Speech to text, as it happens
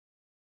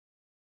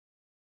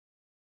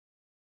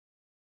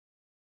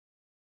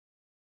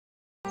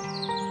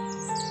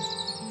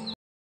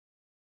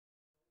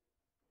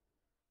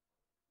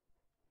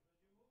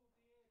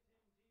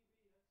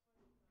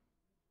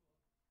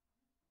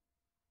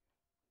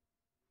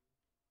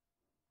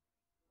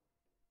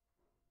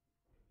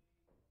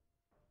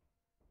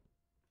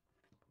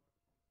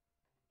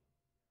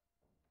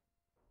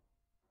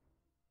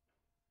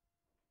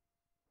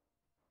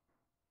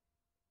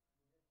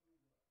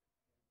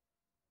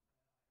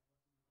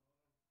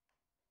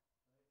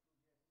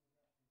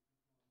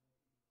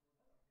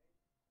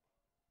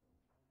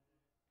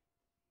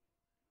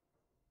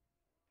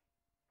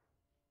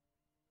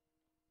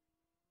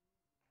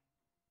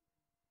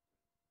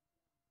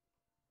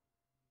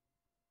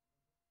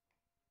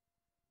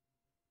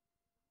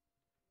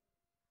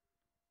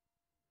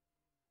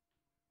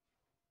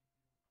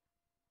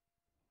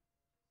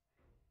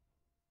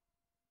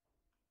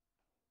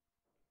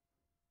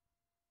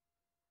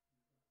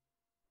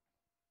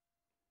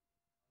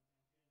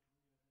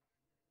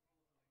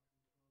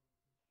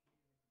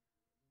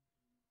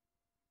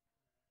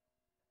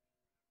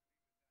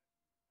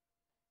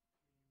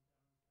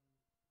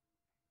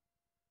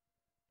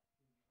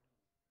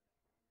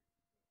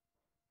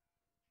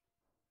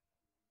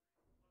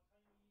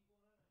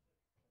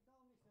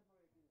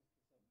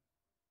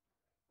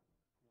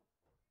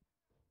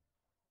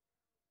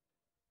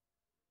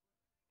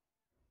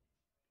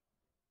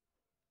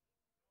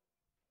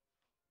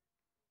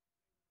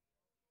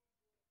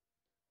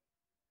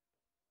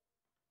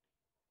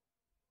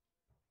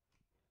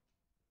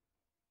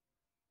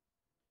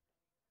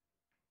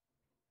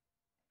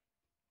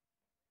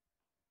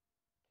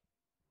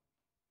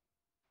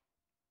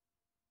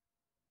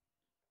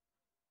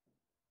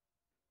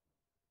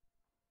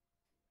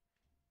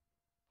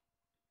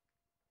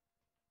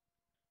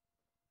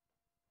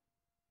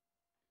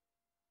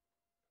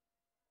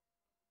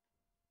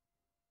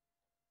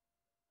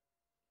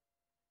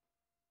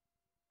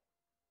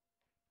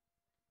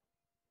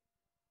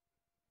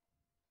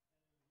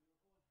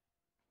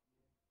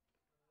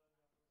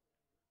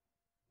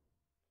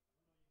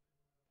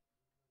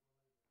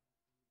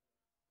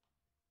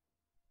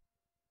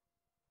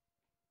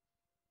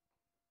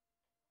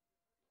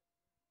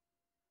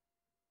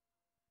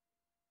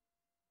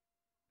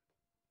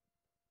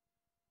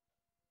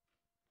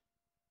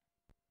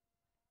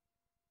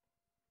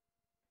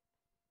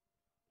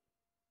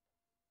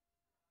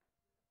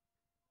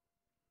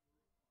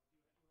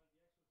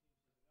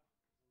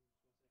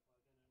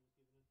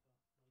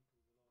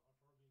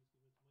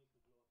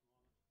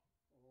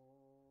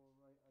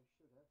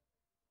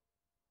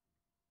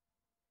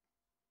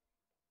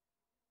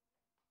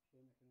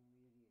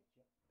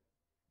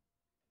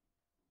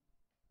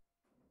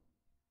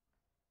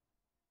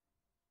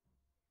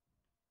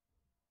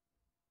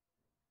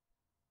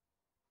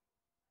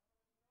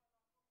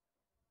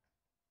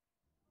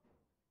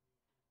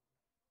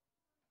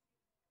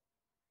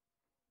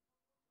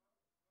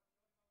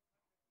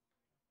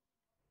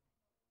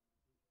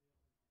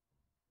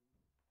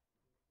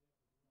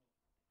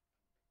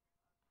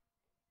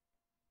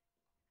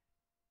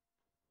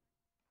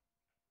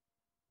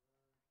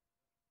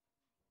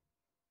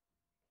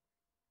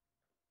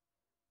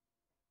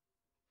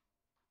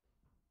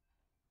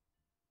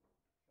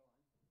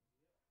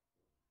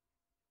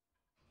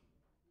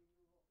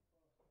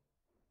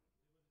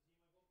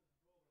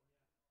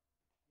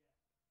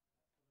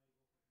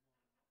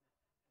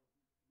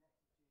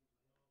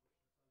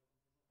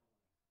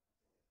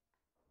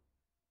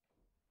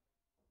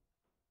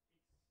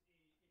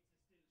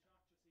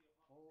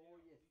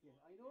Yes,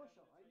 know, I they know, have sure.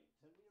 the I types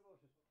tell and me about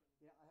it. fucking.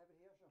 Yeah, I have it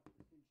here, sure. The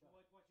So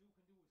screenshot. what you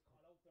can do is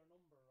call out their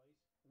number, right?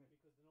 Okay.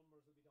 Because the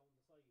numbers will be down the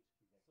side,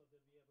 Exactly. so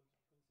they'll be able to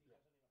fucking see Yeah,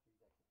 that anyway.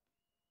 exactly.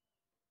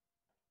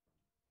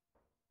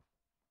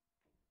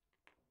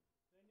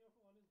 Then your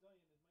phone is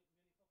dying. It mightn't be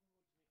any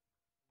fucking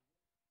good to me.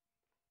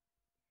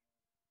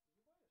 Did you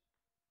buy it? For what? The match. No. Right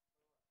straight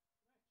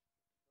into it,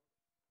 you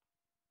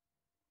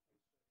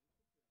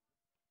know.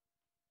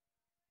 Are you sure you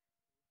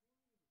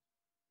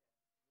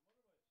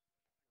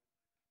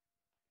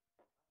didn't? Yeah. Did your mother buy it? No. I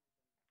haven't been near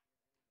anything.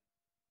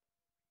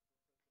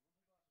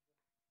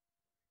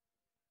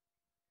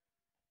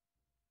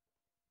 Looks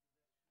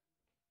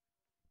like someone had bought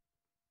it then.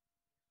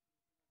 And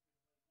that shouldn't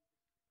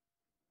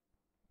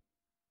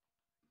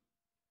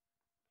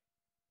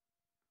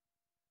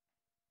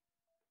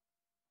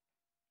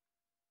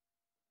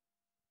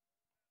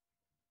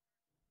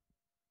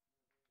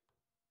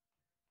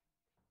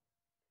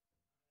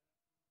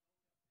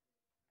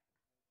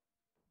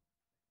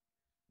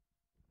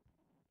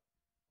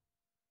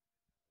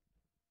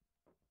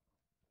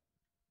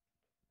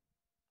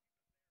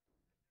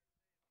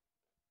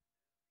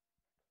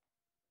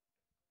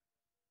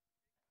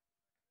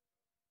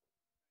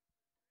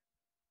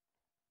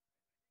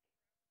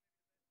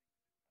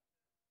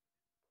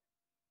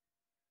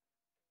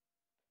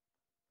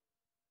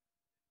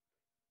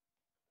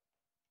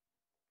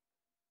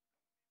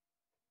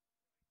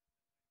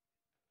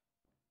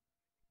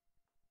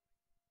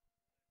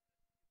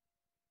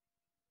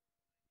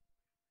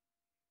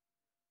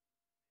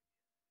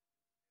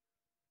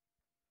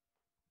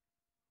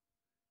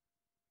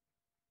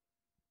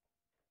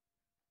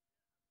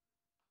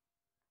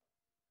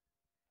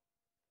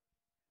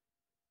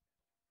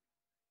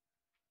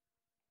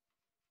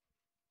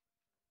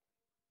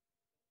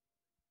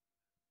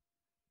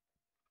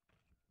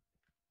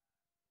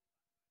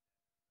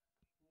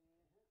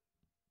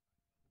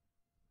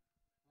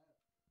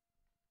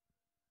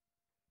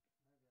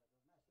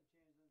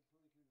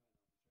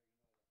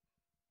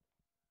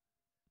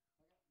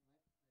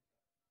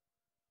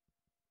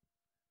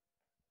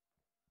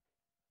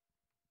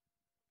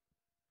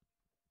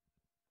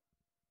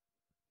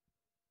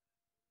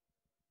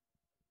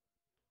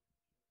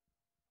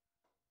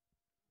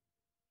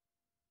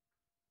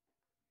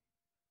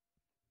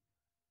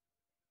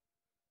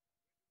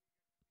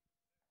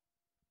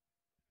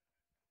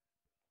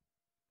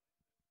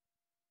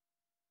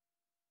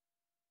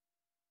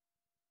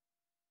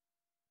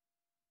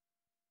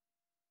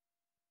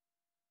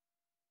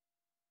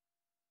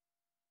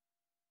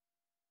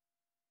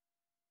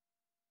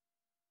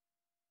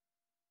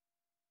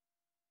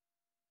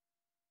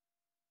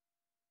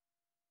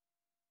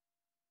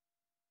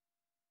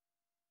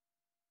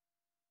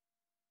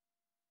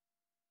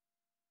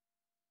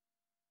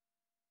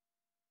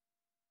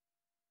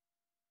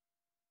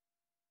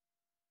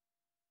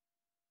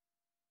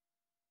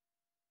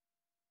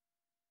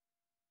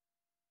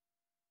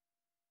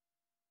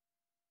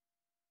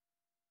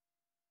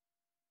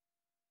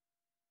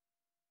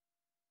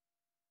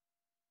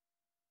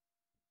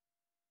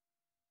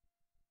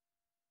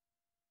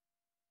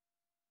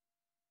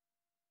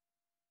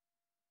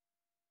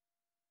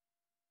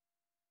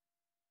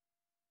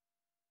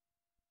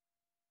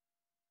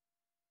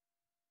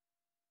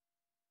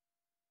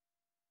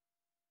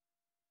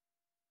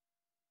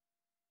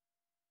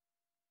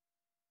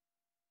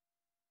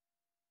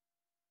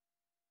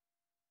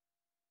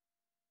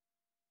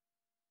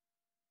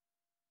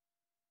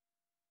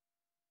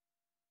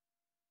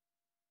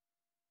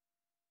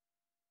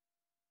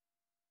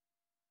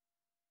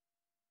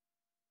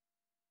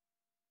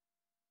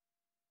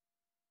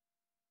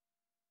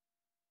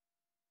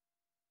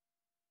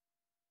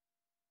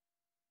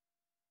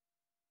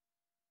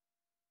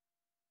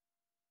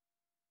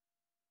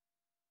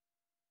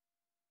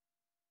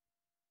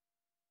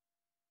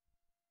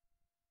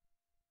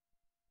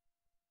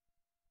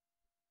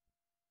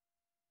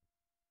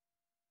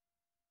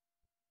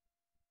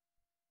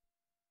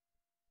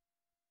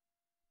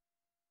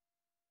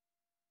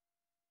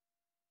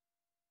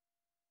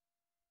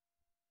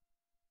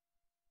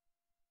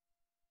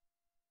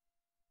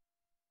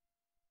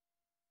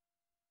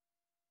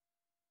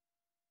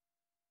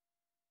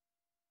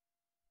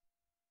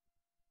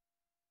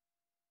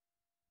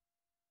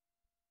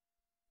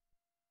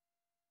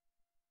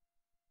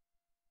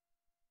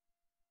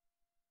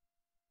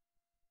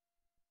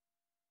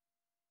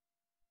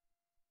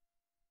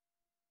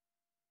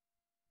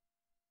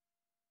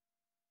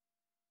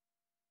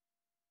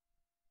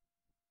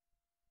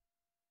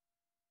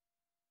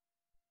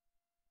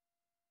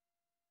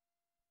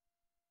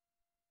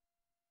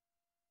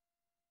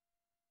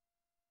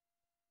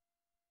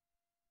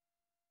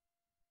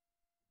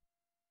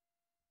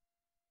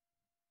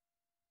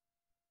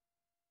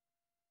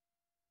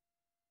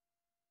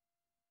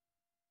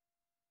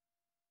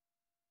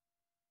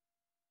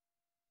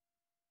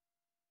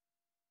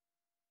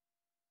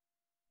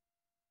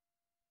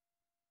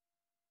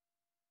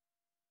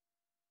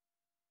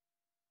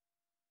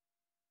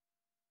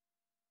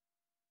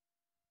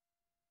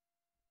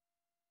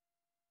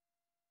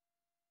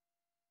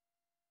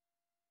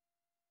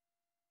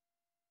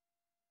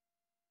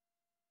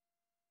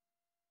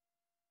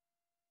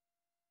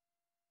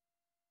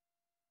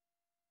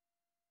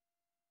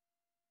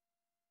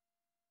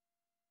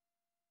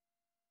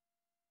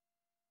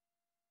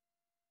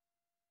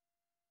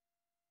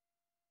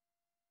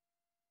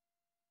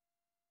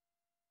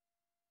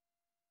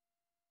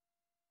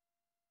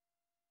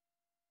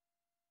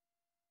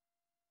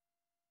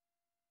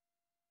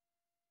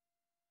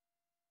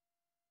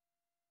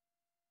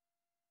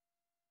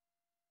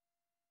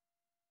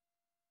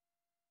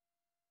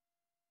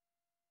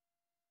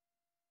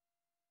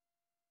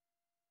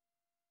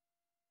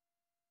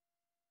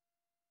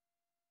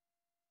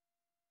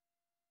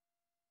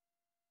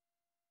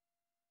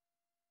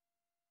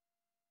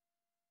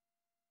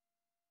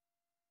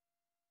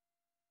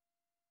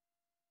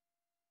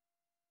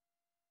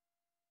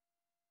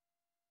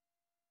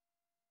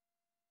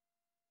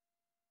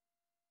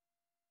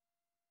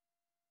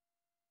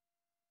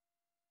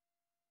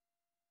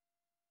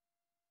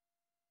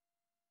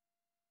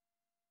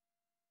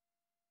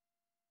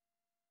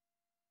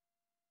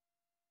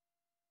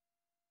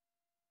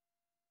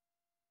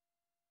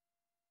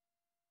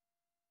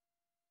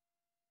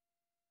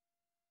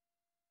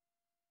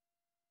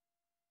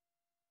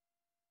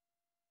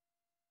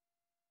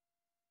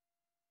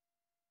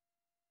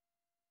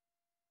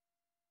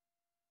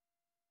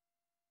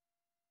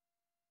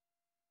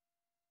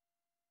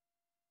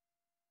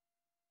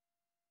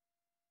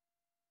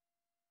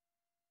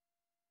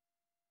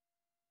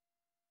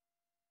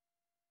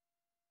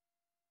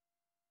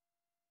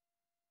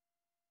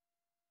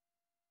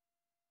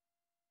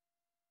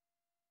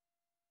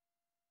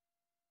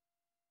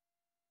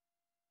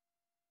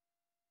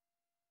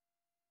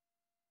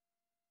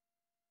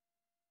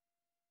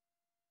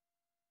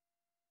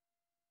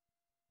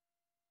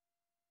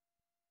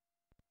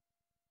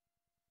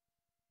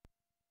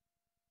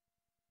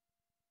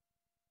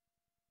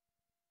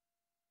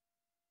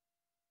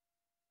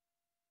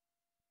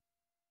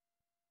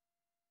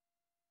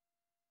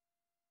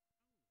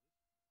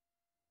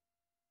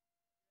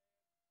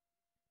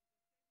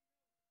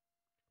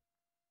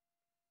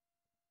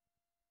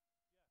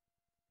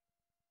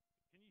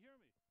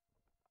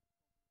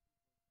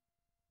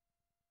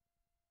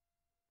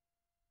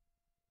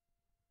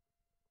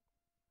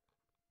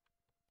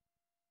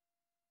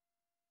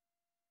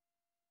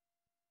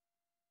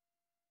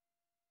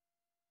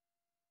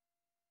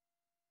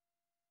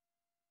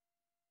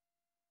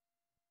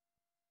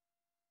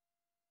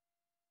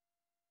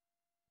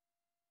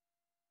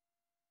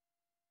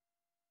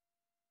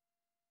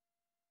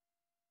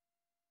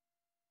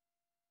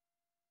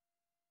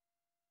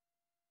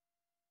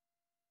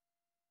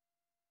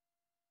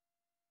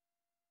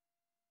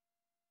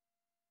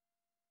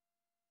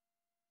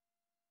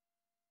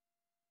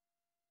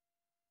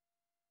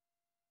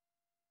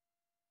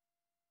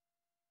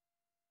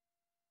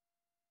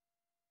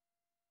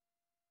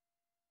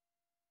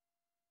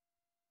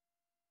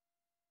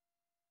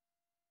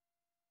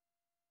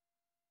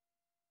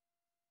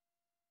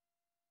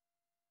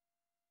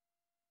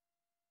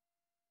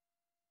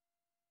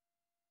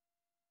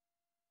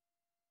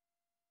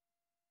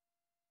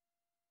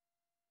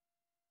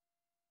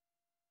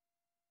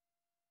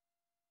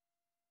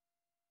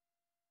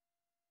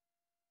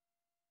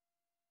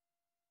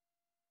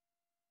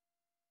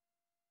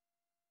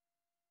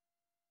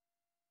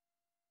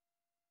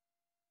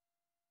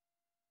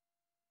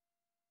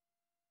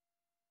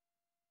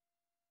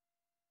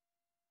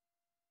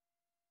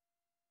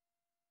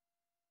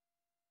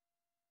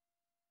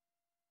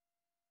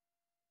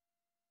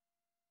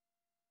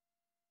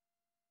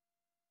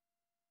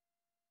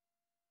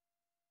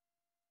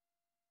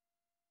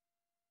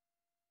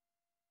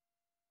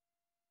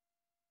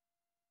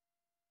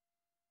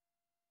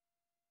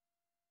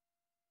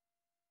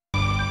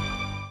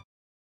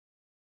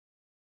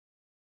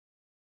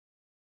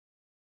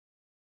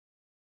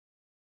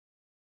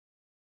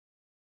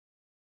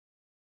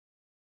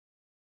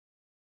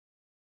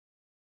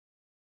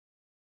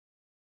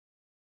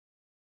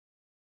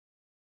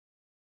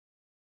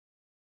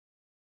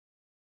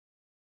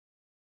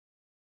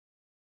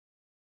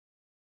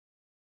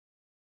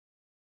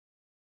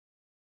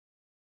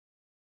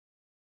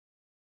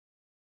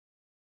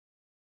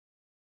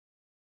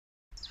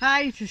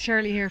Hi, this is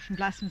Shirley here from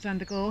Blossoms on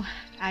the Go.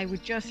 I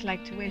would just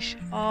like to wish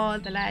all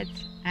the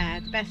lads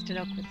the best of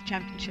luck with the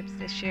championships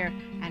this year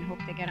and hope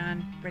they get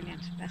on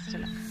brilliant. Best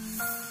of luck.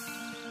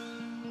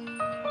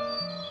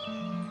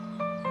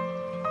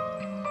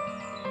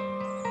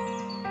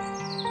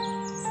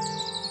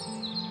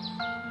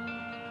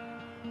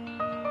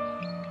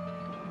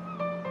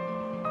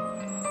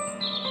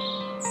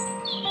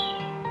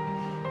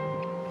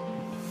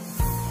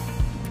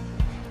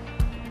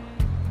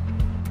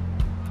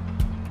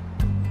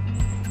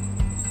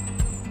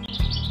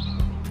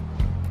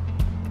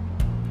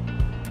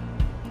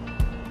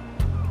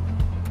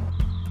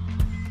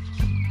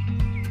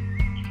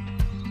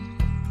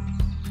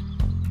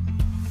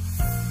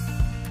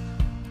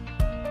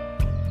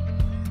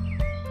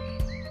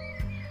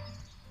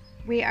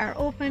 We are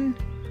open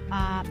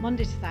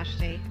Monday to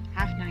Saturday,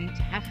 9:30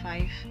 to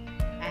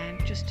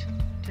 5:30. Just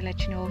to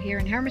let you know, here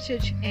in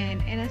Hermitage in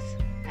Ennis,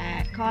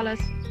 call us,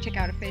 check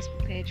out our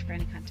Facebook page for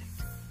any contact.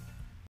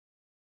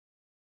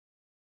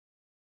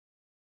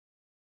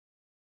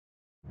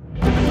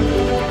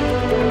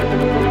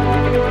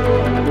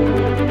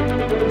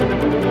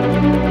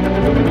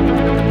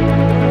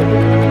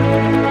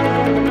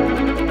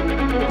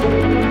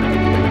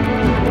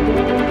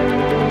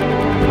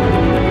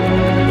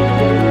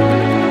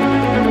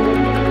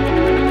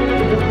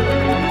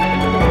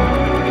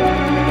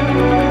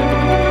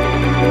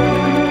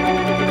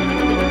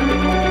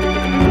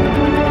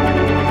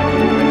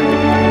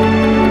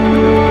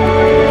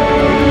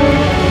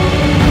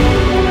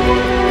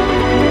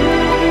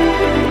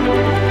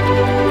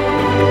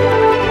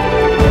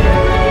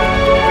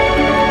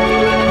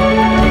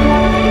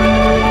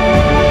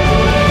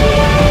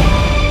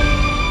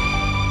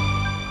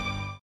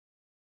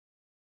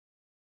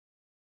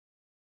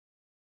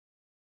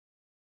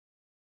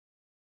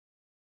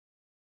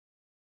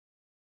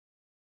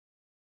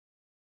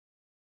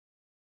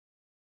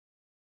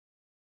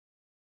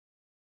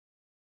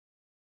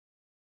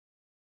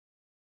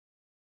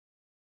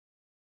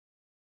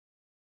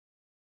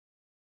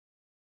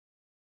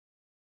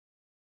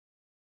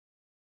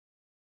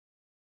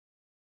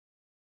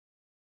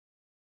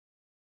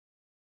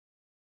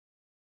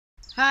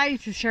 Hi,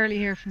 this is Shirley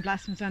here from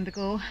Blossoms on the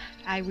Go.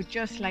 I would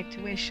just like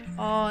to wish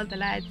all the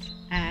lads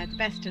the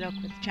best of luck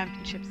with the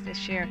championships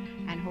this year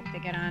and hope they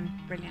get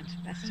on brilliant.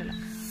 Best of luck.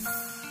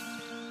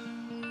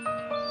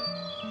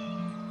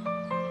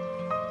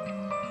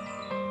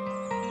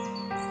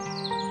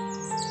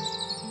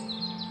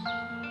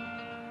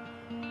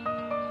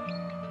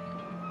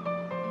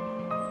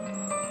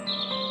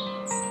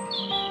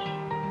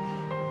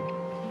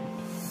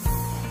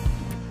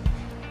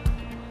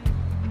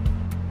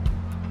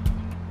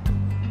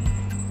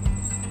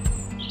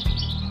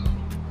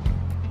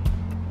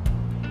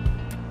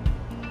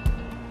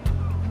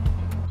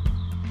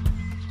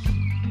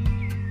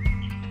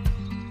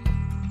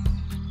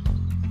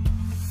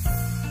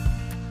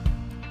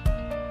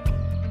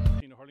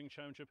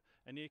 Championship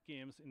and 8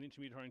 games in the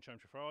Intermediate Hurling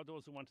Championship. For all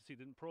those who want to see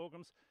the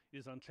programmes, it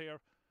is on Clare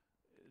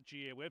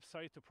GA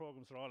website. The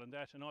programmes are all on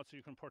that, and also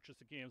you can purchase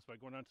the games by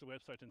going onto the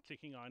website and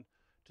clicking on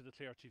to the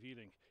Clare TV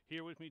link.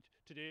 Here with me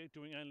today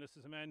doing analysis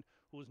is a man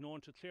who is known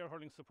to Clare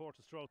hurling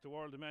supporters throughout the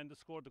world, a man that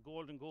scored the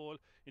golden goal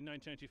in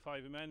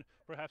 1995, a man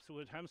perhaps who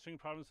had hamstring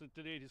problems that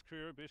delayed his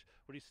career a bit,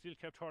 but he still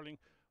kept hurling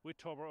with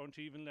Tubber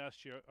until even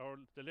last year, or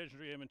the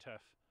legendary Eamon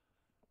Taff.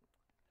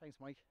 Thanks,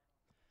 Mike.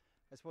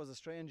 I suppose a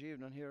strange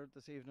evening here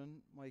this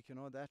evening, Mike. You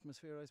know, the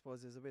atmosphere, I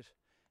suppose, is a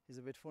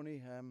bit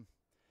funny.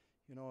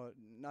 You know,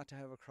 not to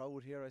have a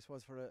crowd here, I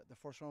suppose, for the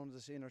first round of the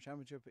senior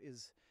championship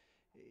is,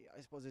 I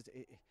suppose,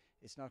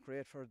 it's not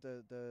great for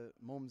the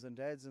mums and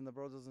dads and the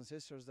brothers and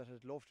sisters that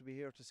would love to be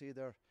here to see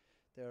the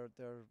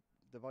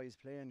boys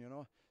playing. You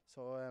know,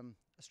 so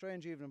a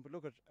strange evening, but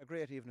look at a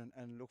great evening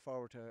and look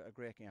forward to a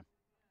great game.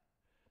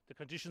 The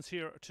conditions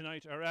here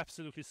tonight are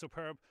absolutely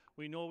superb.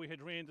 We know we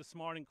had rain this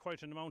morning,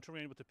 quite an amount of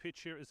rain, but the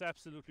pitch here is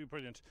absolutely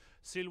brilliant.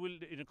 Sil will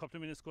in a couple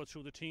of minutes go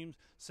through the team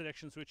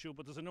selections with you,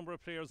 but there's a number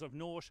of players of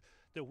note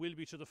that will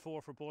be to the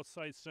fore for both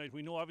sides tonight.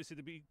 We know obviously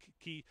the big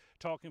key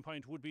talking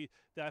point would be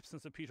the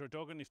absence of Peter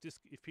Duggan.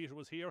 If Peter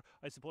was here,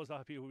 I suppose a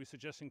lot of people would be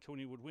suggesting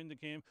Clooney would win the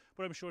game,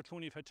 but I'm sure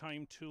Clooney have had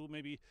time to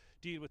maybe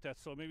deal with that.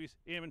 So maybe,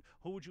 Eamon,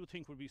 who would you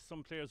think would be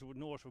some players who would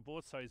note for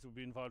both sides would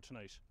be involved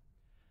tonight?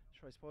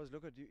 Sure, I suppose,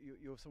 look at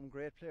you have some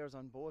great players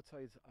on both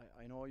sides.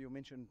 I know you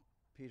mentioned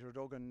Peter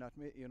Duggan,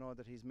 you know,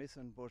 that he's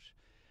missing, but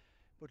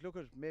look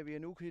at maybe a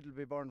new kid will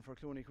be born for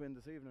Clooney Quin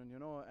this evening, you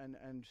know,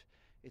 and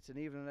it's an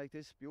evening like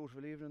this,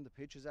 beautiful evening. The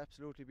pitch is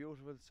absolutely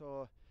beautiful,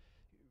 so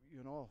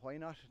you know, why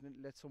not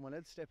let someone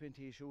else step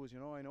into his shoes? You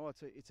know, I know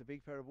it's a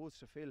big pair of boots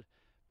to fill,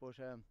 but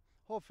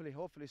hopefully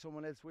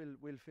someone else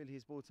will fill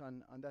his boots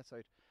on that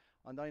side.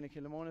 On the Inagh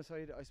Kilnamona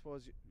side, I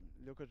suppose,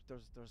 look at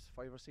there's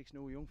 5 or 6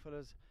 new young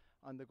fellas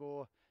on the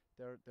go.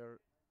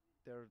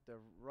 They're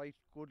right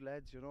good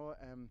lads, you know.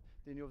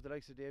 Then you have the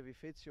likes of Davy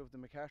Fitz, you have the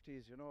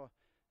McCarthy's, you know,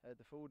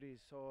 the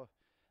Foodies. So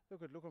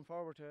looking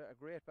forward to a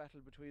great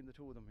battle between the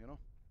two of them, you know.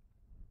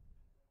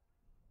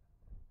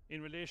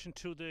 In relation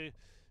to the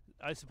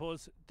I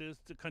suppose the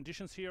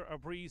conditions here are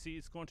breezy.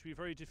 It's going to be a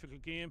very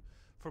difficult game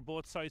for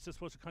both sides. I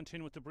suppose to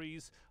continue with the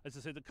breeze. As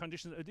I said, the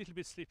conditions are a little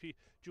bit slippy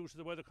due to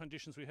the weather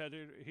conditions we had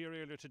here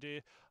earlier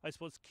today. I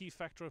suppose key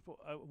factor,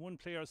 one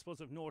player I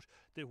suppose of note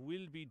that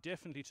will be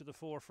definitely to the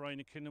fore for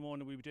Inagh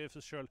Kilnamona will be David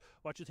Fitzgerald.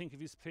 What do you think of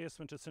his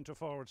placement at centre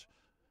forward,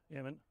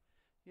 Eamon?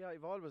 Yeah,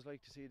 I've always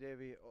liked to see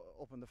Davy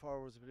up in the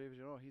forwards. But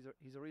you know,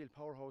 he's a real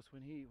powerhouse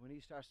when he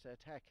starts to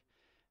attack.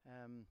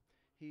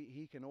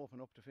 He can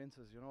open up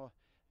defences. You know.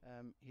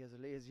 He has a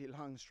lazy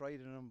long stride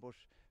in him, but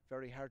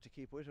very hard to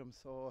keep with him,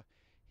 so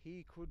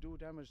he could do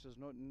damage. There's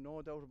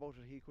no doubt about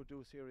it. He could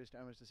do serious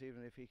damage this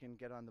evening if he can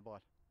get on the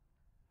ball.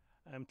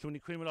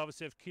 Clooney Quin will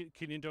obviously have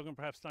Killian Duggan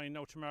perhaps lying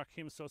out to mark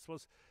him, so I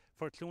suppose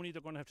for Clooney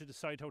they're going to have to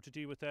decide how to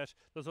deal with that.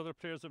 There's other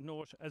players of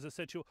note. As I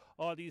said to you,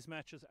 all these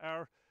matches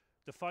are,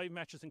 the 5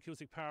 matches in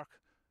Cusack Park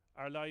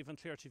are live on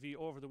Clare TV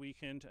over the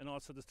weekend, and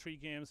also the 3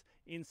 games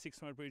in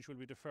 6 Mile Bridge will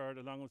be deferred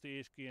along with the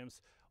 8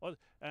 games.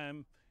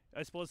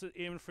 I suppose,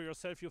 Eamon, for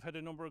yourself, you've had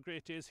a number of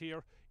great days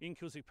here in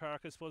Cusack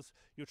Park. I suppose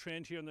you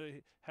trained here in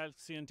the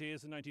halcyon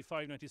days in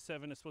 95,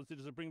 97. I suppose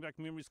does it bring back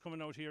memories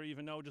coming out here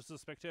even now just as a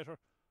spectator?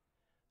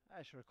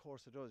 Sure, of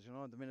course it does. You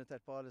know, the minute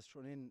that ball is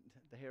thrown in,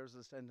 the hairs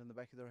will stand in the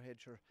back of their head.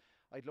 Sure,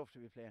 I'd love to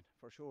be playing,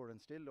 for sure,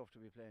 and still love to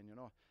be playing, you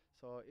know.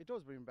 So it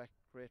does bring back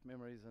great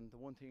memories. And the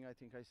one thing I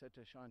think I said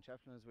to Sean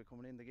Chaplin as we're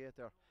coming in the gate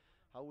there,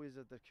 how is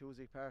it that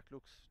Cusack Park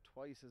looks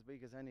twice as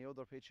big as any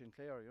other pitch in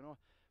Clare, you know?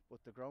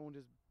 But the ground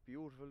is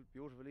beautiful,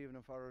 beautiful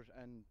evening for it,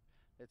 and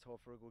let's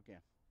hope for a good game.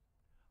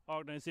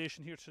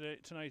 Organisation here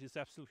tonight is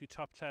absolutely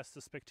top class.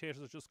 The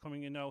spectators are just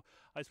coming in now.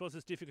 I suppose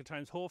it's difficult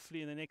times.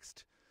 Hopefully in the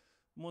next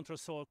month or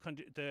so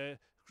the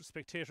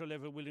spectator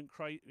level will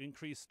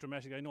increase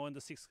dramatically. I know in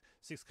the six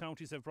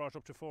counties they've brought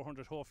up to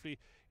 400. Hopefully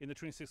in the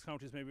 26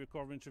 counties, maybe with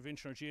government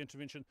intervention or GA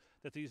intervention,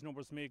 that these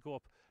numbers may go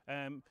up.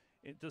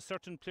 There's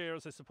certain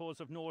players, I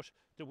suppose, of note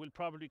that will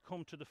probably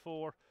come to the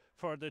fore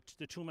for the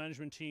 2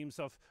 management teams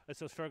of, I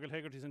suppose, Fergal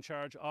Hegarty's in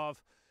charge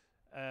of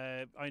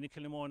Inagh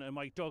Kilnamona and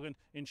Mike Duggan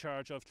in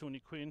charge of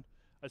Clooney Quin.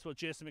 I suppose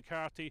Jason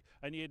McCarthy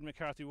and Aidan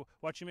McCarthy.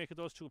 What do you make of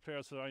those 2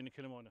 players for Inagh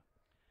Kilnamona?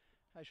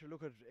 I should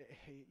look at,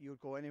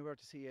 you'd go anywhere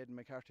to see Aidan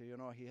McCarthy, you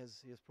know. He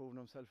has proven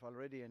himself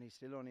already, and he's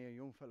still only a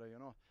young fella, you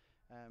know.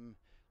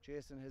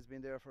 Jason has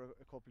been there for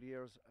a couple of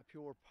years, a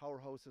pure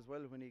powerhouse as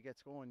well when he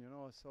gets going, you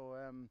know. So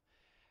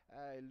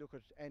look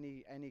at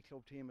any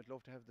club team, I'd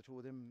love to have the two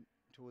of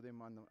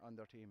them on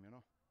their team, you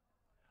know.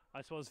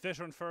 I suppose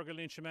veteran Fergal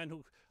Lynch, a man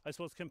who I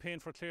suppose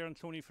campaigned for Clare and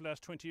Clooney for the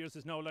last 20 years,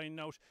 is now lining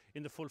out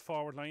in the full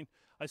forward line.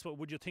 I suppose,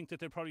 would you think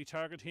that they'll probably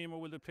target him, or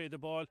will they play the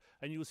ball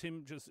and use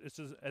him just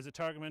as a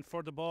target man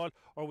for the ball,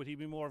 or would he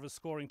be more of a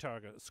scoring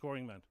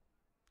man?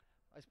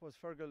 I suppose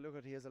Fergal, look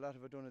at, he has a lot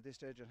of it done at this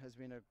stage and has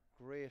been a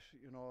great,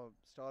 you know,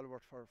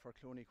 stalwart for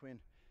Clooney Quin.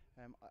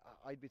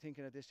 I'd be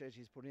thinking at this stage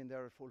he's put in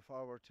there at full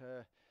forward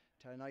to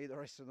annoy the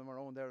rest of them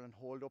around there and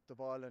hold up the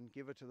ball and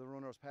give it to the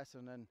runners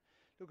passing. And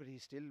look at,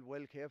 he's still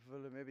well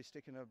capable of maybe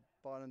sticking a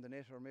ball in the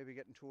net or maybe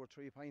getting 2 or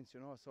 3 points,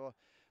 you know. So,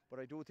 but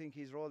I do think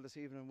his role this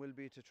evening will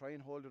be to try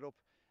and hold it up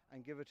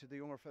and give it to the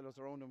younger fellows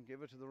around him,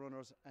 give it to the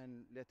runners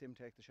and let them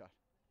take the shot.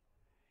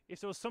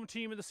 If there was some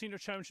team in the senior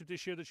championship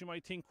this year that you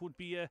might think would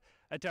be a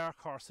dark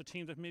horse, a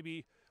team that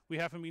maybe we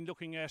haven't been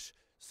looking at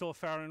so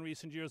far in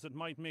recent years that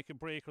might make a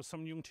break, or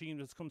some young team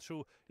that's come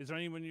through, is there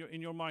anyone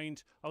in your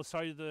mind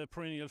outside of the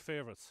perennial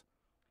favourites?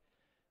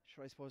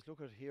 Sure, I suppose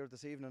look at here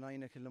this evening,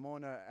 Inagh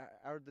Kilnamona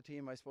are the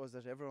team I suppose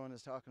that everyone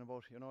is talking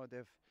about. You know,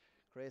 they've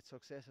great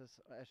successes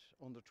at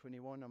under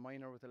 21 and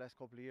minor with the last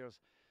couple of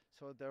years,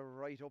 so they're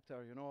right up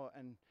there, you know,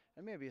 and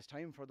maybe it's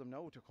time for them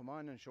now to come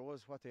on and show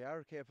us what they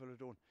are capable of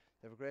doing.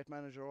 They have a great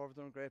manager over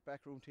them, a great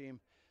backroom team,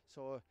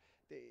 so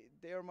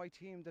they are my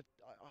team that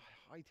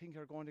I think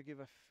are going to give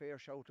a fair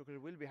shout. Look,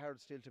 it will be hard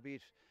still to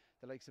beat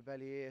the likes of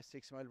Ballyea,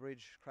 6 Mile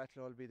Bridge,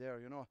 Cratloe will be there,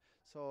 you know,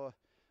 so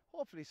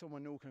hopefully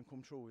someone new can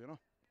come through, you know.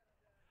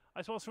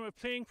 I suppose from a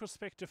playing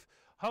perspective,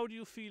 how do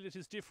you feel it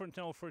is different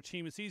now for a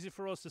team? It's easy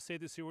for us to say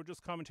this here, we're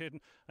just commentating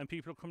and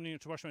people are coming in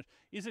to watch it.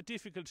 Is it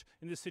difficult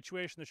in this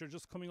situation that you're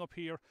just coming up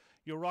here,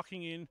 you're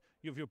rocking in,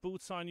 you have your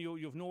boots on you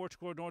have nowhere to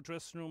go, no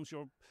dressing rooms,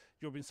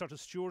 you're being sort of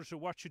stewarded to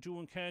what you do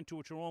and can't do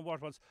with your own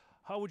water bottles.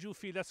 How would you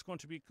feel that's going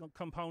to be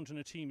compounding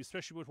a team,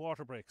 especially with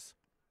water breaks?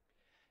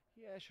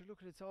 Yeah, sure, look,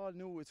 it's all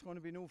new. It's going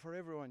to be new for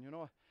everyone, you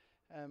know.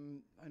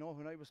 I know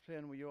when I was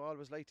playing, you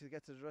always like to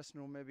get to the dressing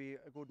room maybe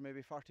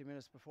 40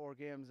 minutes before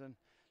games, and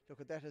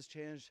look, at that has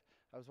changed.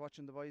 I was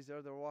watching the boys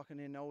there, they're walking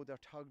in now, they're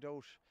togged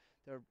out,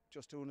 they're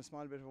just doing a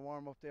small bit of a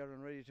warm up there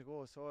and ready to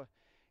go. So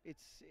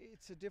it's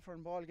a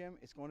different ball game.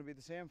 It's going to be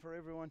the same for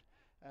everyone,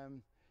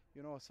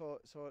 you know, so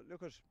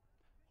look at,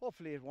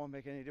 hopefully it won't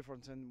make any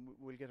difference and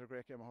we'll get a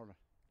great game of hurling.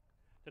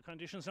 The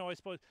conditions now, I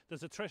suppose,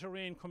 there's a threat of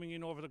rain coming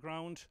in over the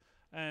ground.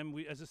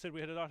 As I said,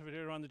 we had a lot of it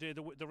earlier on the day.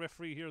 The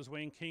referee here is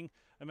Wayne King,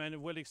 a man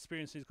of well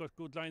experience. He's got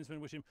good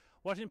linesmen with him.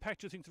 What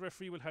impact do you think the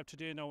referee will have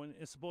today now? And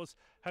I suppose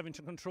having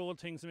to control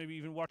things and maybe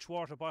even watch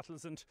water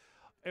bottles and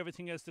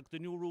everything else, the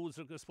new rules,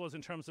 I suppose,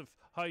 in terms of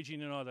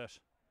hygiene and all that.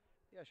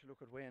 Yeah, sure,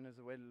 look at Wayne as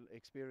a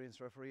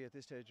well-experienced referee at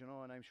this stage, and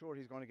I'm sure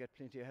he's going to get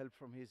plenty of help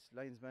from his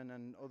linesmen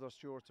and other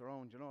stewards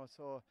around,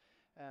 so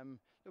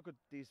look at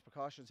these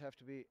precautions have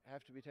to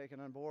be taken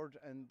on board,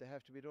 and they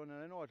have to be done,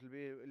 and I know it'll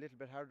be a little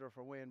bit harder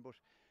for Wayne, but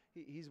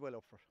he's well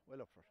up for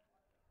it.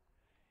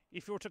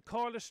 If you were to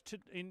call it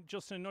in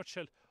just in a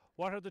nutshell,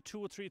 what are the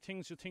 2 or 3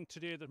 things you think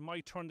today that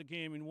might turn the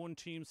game in one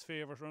team's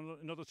favour or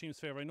another team's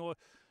favour? I know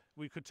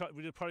we could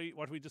probably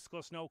what we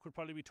discuss now could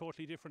probably be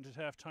totally different at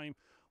half time.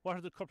 What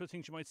are the couple of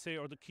things you might say,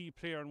 or the key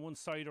player on one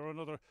side or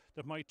another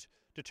that might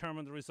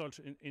determine the result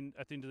at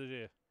the end of the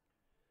day?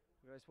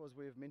 Well, I suppose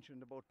we've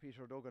mentioned about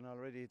Peter Duggan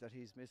already, that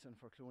he's missing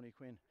for Clooney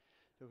Quin.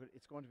 Look,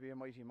 it's going to be a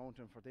mighty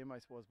mountain for them, I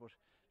suppose, but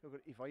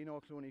look, if I know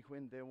Clooney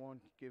Quin, they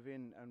won't give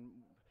in, and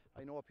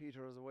I know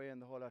Peter is away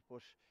and the whole lot,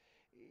 but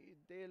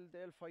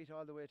they'll fight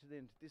all the way to the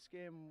end. This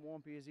game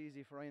won't be as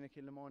easy for Inagh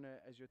Kilnamona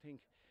as you think,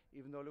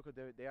 even though look at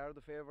they are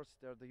the favourites,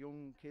 they're the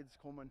young kids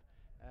coming,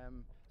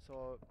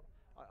 so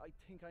I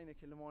think Inagh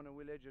Kilnamona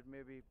will edge it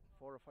maybe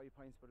 4 or 5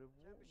 points, but it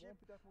won't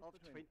be that much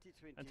of between.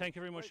 2020. And thank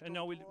you very much. And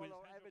now we'll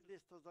all our avid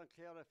listeners on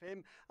Clare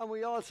FM, and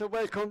we also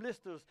welcome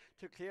listeners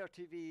to Clare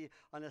TV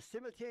on a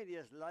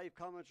simultaneous live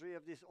commentary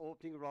of this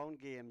opening round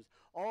games.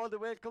 All the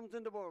welcomes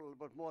in the world,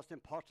 but most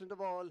important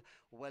of all,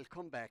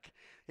 welcome back.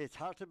 It's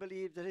hard to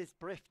believe that it's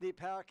Breffney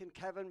Park in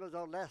Cavan was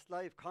our last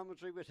live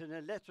commentary with an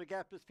electric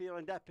atmosphere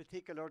on that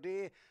particular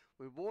day.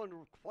 We won't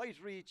quite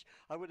reach,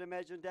 I would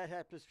imagine, that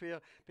atmosphere,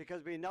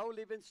 because we now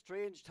live in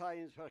strange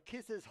times where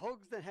kisses,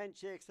 hugs and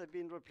handshakes have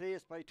been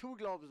replaced by 2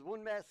 gloves,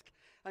 1 mask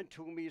and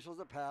 2 metres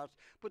apart.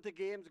 But the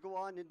games go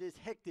on in this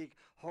hectic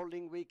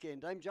hurling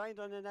weekend. I'm joined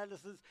on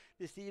analysis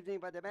this evening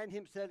by the man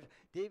himself,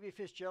 Davy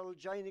Fitzgerald,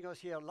 joining us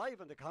here live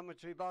on the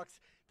commentary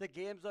box. The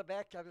games are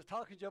back. I was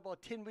talking to you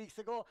about 10 weeks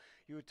ago.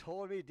 You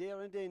told me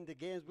there and then the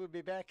games will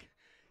be back.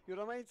 You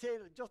don't mind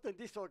saying, just on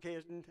this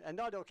occasion,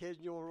 another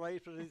occasion you were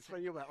right, but it's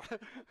when you were.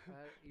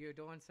 You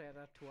don't say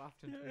that too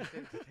often to me,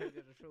 to tell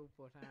you the truth,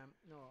 but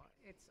no,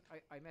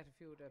 I met a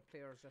few of the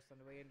players just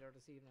on the way in there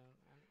this evening,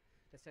 and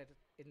they said,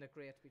 isn't it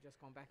great to be just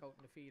going back out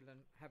in the field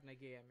and having a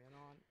game, and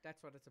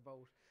that's what it's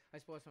about.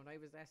 I suppose when I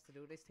was asked to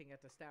do this thing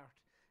at the start,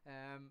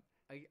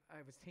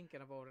 I was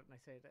thinking about it, and I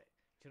said,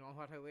 do you know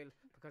what, I will,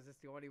 because it's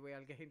the only way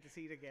I'll get in to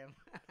see the game.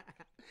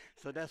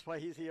 So that's why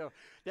he's here.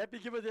 Let me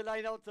give you the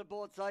line-outs on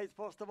both sides.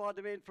 First of all,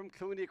 the man from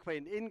Clooney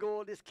Quin. In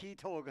goal is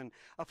Keith Hogan.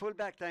 A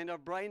full-back line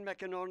of Brian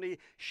McInerney.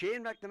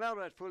 Shane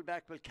McNamara at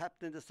full-back will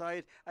captain the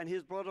side, and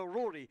his brother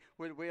Rory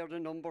will wear the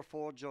number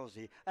 4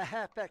 jersey. A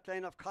half-back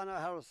line of Conor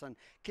Harrison.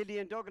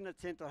 Killian Duggan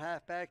at centre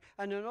half-back,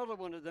 and another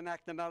one of the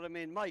McNamara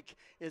men, Mike,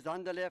 is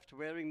on the left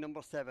wearing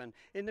number 7.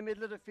 In the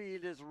middle of the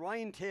field is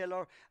Ryan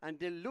Taylor, and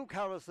then Luke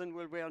Harrison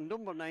will wear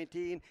number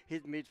 19,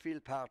 his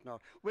midfield partner.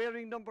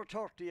 Wearing number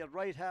 30 at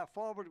right half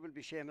forward will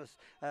be Seamus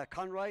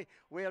Conroy.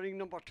 Wearing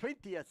number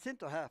 20 at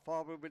centre half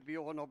forward will be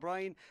Owen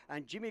O'Brien,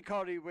 and Jimmy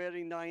Corey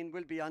wearing 9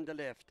 will be on the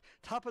left.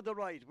 Top of the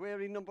right,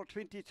 wearing number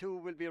 22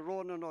 will be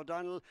Ronan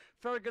O'Donnell.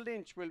 Fergal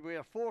Lynch will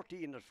wear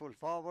 14 at full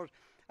forward,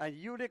 and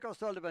Ulick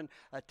O'Sullivan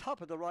at top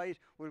of the right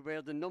will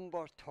wear the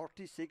number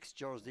 36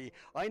 jersey.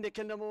 Inagh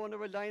Kilnamona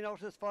will line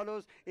out as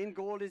follows. In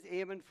goal is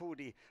Eamon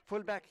Foodie.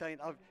 Full back line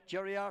of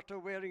Jerry Arthur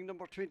wearing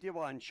number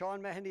 21,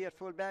 Sean Mahoney at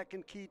full back,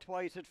 and Keith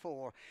White at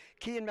 4.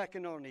 Cian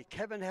McInerney,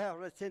 Kevin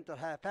Hare at centre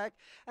half back,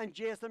 and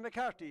Jason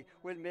McCarthy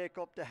will make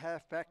up the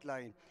half back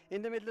line.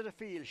 In the middle of the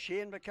field,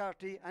 Shane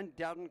McCarthy and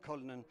Darren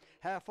Cullinan.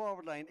 Half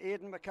forward line,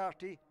 Aidan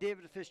McCarthy,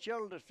 David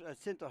Fitzgerald at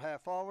centre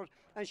half forward,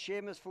 and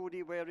Seamus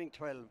Foodie wearing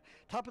 12.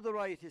 Top of the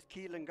right is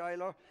Keelan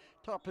Guyler.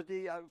 Top of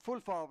the full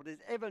forward is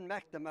Evan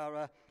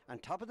McNamara,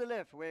 and top of the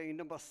left wearing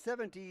number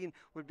 17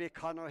 will be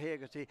Conor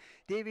Hegarty.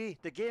 Davy,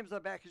 the games are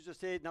back, as you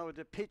said. Now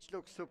the pitch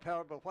looks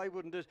superb, but why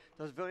wouldn't it?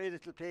 There's very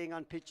little playing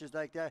on pitches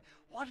like that.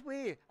 What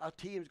way are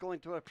teams going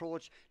to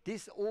approach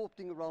this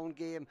opening round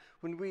game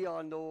when we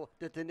all know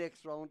that the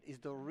next round is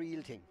the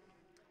real thing?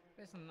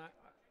 Listen,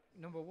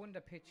 number one,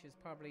 the pitch is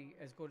probably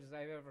as good as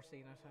I've ever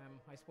seen it.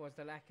 I suppose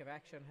the lack of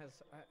action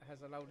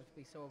has allowed it to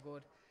be so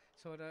good.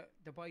 So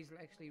the boys will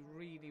actually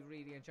really,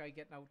 really enjoy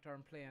getting out there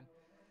and playing.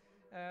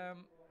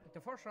 The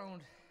first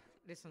round,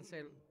 listen,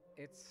 Sil,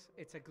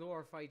 it's a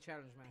glorified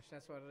challenge match.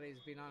 That's what it is,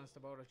 being honest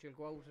about it. You'll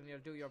go out and you'll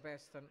do your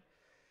best, and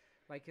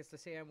like it's the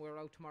same, we're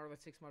out tomorrow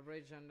at 6 Mile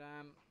Bridge, and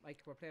like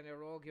we're playing a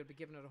rogue, you'll be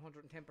giving it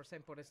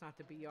 110%, but it's not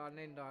the be all and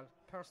end all.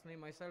 Personally,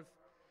 myself,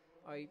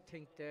 I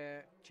think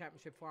the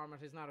championship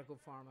format is not a good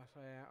format.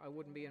 I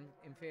wouldn't be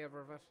in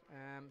favour of it.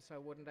 So I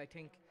wouldn't. I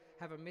think,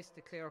 having missed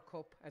the Clare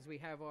Cup as we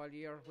have all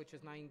year, which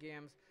is 9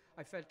 games,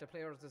 I felt the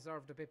players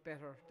deserved a bit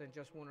better than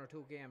just 1 or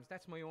 2 games.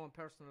 That's my own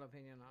personal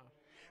opinion on it.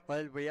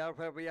 Well, we are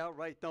where we are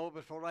right now,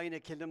 but for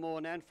Inagh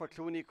Kilnamona and for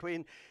Clooney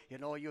Quin, you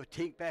know, you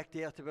think back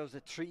there to about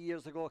 3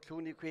 years ago,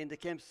 Clooney Quin, they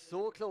came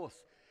so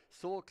close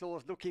so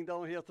close, looking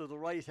down here to the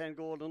right hand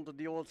goal under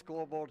the old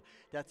scoreboard.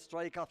 That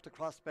strike off the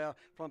crossbar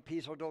from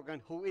Peter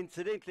Duggan, who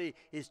incidentally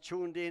is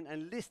tuned in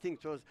and listening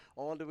to us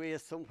all the way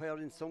somewhere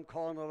in some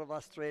corner of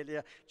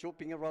Australia,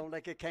 jumping around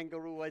like a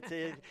kangaroo, I'd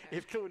say,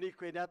 if Clooney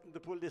Quin happened to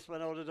pull this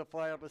one out of the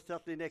fire. But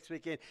certainly next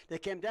weekend they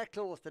came that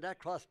close to that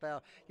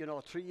crossbar,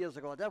 3 years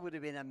ago. That would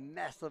have been a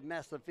massive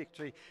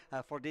victory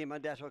for them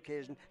on that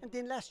occasion. And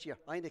then last year,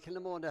 Inagh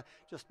Kilnamona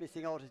just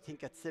missing out, I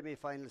think, at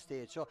semi-final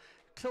stage. So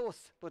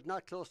close, but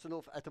not close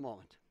enough at the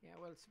moment. Yeah,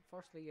 well,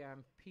 firstly,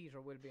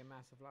 Peter will be a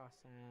massive loss.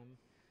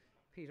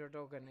 Peter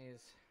Duggan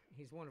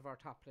he's one of our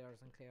top players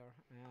in Clare.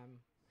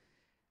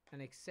 An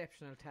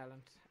exceptional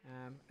talent,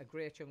 a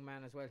great young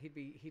man as well.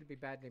 He'll be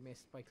badly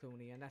missed by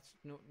Clooney, and that's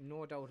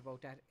no doubt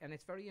about that. And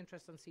it's very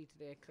interesting to see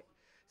today,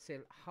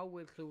 Sil, how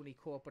will Clooney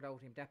cope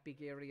without him? That big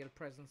aerial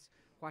presence,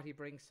 what he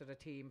brings to the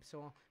team.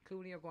 So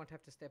Clooney are going to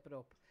have to step it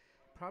up.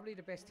 Probably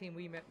the best team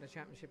we met in the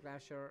championship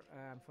last year,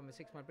 from a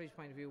 6 mile bridge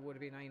point of view, would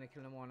have been Inagh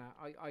Kilnamona.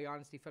 I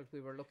honestly felt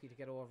we were lucky to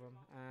get over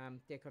them.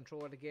 They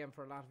controlled the game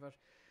for a lot of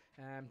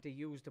it. They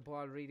used the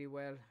ball really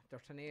well. They're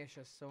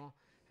tenacious. So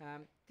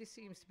this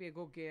seems to be a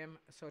good game.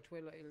 So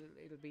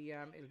it'll be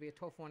a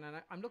tough one, and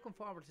I'm looking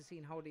forward to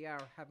seeing how they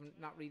are, having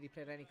not really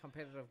played any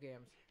competitive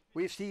games.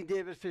 We've seen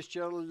David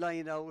Fitzgerald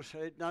line out,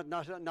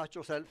 not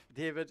yourself,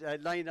 David,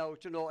 line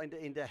out,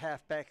 in the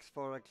half-backs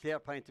for a clear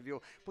point of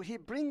view. But he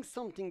brings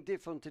something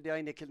different to the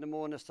Inagh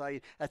Kilnamona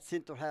side at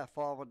centre half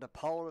forward, the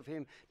power of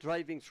him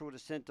driving through the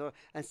centre,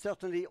 and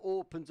certainly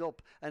opens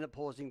up an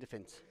opposing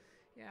defence.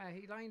 Yeah,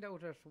 he lined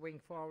out at wing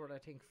forward, I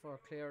think, for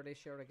Clare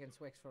this year against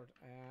Wexford.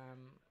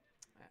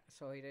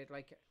 So he did.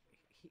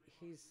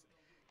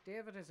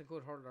 David is a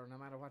good hurler, no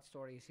matter what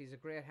story. He's a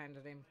great hand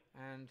at him,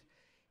 and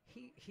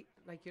he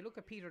you look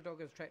at Peter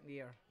Duggan's threat in the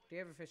air.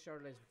 David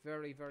Fitzgerald is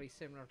very, very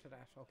similar to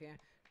that. Okay,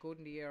 good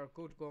in the air,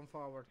 good going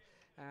forward.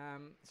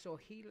 So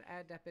he'll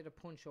add that bit of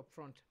punch up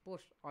front.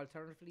 But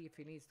alternatively, if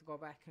he needs to go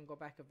back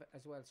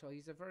as well. So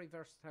he's a very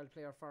versatile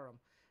player for him.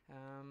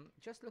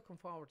 Just looking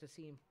forward to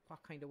seeing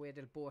what kind of way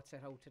they'll both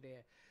set out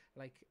today.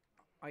 Like,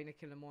 Inagh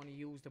Kilnamona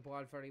used the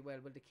ball very well.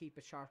 Will they keep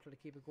it short? Will they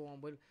keep it going?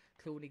 Will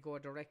Clooney go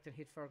direct and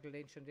hit Fergal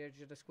Lynch on the edge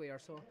of the square?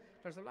 So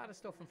there's a lot of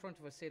stuff in front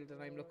of us still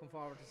that I'm looking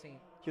forward to seeing.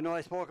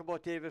 I spoke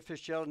about David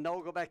Fitzgerald. Now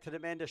go back to the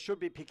man that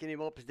should be picking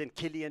him up is then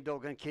Killian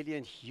Duggan.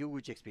 Killian,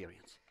 huge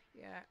experience.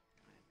 Yeah.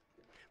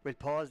 We'll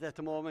pause at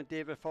the moment,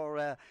 David,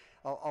 for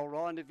our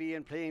rendezvous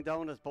and playing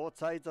down as both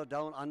sides are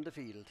down on the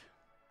field.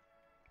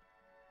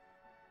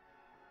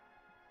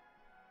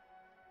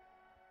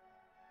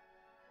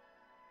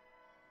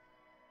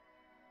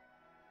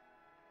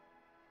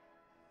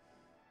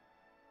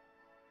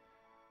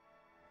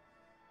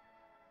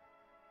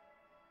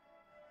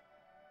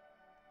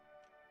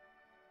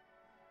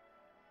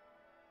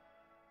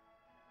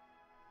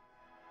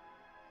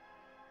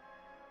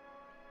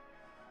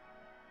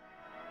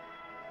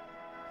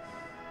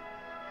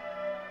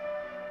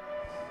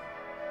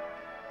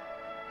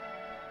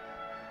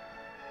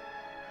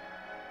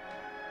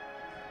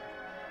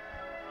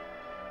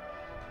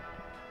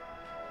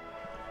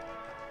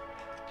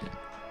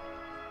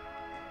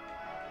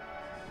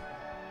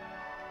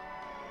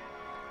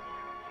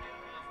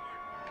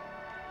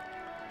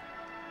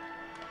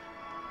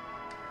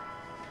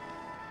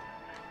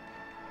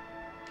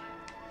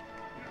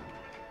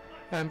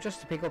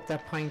 Just to pick up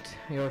that point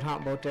you were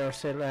talking about there,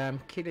 still,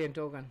 Killian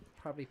Duggan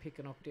probably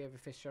picking up David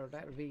Fitzgerald.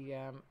 That'll be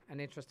an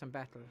interesting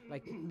battle.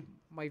 Like,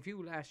 my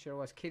view last year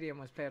was Killian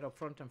was played up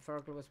front and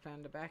Fergal was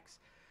playing the backs.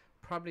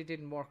 Probably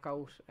didn't work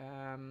out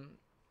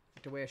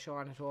the way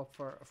Sean had hoped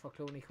for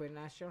Clooney Quin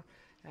last year.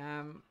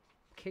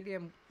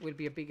 Killian will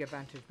be a big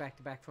advantage back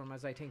to back for him,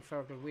 as I think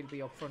Fergal will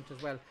be up front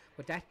as well.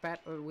 But that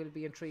battle will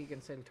be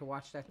intriguing still to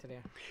watch that today.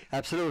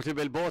 Absolutely.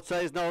 Well, both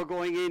sides now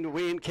going in.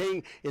 Wayne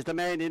King is the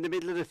man in the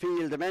middle of the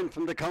field, the man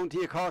from the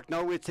county of Cork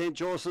now with St.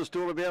 Joseph's,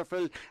 Stuart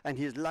Bearfield, and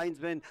his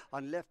linesmen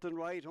on left and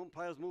right.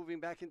 Umpires moving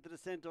back into the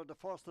centre. The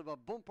first of a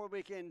bumper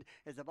weekend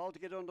is about to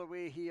get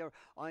underway here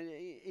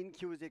in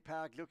Cusack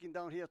Park. Looking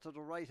down here to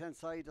the right hand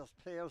side, there's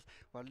players.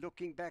 We're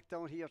looking back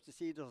down here to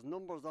see there's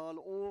numbers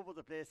all over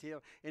the place here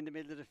in the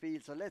middle of the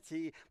field. So let's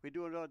see. We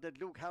do know that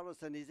Luke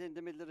Harrison is in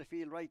the middle of the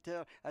field right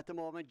there at the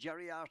moment.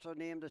 Jerry Arthur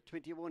named at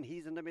 21.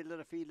 He's in the middle of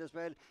the field as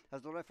well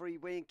as the referee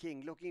Wayne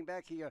King. Looking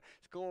back here,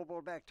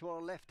 scoreboard back to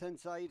our left hand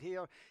side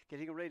here,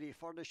 getting ready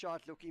for the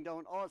shot. Looking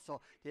down also,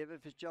 David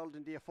Fitzgerald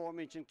and the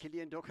aforementioned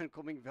Killian Duggan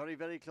coming very,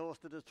 very close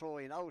to the throw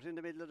in. Out in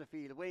the middle of the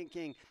field, Wayne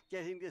King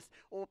getting this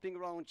opening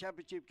round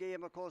championship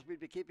game. Of course, we'll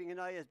be keeping an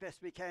eye as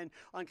best we can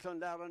on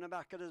Clonlara and the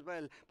market as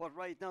well. But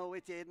right now,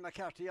 it's Aidan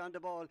McCarthy on the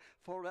ball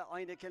for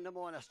Inagh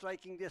Kilnamona,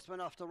 striking this one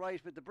one off the right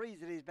with the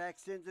breeze at his back,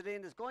 sends it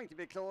in. It's going to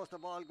be close. The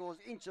ball goes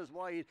inches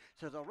wide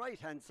to the right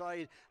hand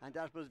side, and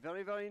that was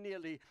very, very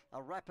nearly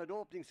a rapid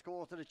opening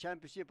score to the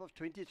championship of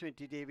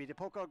 2020, Davy. The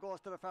puck out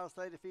goes to the far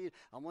side of the field,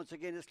 and once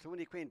again it's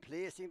Clooney Quin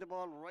placing the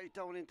ball right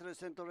down into the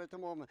centre at the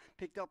moment.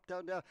 Picked up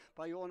down there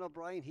by Owen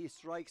O'Brien. He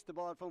strikes the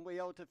ball from way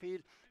out the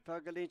field.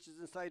 Fergal Lynch is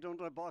inside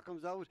under. The ball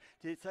comes out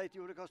to the side to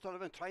Utica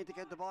Sullivan, trying to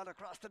get the ball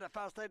across to the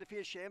far side of the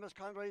field. Seamus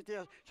Conroy is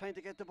there trying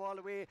to get the ball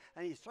away,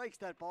 and he strikes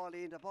that ball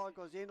in. The ball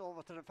goes in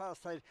over to the far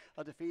side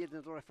of the field,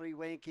 and the referee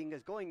Wayne King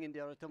is going in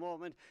there at the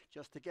moment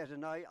just to get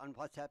an eye on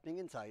what's happening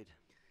inside.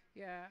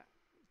 Yeah,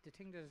 the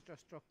thing that has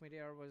just struck me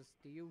there was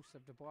the use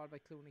of the ball by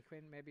Clooney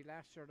Quin. Maybe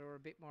last year they were a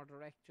bit more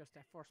direct, just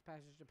that first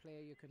passage of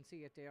play, you can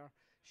see it there.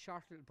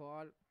 Short little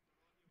ball,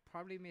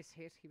 probably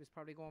mishit. He was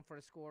probably going for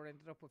a score,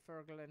 ended up with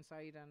Fergal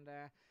inside, and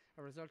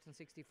a result in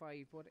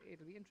 65. But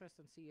it'll be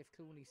interesting to see if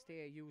Clooney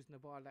stay using the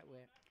ball that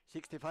way.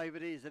 65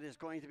 it is. It is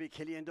going to be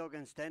Killian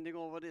Duggan standing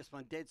over this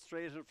one, dead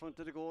straight in front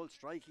of the goal,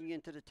 striking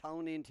into the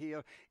town end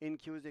here in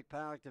Cusack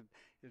Park.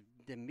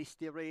 The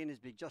misty rain is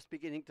just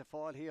beginning to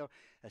fall here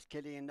as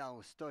Killian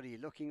now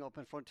looking up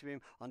in front of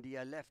him on the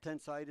left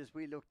hand side as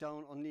we look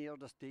down on near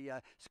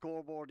the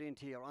scoreboard end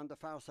here on the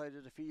far side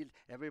of the field.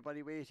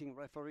 Everybody waiting.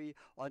 Referee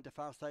on the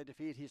far side of the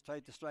field. He's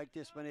tried to strike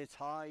this one. It's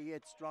high,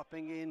 it's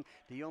dropping in.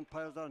 The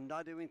umpires are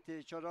nodding to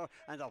each other,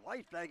 and the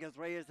white flag is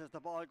raised as the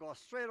ball goes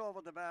straight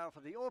over the bar for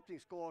the opening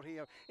score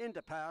here in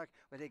the park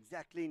with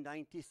exactly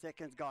 90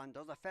 seconds gone.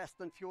 There's a fast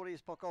and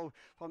furious puck out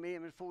from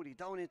Eamon Foodie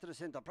down into the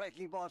centre.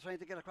 Breaking ball trying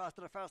to get across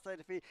to the far side of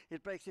the field.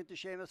 It breaks into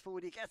Seamus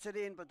Foodie, gets it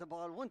in, but the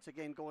ball once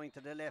again going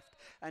to the left,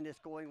 and it's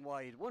going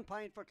wide. 1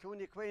 point for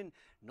Clooney Quin,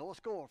 no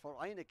score for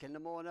Inagh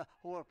Kilnamona,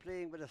 who are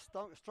playing with a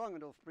strong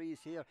enough breeze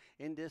here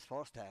in this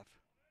first half.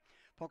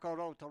 Puck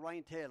out to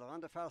Ryan Taylor on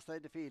the far side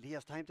of the field. He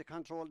has time to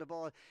control the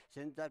ball,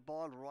 sends that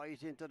ball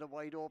right into the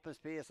wide open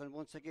space, and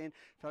once again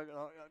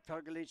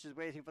Fergal Lynch is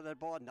waiting for that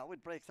ball. Now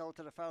it breaks out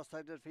to the far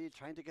side of the field,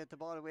 trying to get the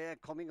ball away,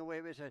 coming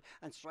away with it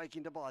and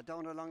striking the ball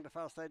down along the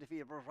far side of the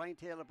field. But Ryan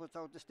Taylor puts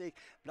out the stick,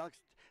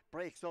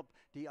 breaks up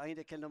the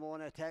Inagh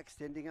Kilnamona attack,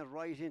 sending it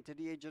right into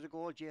the edge of the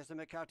goal. Jason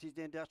McCarthy's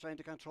in there trying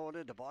to control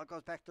it. The ball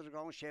goes back to the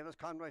ground. Seamus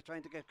Conroy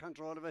trying to get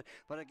control of it,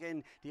 but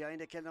again the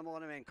Inagh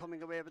Kilnamona men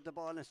coming away with the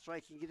ball and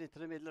striking it into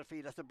the middle of the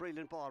field. That's a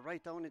brilliant ball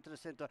right down into the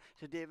centre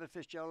to David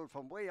Fitzgerald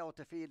from way out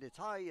the field. It's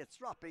high, it's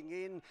dropping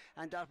in,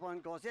 and that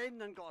one goes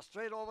in and goes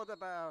straight over the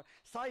bar.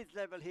 Sides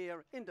level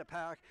here in the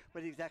park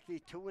with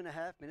exactly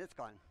 2.5 minutes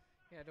gone.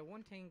 Yeah, the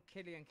one thing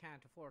Killian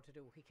can't afford to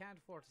do, he can't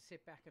afford to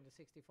sit back in the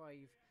 65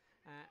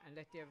 and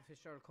let David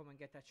Fitzgerald come and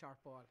get that sharp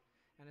ball.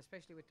 And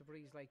especially with the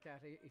breeze like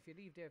that, if you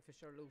leave David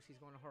Fitzgerald loose, he's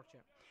going to hurt you.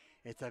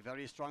 It's a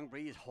very strong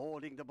breeze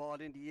holding the ball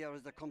in the air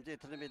as it comes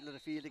into the middle of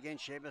the field again.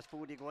 Seamus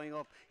Foodie going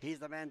up. He's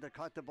the man that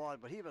caught the ball,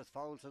 but he was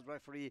fouled, says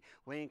referee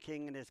Wayne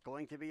King, and it's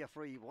going to be a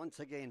free once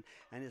again.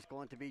 And it's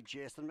going to be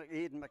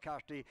Aidan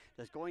McCarthy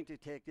that's going to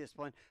take this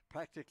one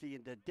practically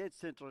in the dead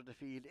centre of the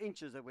field,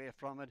 inches away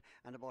from it,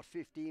 and about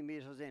 15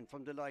 metres in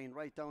from the line,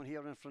 right down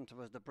here in front of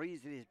us. The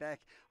breeze in his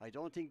back. I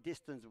don't think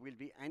distance will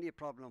be any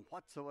problem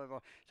whatsoever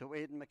to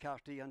Aidan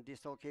McCarthy on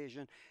this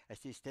occasion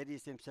as he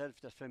steadies himself,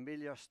 the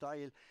familiar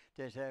style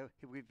that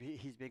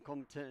he's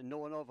become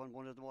known of, and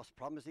one of the most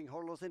promising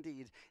hurlers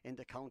indeed in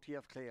the county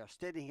of Clare.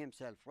 Steadying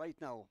himself right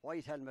now,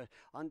 white helmet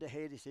on the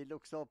head as he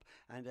looks up,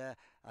 and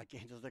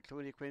again there's the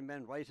Clooney Quin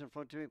man right in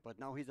front of him, but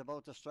now he's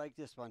about to strike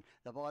this one.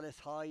 The ball is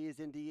high, is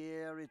in the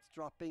air, it's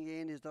dropping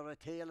in. Is there a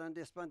tail on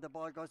this one? The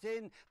ball goes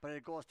in, but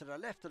it goes to the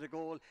left of the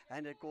goal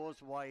and it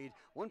goes wide.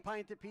 1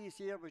 point apiece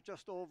here with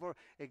just over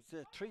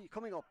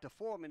coming up to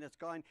 4 minutes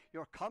gone.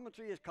 Your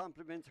commentary is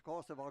compliments, of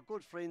course, of our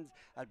good friends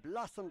at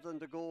Blossoms on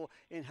the Go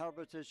in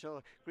Herbert's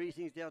Show.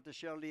 Greetings there to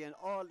Shirley and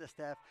all the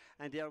staff,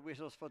 and they're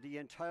with us for the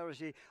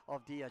entirety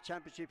of the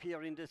championship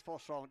here in this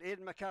first round.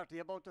 Aidan McCarthy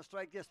about to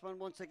strike this one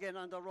once again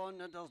on the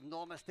run, and there's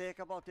no mistake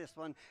about this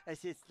one as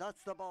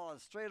that's the ball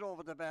straight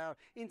over the bar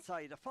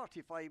inside the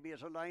 45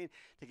 metre line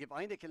to give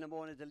Inagh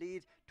Kilnamona the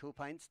lead, 2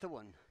 points to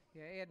 1.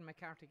 Yeah, Aidan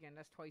McCarthy again,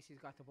 that's twice he's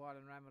got the ball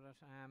and ran with it.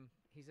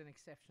 He's an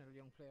exceptional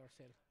young player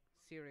still,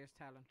 serious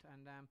talent,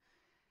 and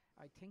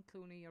I think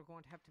Clooney are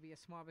going to have to be a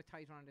small bit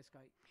tighter on this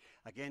guy.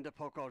 Again, the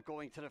puck out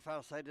going to the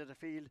far side of the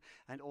field,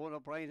 and Owen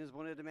O'Brien is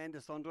one of the men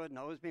that's under it.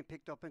 Now it's been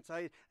picked up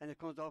inside, and it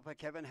comes out by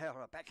Kevin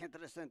Herra. Back into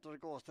the centre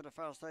it goes to the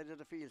far side of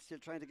the field, still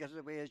trying to get it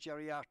away as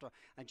Jerry Arthur,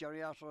 and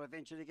Jerry Arthur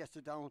eventually gets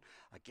it down.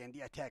 Again,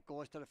 the attack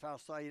goes to the far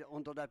side.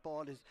 Under that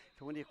ball is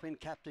Clooney Quin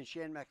captain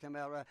Shane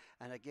McNamara,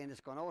 and again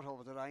it's gone out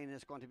over the line, and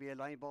it's going to be a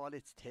line ball.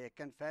 It's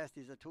taken fast.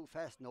 Is it too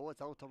fast? No,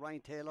 it's out to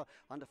Ryan Taylor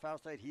on the far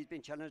side. He's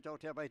been challenged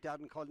out there by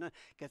Darren Cullen.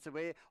 Gets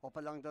away up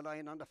up along the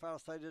line on the far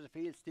side of the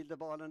field, still the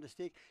ball on the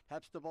stick,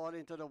 taps the ball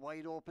into the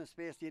wide open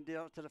space in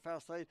there to the far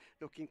side,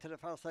 looking to the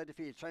far side of the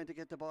field, trying to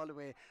get the ball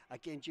away.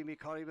 Again, Jimmy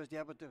Curry was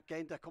there, but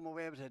again they come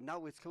away with it.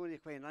 Now it's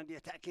Clooney Quin on the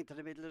attack into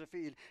the middle of the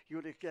field.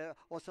 Ulrich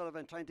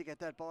O'Sullivan trying to get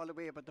that ball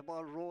away, but the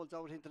ball rolls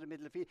out into the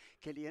middle of the field.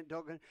 Killian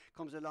Duggan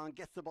comes along,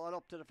 gets the ball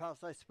up to the far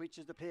side,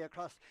 switches the play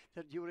across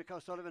to Ulrich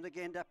O'Sullivan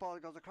again. That ball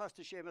goes across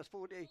to Seamus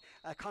Foodie,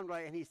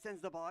 Conroy, and he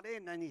sends the ball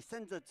in, and he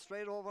sends it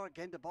straight over.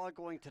 Again, the ball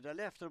going to the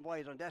left and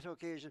wide on that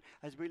occasion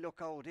as we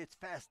look out. It's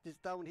fast, it's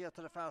down here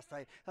to the far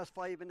side. That's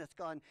 5 minutes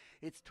gone.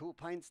 It's 2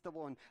 points to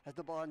 1 as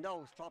the ball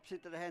now drops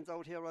into the hands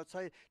out here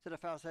outside to the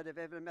far side of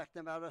Evan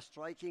McNamara,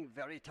 striking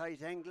very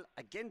tight angle.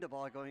 Again, the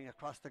ball going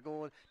across the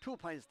goal. 2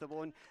 points to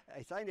 1.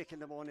 It's Inagh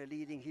Kilnamona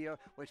leading here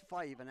with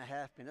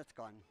 5.5 minutes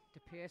gone. The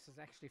pace is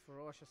actually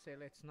ferocious,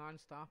 Sil. It's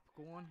non-stop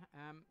going.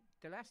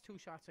 The last 2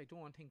 shots I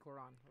don't think were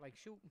on. Like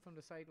shooting from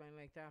the sideline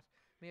like that,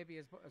 maybe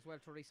as well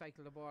to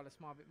recycle the ball a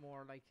small bit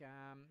more. Like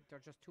they're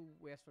just 2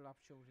 wasteful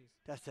opportunities.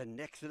 That's an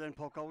excellent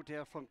puck out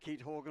there from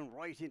Keith Hogan,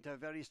 right into a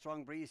very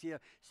strong breeze here,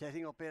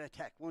 setting up an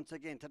attack once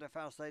again to the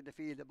far side of the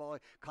field. The boy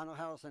Conor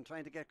Harrison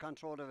trying to get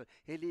control of it.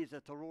 He leaves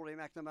it to Rory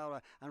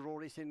McNamara, and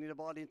Rory sending the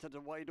ball into the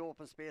wide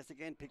open space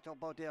again, picked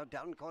up out there.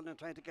 Darren Cullen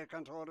trying to get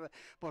control of it,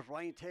 but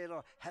Ryan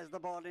Taylor has the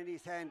ball in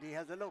his hand. He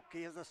has a look,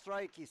 he has a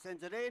strike, he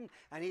sends it in,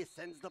 and he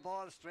sends the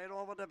ball straight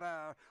over the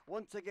bar.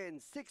 Once again,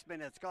 6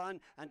 minutes gone,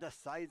 and the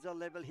sides are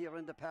level here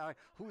in the park.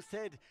 Who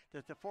said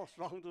that the first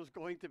round was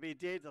going to be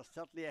dead? There's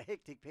certainly a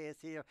hectic pace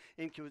here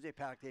in Cusack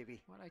Park,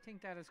 Davy. Well, I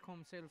think that has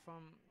come still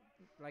from,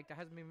 like, there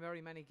hasn't been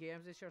very many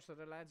games this year, so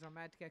the lads are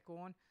mad to get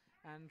going,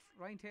 and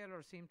Ryan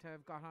Taylor seemed to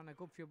have got on a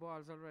good few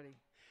balls already.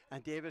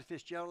 And David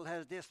Fitzgerald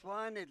has this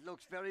one. It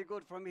looks very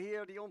good from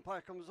here. The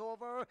umpire comes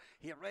over,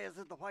 he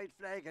raises the white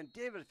flag, and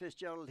David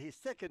Fitzgerald, his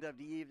second of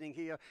the evening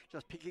here,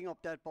 just picking up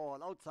that ball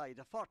outside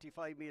the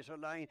 45-metre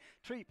line.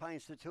 3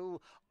 points to 2.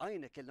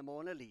 Inagh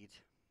Kilnamona lead.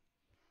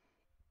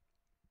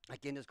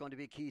 Again, it's going to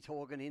be Keith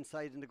Hogan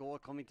inside in the goal,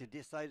 coming to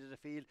this side of the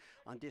field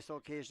on this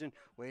occasion,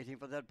 waiting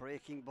for that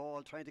breaking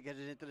ball, trying to get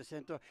it into the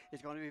centre.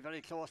 It's going to be very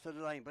close to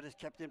the line, but it's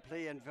kept in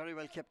play, and very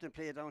well kept in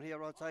play down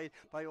here outside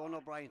by Owen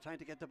O'Brien, trying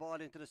to get the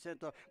ball into the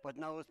centre, but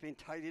now it's been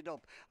tidied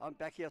up.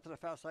 Back here to the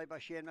far side by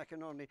Shane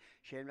McInerney.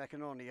 Shane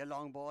McInerney, a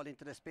long ball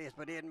into the space,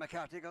 but Aidan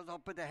McCarthy goes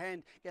up with the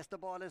hand, gets the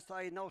ball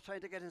inside, now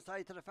trying to get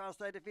inside to the far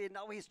side of the field.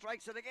 Now he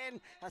strikes it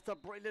again. That's a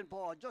brilliant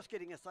ball, just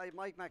getting inside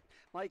Mike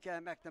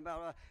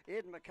McNamara.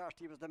 Aidan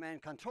McCarthy was the man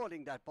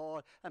controlling that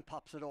ball and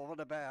pops it over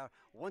the bar.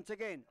 Once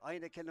again,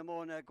 Inagh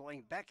Kilnamona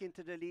going back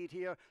into the lead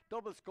here.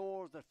 Double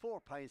scores at 4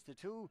 points to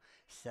 2.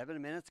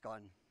 7 minutes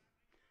gone.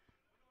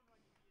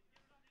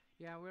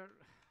 Yeah,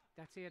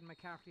 that's Aidan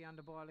McCarthy on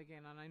the ball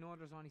again, and I know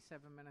there's only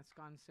 7 minutes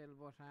gone still,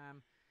 but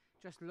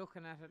just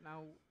looking at it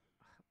now,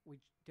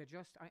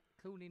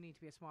 Clooney need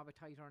to be a small bit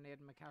tighter on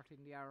Aidan McCarthy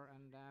in the hour,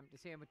 and the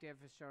same with David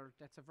Fitzgerald.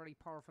 That's a very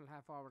powerful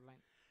half-forward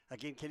line.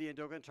 Again, Killian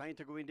Duggan trying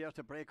to go in there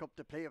to break up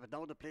the play, but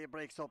now the play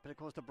breaks up, and it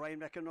goes to Brian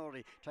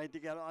McInerney trying to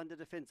get on the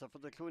defensive for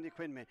the Clooney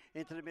Quin men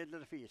into the middle of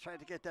the field, trying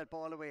to get that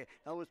ball away.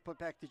 Now it's put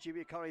back to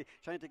Jimmy Curry,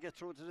 trying to get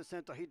through to the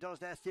centre. He does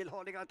that, still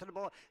holding on to the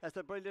ball. That's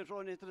a brilliant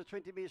run into the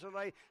 20-metre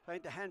line, trying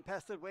to hand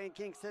pass it. Wayne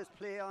King says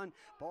play on.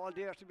 Ball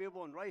there to be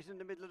won, right in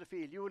the middle of the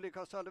field. Ulrich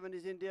O'Sullivan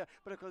is in there,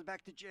 but it goes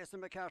back to Jason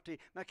McCarthy.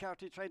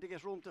 McCarthy trying to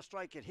get room to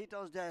strike it. He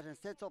does that and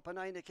sets up an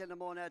Inagh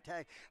Kilnamona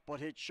attack,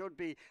 but it should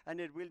be, and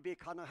it will be,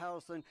 Conor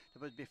Harrison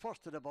that will be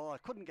first to the ball.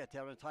 Couldn't get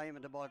there in time,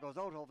 and the ball goes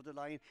out over the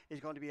line.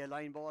 It's going to be a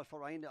line ball for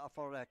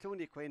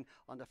Clooney Quin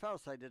on the far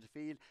side of the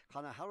field.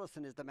 Conor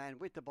Harrison is the man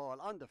with the ball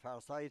on the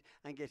far side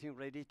and getting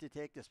ready to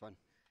take this one.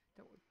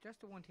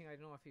 Just the one thing I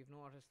don't know if you've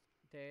noticed,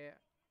 the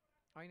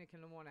Inagh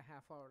Kilnamona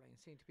half-hour line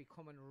seem to be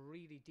coming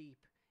really deep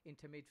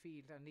into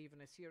midfield, and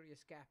even a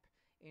serious gap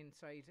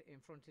inside in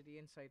front of the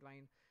inside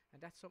line,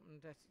 and that's something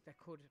that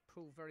could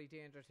prove very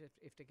dangerous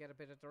if they get a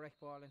bit of direct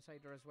ball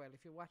inside there as well.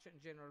 If you watch it in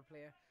general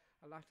play,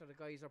 a lot of the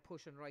guys are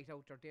pushing right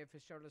out there. Dave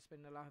Fitzgerald is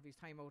spending a lot of his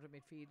time out at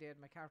midfield. Ed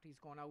McCarthy's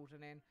going out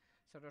and in,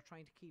 so they're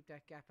trying to keep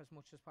that gap as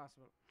much as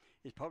possible.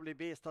 It's probably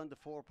based on the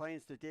 4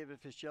 points that David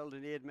Fitzgerald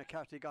and Ed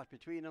McCarthy got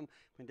between them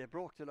when they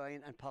broke the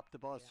line and popped the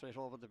ball straight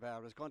over the bar.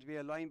 It's going to be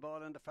a line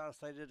ball on the far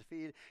side of the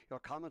field. Your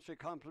commentary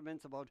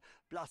compliments about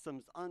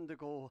Blossoms on the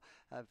go.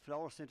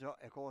 Flower Centre,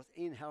 of course,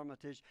 in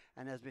Hermitage,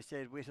 and as we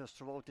said, with us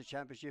throughout the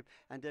championship,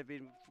 and they've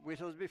been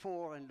with us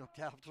before and looked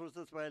after us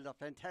as well. They're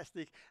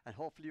fantastic, and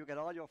hopefully you get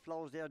all your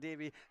flowers there,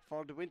 Davy,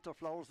 for the winter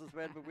flowers as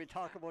well, but we'll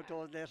talk about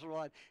those later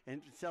on.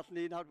 And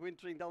certainly not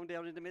wintering down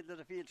there in the middle of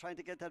the field, trying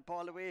to get that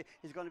ball away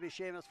is going to be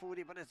Seamus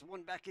Foodie, but it's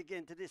won back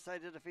again to this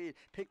side of the field,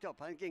 picked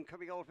up, and again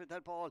coming out with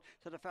that ball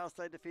to the far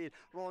side of the field.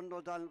 Ron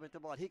O'Donnell with the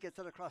ball, he gets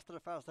it across to the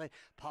far side,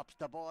 pops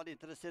the ball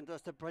into the centre.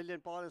 It's a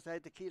brilliant ball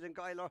inside to Keelan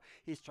Guyler.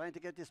 He's trying to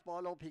get this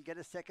ball up, he'll get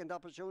a second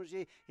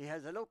opportunity. He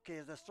has a look, he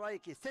has a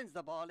strike, he sends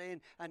the ball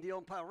in, and the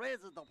umpire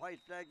raises the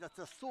white flag. That's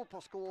a super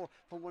score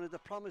from one of the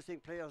promising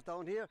players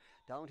down here.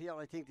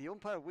 I think the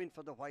umpire went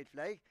for the white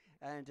flag.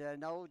 And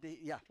now,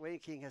 Wayne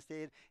King has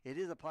stayed. It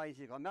is a point.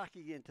 He's got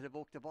marking into the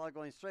book. The ball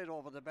going straight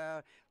over the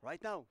bar.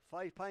 Right now,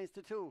 5 points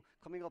to 2.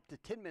 Coming up to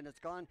 10 minutes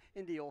gone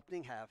in the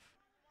opening half.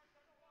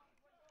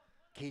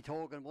 Keith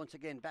Hogan once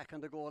again back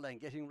on the goal line,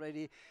 getting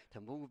ready to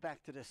move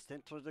back to the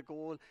centre of the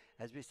goal.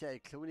 As we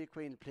said, Clooney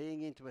Quin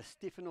playing into a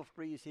stiff enough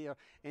breeze here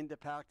in the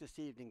park this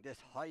evening. This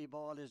high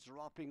ball is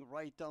dropping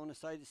right down the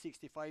side of the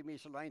 65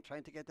 metre line,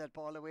 trying to get that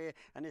ball away,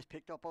 and is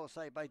picked up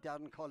outside by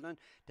Darren Cullen.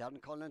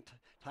 Darren Cullen,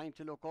 time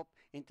to look up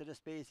into the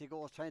space. He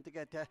goes trying to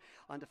get that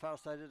on the far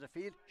side of the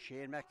field.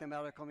 Shane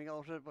McNamara coming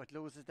out of it, but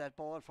loses that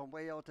ball from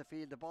way out the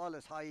field. The ball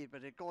is high,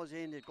 but it goes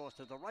in. It goes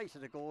to the right of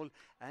the goal,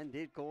 and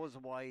it goes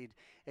wide.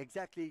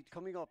 Exactly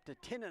coming up to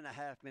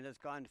 10.5 minutes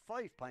gone,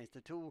 5 points to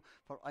 2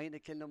 for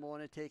Inagh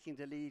Kilnamona taking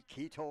the lead.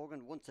 Keith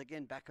Hogan once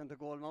again back on the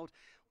goal mouth,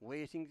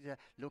 waiting,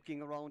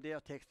 looking around there,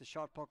 takes the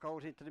short puck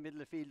out into the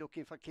middle of the field,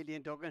 looking for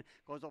Killian Duggan,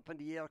 goes up in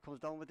the air, comes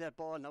down with that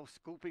ball, now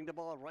scooping the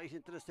ball right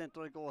into the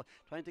centre of the goal,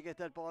 trying to get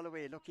that ball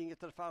away, looking at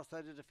the far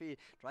side of the field,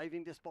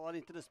 driving this ball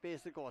into the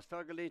space that goes.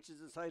 Fergal Lynch is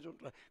inside,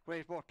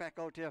 great work back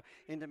out there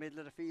in the middle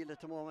of the field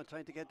at the moment,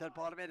 trying to get that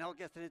ball away, now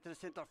gets it into the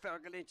centre.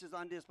 Fergal Lynch is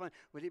on this one.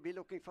 Will he be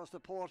looking for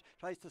support?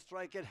 Tries to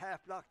strike it,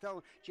 half blocked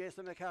down.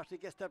 Jason McCarthy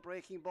gets that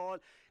breaking ball.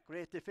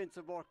 Great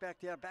defensive work back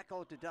there, back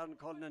out to Darren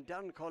Cullen, and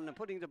Darren Cullen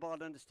putting the ball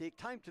on the stick,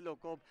 time to look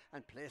up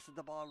and places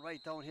the ball right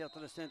down here to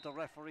the centre.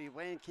 Referee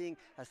Wayne King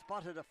has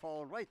spotted a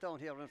foul right down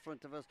here in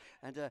front of us,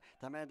 and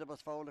the man that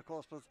was fouled, of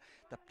course, was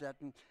that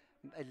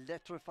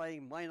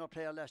electrifying minor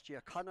player last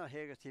year, Conor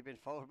Haggerty, been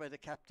fouled by the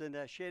captain.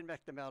 Shane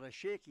McNamara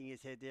shaking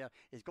his head there.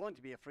 It's going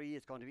to be a free.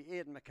 It's going to be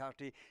Aidan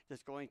McCarthy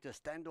that's going to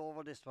stand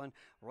over this one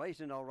right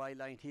in our right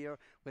line here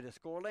with a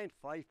scoreline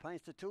 5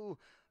 points to 2.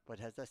 But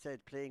as I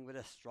said, playing with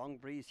a strong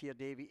breeze here,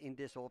 Davy, in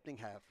this opening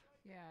half.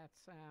 Yeah,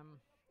 it's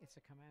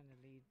a commanding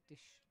lead.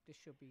 This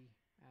should be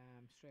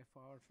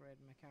straightforward for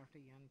Aidan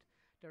McCarthy, and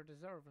they're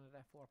deserving of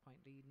that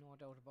 4-point lead, no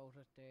doubt about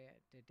it.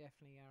 They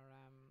definitely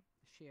are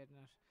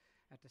shading it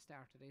at the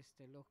start of this.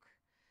 They look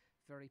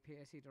very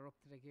pacey, they're up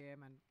to the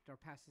game, and their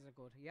passes are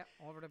good. Yep,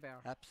 over the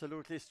bar.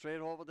 Absolutely, straight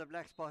over the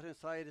black spot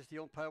inside as the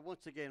umpire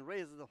once again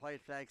raises the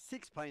white flag.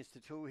 6 points to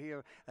 2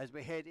 here as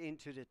we head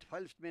into the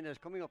 12th minute,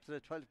 coming up to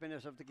the 12th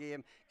minute of the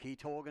game.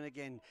 Keith Hogan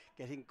again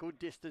getting good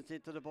distance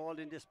into the ball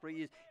in this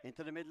breeze,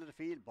 into the middle of the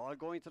field, ball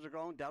going to the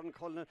ground. Darren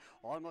Cullen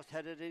almost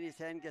had it in his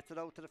hand, gets it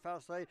out to the far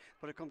side,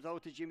 but it comes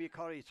out to Jimmy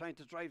Curry, trying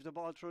to drive the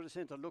ball through the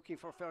centre, looking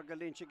for Fergal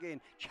Lynch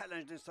again,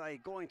 challenged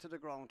inside, going to the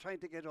ground, trying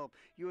to get up.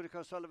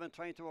 Utica Sullivan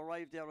trying to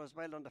arrive there as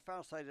well on the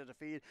far side of the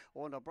field.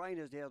 Owen O'Brien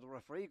is there, the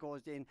referee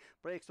goes in,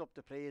 breaks up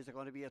the play. Is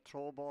going to be a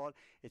throw ball.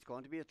 It's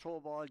going to be a throw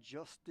ball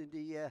just in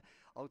the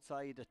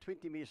outside the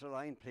 20 metre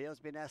line. Players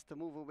been asked to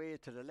move away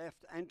to the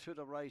left and to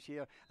the right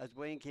here as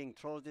Wayne King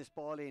throws this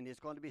ball in. It's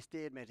going to be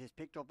statement. It's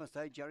picked up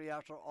inside. Jerry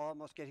Arthur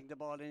almost getting the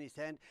ball in his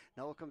hand.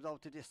 Now it comes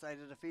out to this side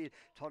of the field,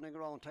 turning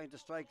around, trying to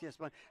strike this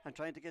one and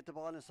trying to get the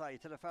ball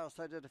inside to the far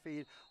side of the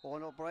field.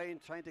 Owen O'Brien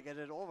trying to get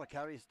it over.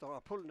 Carries,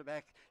 pulling it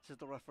back, says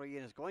the referee,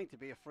 and it's going to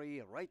be a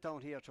free right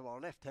down here to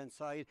our left hand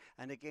side.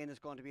 And again, it's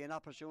going to be an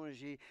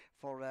opportunity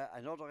for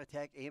another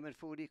attack. Eamon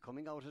Foodie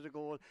coming out of the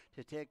goal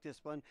to take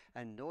this one,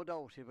 and no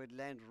doubt it would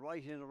land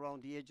right in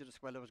around the edge of the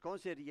square. I was going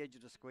to say the edge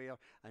of the square,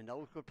 and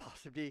now it could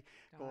possibly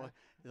go.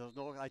 There's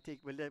no, I think,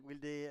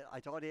 I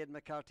thought Aidan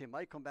McCarthy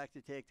might come back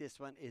to take this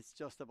one. It's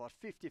just about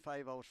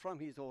 55 out from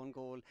his own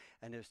goal,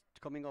 and it's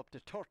coming up to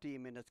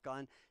 13 minutes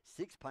gone.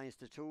 6 points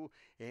to 2.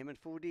 Eamon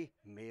Foodie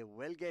may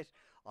well get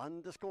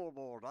on the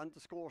scoreboard, on the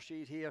score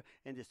sheet here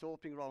in this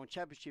opening round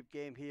championship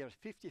game here.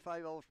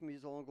 55 out from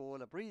his own goal,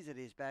 a breeze at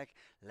his back.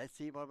 Let's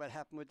see what will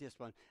happen with this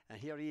one. And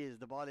here he is.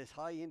 The ball is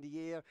high in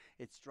the air.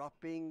 It's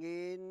dropping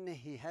in.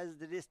 He has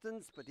the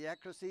distance, but the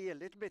accuracy a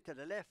little bit to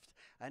the left,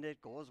 and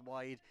it goes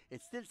wide.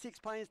 It's still 6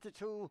 points to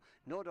 2,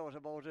 no doubt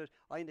about it.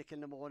 Inagh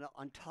Kilnamona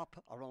on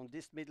top around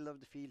this middle of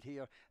the field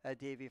here,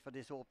 Davy, for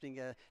this opening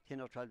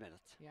 10 or 12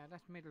 minutes. Yeah,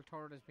 that middle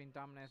third has been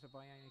dominated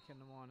by Inagh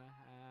Kilnamona.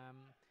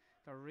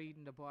 They're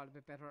reading the ball a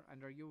bit better,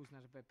 and they're using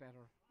it a bit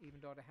better, even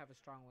though they have a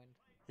strong wind.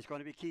 It's going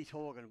to be Keith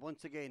Hogan.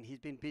 Once again, he's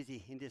been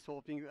busy in this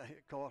opening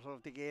quarter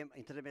of the game,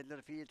 into the middle of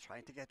the field,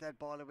 trying to get that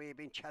ball away,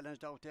 being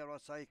challenged out there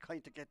outside,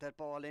 trying to get that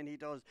ball in. He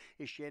does.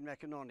 Is Shane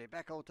McInerney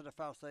back out to the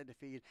far side of the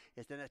field.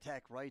 It's an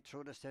attack right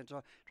through the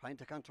centre, trying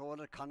to control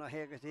it. Conor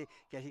Haggerty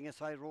getting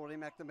inside, Rory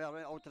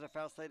McNamara out to the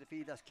far side of the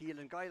field. That's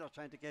Keelan Guyler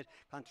trying to get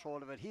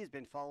control of it. He's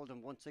been fouled,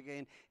 and once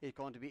again, it's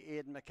going to be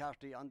Aidan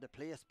McCarthy on the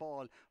place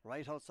ball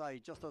right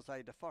outside, just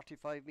outside the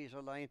 45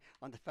 metre line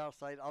on the far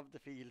side of the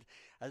field.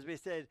 As we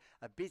said,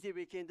 a busy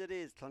weekend it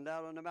is.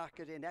 Clonlara on the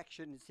market in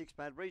action in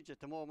Six-Man Bridge at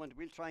the moment.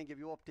 We'll try and give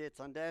you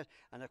updates on that,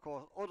 and of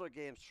course other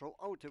games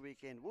throughout the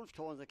weekend. Wolfe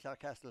Tones and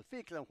Clarecastle,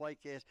 Fecal and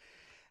Whitegate,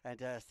 And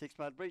 6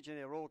 Mile Bridge in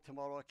a road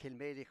tomorrow,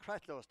 Kilmady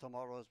Cratlows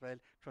tomorrow as well,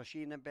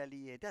 Crusheen and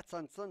Ballyea. That's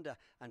on Sunday,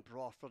 and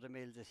Broadford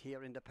Mills is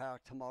here in the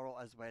park tomorrow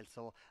as well.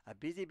 So a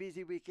busy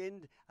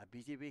weekend,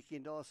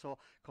 also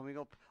coming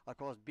up. Of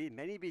course,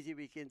 many busy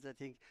weekends, I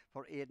think,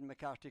 for Aidan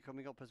McCarthy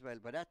coming up as well.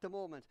 But at the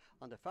moment,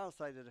 on the far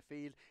side of the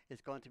field,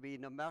 it's going to be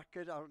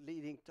Newmarket, or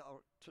leading to,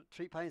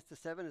 3 pints to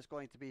 7 is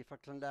going to be for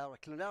Clonlara.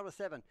 Clonlara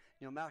 7,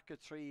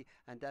 Newmarket 3,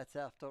 and that's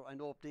after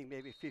an opening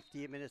maybe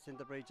 15 minutes in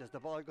the bridge as the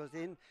ball goes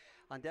in.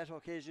 On that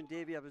occasion,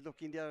 Davy, I was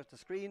looking there at the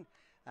screen,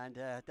 and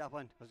that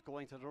one was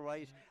going to the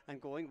right and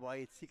going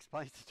wide, 6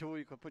 pints to 2.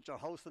 You could put your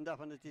house on that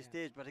one at this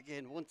stage, but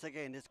again, once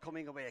again, it's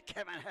coming away.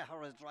 Kevin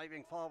Hare is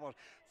driving forward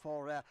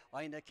for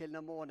Inagh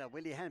Kilnamona.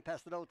 Willie Hand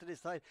passed it out to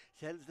this side,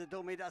 sells the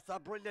dummy. That's a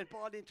brilliant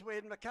ball into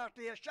Aidan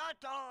McCarthy. A shot!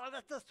 Oh,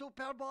 that's a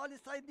super ball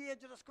inside the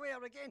edge of the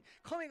square again,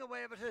 coming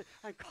away with it.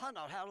 And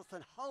Conor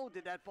Harrison, how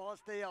did that ball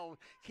stay out?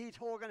 Keith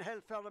Hogan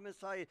held firm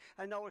inside,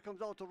 and now it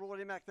comes out to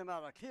Rory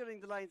McNamara,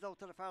 clearing the lines out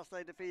to the far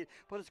side of the field,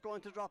 but it's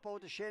going to drop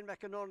out to Shane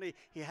McInerney.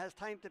 He has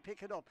time to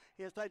pick it up.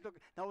 He has time to look.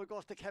 Now it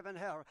goes to Kevin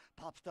Hare,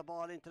 pops the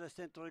ball into the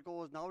centre. It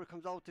goes. Now it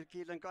comes out to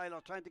Keelan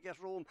Guyler, trying to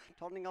get room,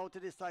 turning out to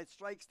this side,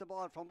 strikes the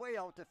ball from way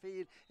out the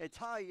field. It's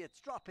high, it's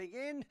dropping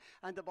in,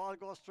 and the ball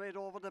goes straight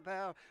over the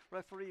bar.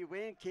 Referee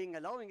Wayne King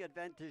allowing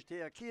advantage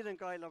there. Keelan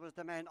Guyler was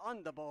the man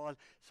on the ball,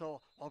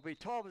 so what we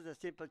thought was a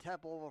simple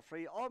tap over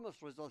free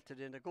almost resulted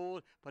in a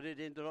goal, but it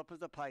ended up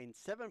as a pint.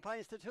 7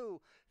 pints to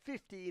 2,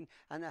 15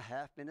 and a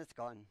half minutes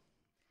gone.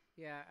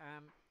 Yeah,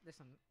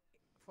 listen,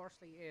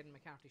 firstly, Aidan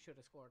McCarthy should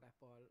have scored that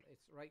ball.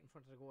 It's right in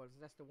front of the goals.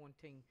 That's the one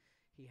thing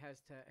he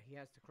has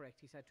to correct.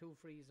 He's had 2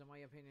 frees, in my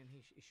opinion.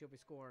 He should be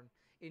scoring.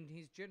 In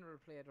his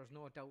general play, there's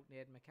no doubt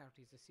Aidan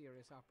McCarthy's a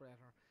serious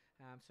operator.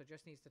 So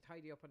just needs to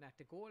tidy up on that.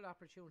 The goal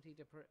opportunity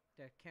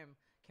that came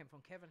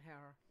from Kevin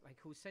Hare, like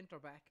who's centre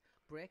back,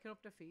 breaking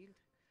up the field.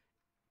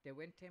 They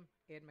went to him.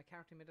 Aidan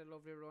McCarthy made a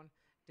lovely run.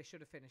 They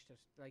should have finished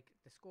it. Like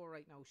the score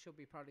right now should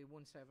be probably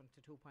 1-7 to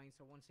 2 pints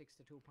or 1-6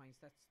 to 2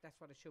 pints. That's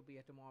what it should be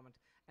at the moment,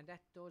 and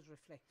that does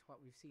reflect what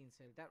we've seen.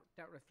 So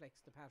that reflects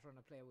the pattern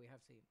of play we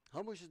have seen.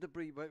 How much is the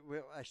break?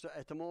 We're actually,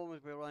 at the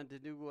moment we're on the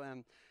new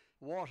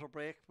water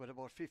break with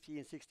about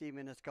 15-16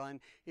 minutes gone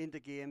in the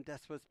game.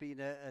 That's what's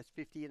been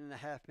 15 and a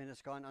half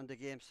minutes gone on the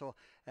game. So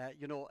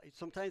you know,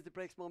 sometimes it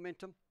breaks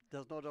momentum.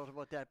 There's no doubt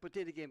about that. But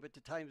then again, with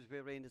the times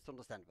we're in, it's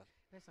understandable.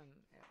 Listen,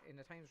 in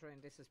the times we're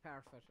in, this is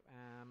perfect.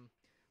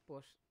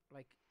 But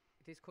like,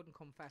 this couldn't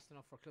come fast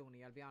enough for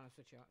Clooney, I'll be honest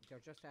with you. They're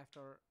just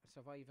after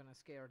surviving a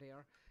scare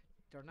there.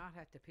 They're not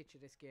at the pitch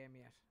of this game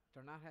yet.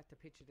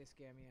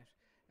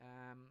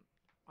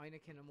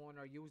 Inagh Kilnamona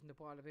are using the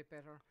ball a bit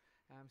better.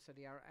 So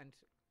they are, and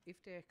if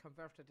they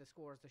converted the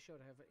scores they should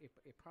have,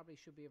 it probably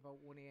should be about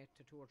 1-8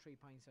 to 2 or 3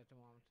 pints at the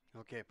moment.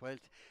 Okay, well,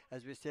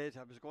 as we said,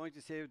 I was going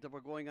to say that we're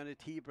going on a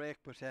tea break,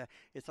 but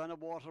it's on a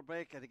water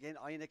break, and again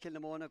Inagh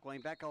Kilnamona going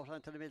back out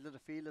onto the middle of the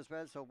field as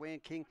well, so Wayne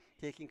King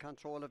taking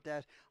control of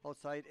that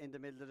outside in the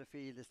middle of the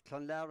field. It's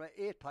Clonlara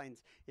 8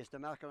 pints, it's the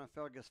Marker and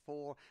Fergus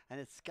 4, and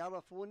it's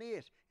Scariff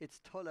 1-8. It's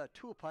Tulla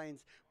 2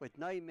 pints with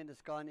 9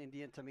 minutes gone in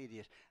the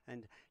intermediate,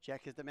 and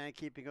Jack is the man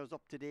keeping us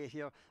up to date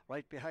here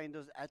right behind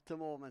us at the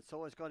moment.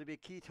 So it's going to be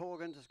Keith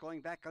Hogan just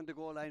going back on the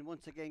goal line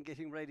once again,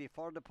 getting ready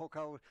for the puck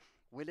out.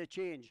 Will it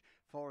change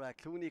for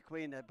Clooney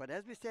Quin? But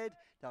as we said,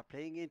 they're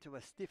playing into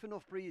a stiff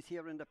enough breeze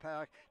here in the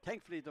park.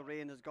 Thankfully the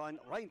rain is gone.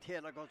 Ryan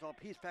Taylor goes up,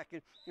 he's back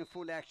in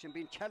full action,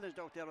 being challenged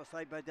out there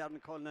outside by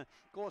Darren Cullen.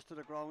 Goes to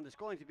the ground. It's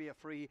going to be a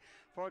free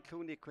for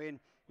Clooney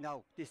Quin.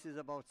 Now this is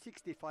about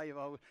 65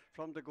 out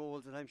from the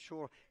goals, and I'm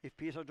sure if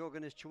Peter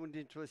Duggan is tuned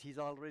into us, he's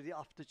already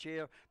off the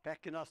chair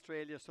back in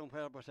Australia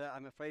somewhere, but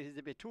I'm afraid he's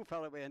a bit too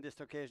far away on this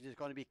occasion. It's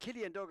going to be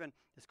Killian Duggan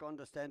that's going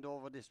to stand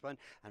over this one,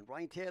 and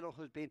Ryan Taylor,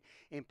 who's been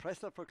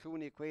impressive for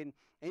Clooney Quin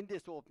in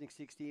this opening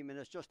 16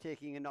 minutes, just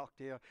taking a knock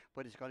there,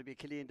 but it's going to be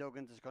Killian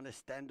Duggan that's going to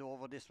stand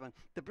over this one.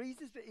 The breeze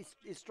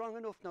is strong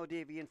enough now,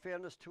 Davy, in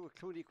fairness to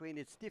Clooney Quin.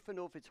 It's stiff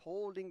enough, it's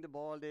holding the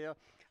ball there,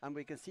 and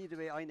we can see the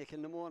way Inagh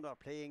Kilnamona are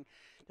playing.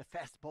 The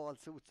fast ball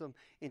suits them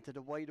into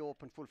the wide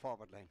open full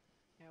forward line.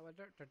 Yeah, well,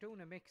 they're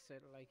doing a mix.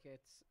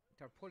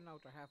 They're pulling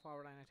out their half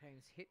hour line at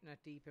times, hitting it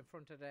deep in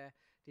front of the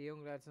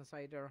young lads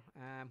inside there,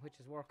 which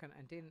is working,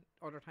 and then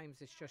other times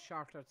it's just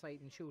short outside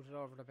and shoot it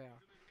over the bar.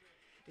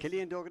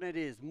 Killian Duggan it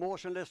is,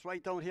 motionless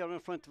right down here in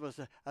front of us,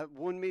 at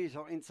 1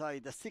 metre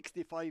inside the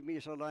 65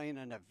 metre line,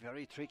 and a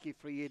very tricky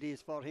free it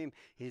is for him.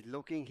 He's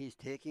looking, he's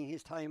taking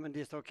his time on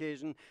this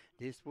occasion.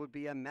 This would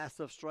be a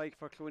massive strike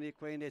for Clooney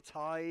Quin. It's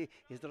high,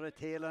 is there a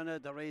tail on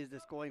it? There is.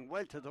 It's going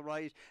well to the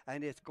right,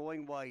 and it's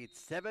going wide.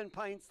 7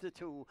 pints to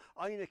 2.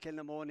 Inagh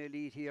Kilnamona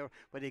lead here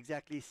with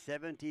exactly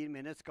 17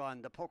 minutes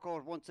gone. The puck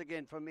out once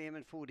again from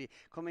Eamon Foodie,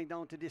 coming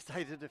down to this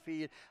side of the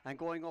field and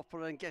going up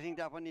for it and getting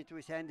that one into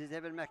his hand is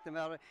Evan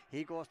McNamara.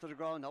 He goes to the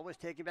ground, now he's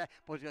taking back,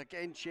 but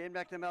again Shane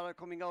McNamara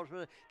coming out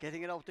with it,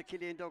 getting it out to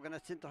Killian Duggan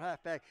at centre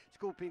half back,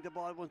 scooping the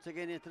ball once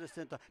again into the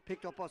centre,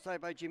 picked up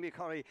outside by Jimmy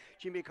Curry.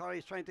 Jimmy Curry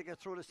is trying to get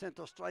through the centre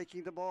centre,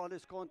 striking the ball.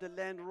 It's going to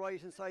land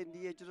right inside in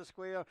the edge of the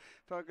square.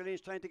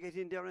 Fergalyn's trying to get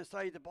in there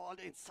inside. The ball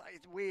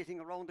inside, waiting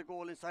around the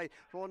goal inside.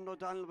 Ronan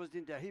O'Donnell was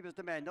in there. He was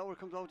the man. Now it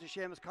comes out to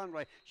Seamus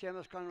Conroy.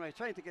 Seamus Conroy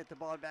trying to get the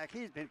ball back.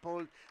 He's been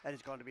pulled, and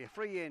it's going to be a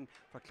free in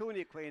for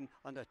Clooney Quin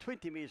on the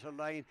 20-metre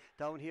line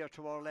down here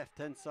to our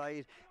left-hand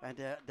side. And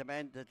the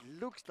man that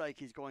looks like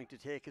he's going to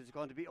take it is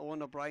going to be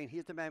Owen O'Brien.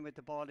 He's the man with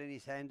the ball in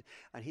his hand,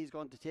 and he's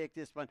going to take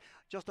this one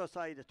just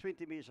outside the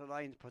 20-metre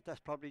line, but that's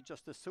probably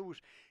just to suit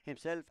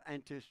himself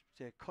and to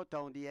cut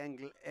down the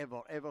angle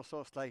ever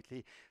so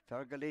slightly.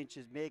 Fergal Lynch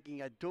is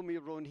making a dummy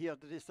run here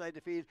to this side of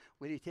the field.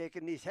 Will he take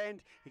it in his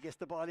hand? He gets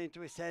the ball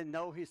into his hand.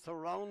 Now he's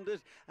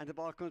surrounded, and the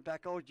ball comes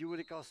back out.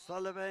 Ulrich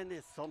O'Sullivan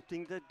is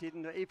something that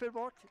didn't. If it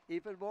worked,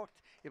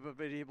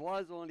 it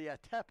was only a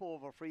tap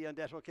over free on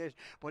that occasion.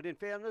 But in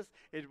fairness,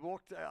 it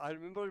worked. I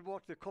remember it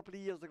worked a couple of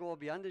years ago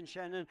beyond in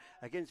Shannon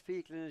against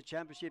Fecal in the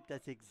championship.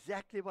 That's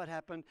exactly what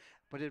happened.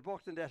 But it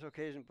worked on that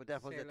occasion. But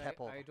that was a tap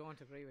over. I don't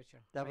agree with you.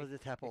 That was a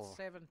tap over.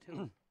 It's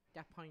 7-2.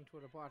 That point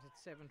would have bought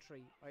it 7-3.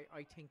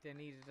 I think they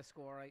needed a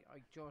score.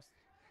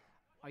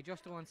 I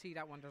just don't see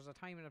that one. There's a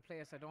time and a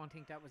place. I don't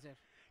think that was it.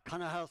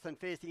 Conor Harrison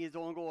facing his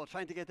own goal,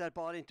 trying to get that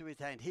ball into his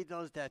hand. He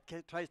does that,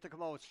 tries to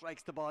come out,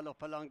 strikes the ball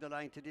up along the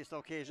line to this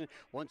occasion.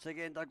 Once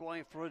again, they're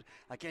going for it.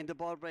 Again, the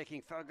ball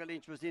breaking. Fergal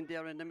Lynch was in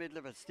there in the middle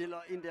of it,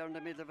 still in there in the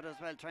middle of it as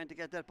well, trying to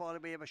get that ball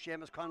away with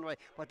Seamus Conroy.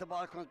 But the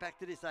ball comes back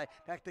to this side,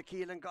 back to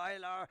Keelan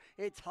Guylar.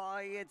 It's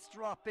high, it's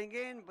dropping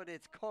in, but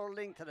it's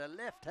curling to the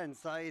left-hand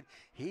side.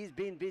 He's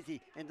been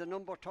busy in the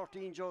number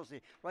 13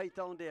 jersey, right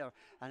down there.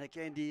 And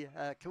again, the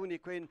Clooney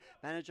Quin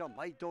manager,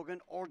 Mike Duggan,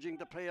 urging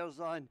the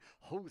players on.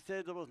 Who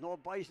said there was no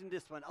bite in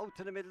this one? Out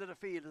to the middle of the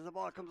field as the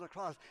ball comes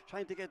across,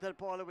 trying to get that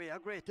ball away. A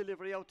great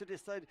delivery out to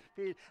this side of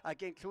the field.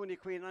 Again, Clooney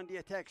Quin on the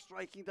attack,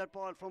 striking that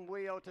ball from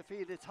way out the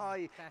field. It's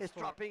high, it's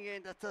dropping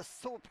in. That's a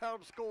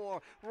superb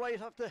score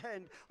right off the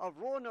hand of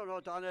Ronan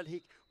O'Donnell.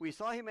 We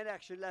saw him in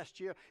action last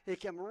year. He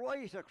came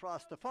right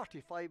across the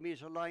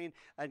 45-metre line,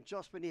 and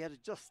just when he had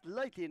just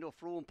slightly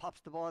enough room,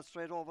 pops the ball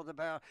straight over the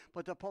bar.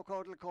 But the puck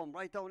out will come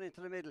right down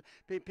into the middle,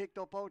 being picked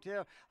up out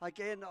here.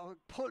 Again,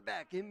 pull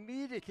back,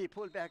 immediately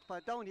pull back,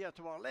 but down here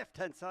to our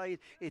left-hand side.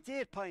 It's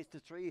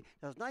 8-3.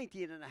 There's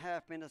 19 and a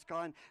half minutes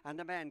gone, and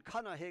the man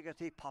Conor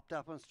Hegarty popped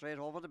up and straight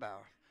over the bar.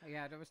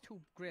 Yeah, there was two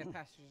great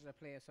passages of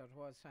play, so it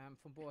was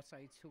from both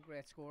sides, two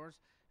great scores.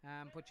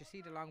 But you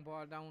see the long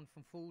ball down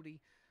from Foodie,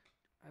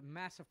 a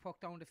massive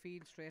puck down the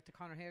field straight to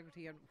Conor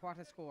Hegarty, and what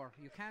a score.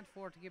 You can't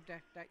afford to give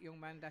that young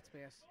man that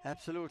space.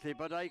 Absolutely,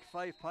 but like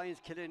 5 points,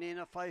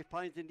 Kilnamona 5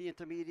 points in the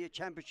intermediate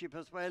championship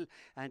as well.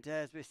 And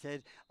as we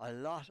said,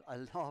 an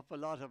awful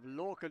lot of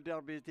local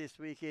derbies this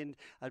weekend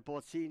at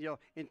both senior,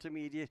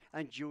 intermediate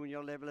and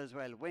junior level as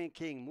well. Wayne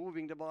King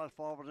moving the ball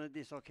forward on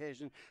this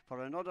occasion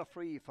for another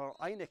free for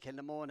Inagh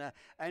Kilnamona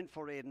and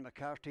for Aidan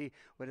McCarthy,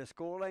 with a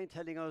scoreline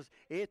telling us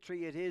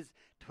 8-3 it is.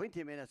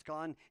 20 minutes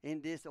gone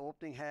in this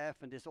opening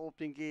half and this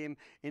opening game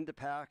in the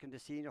park in the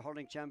Senior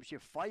Hurling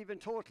Championship. 5 in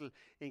total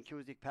in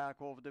Cusack Park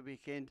over the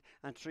weekend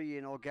and 3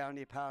 in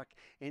O'Garney Park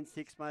in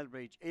 6 Mile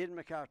Bridge. Aidan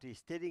McCarthy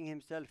steadying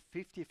himself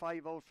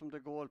 55 out from the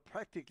goal,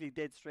 practically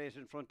dead straight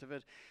in front of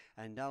it.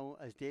 And now,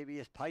 as Davy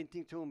is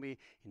pointing to me,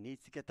 he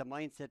needs to get the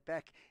mindset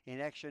back in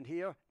action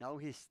here. Now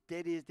he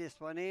steadies this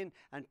one in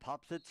and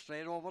pops it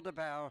straight over the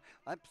bar,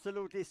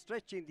 absolutely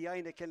stretching the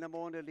Inagh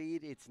Kilnamona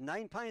lead. It's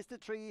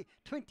 9-3,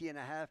 20 and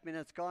a half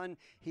minutes gone.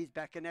 He's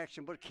back in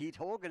action, but Keith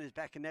Hogan is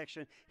back in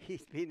action. He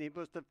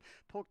must have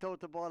poked out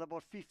the ball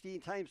about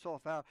 15 times so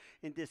far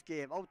in this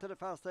game. Out to the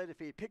far side of the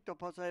field, picked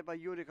up outside by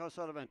Ulrich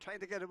O'Sullivan, trying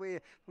to get away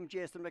from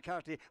Jason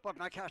McCarthy, but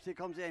McCarthy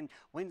comes in,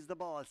 wins the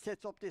ball,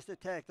 sets up this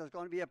attack. There's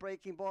going to be a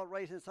breaking ball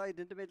right inside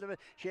in the middle of it.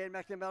 Shane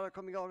McNamara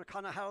coming out,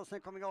 Conor Harrison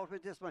coming out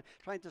with this one,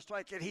 trying to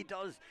strike it. He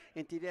does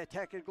into the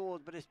attack. It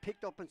goes, but it's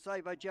picked up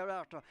inside by Ger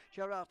Arthur.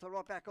 Ger Arthur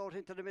right back out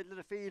into the middle of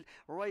the field,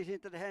 right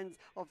into the hands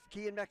of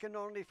Cian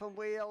McInerney from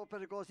way out,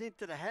 but it goes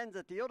into the hands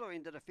at the other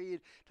end of the field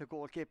to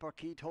goalkeeper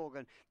Keith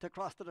Hogan to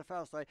cross to the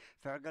far side.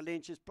 Fergal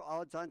Lynch is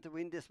odds on to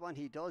win this one.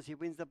 He does. He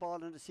wins the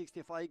ball on the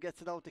 65,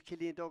 gets it out to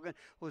Killian Duggan,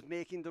 who's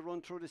making the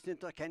run through the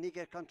centre. Can he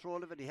get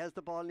control of it? He has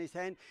the ball in his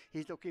hand.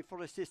 He's looking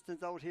for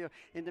assistance out here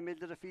in the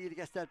middle of the field. He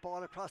gets that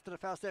ball across to the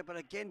far side, but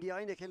again the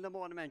Inagh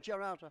Kilnamona man,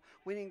 Ger Arthur,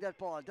 winning that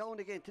ball down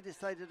again to this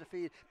side of the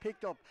field,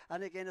 picked up,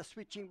 and again a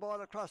switching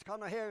ball across.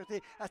 Conor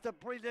Hegarty. That's a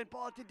brilliant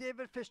ball to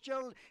David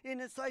Fitzgerald,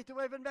 inside to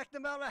Evan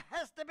McNamara.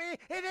 Has to be.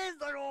 It is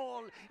the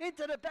goal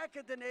into the back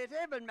of the net.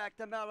 Evan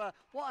McNamara.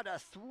 What a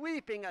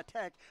sweeping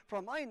attack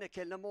from Inagh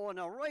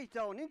Kilnamona right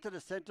down into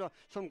the centre.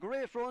 Some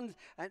great runs,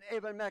 and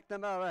Evan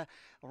McNamara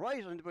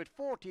right on with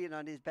 14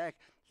 on his back,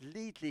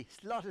 neatly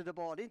slotted the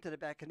ball into the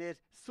back of net.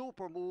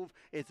 Super move.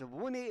 It's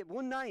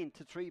 1-9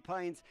 to 3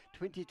 points.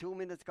 22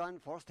 minutes gone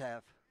first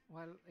half.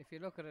 Well, if you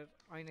look at it,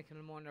 Inagh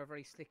Kilnamona are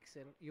very slick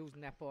still,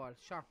 using that ball,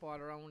 sharp ball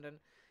around, and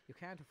you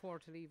can't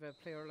afford to leave a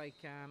player like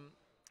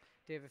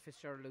David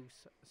Fitzgerald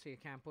loose, so you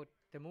can't. But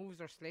the moves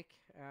are slick.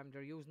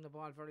 They're using the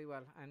ball very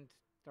well, and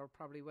they're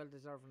probably well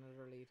deserving of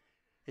their lead.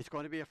 It's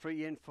going to be a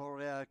free in for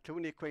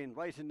Clooney Quin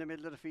right in the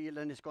middle of the field,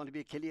 and it's going to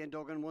be Killian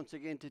Duggan once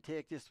again to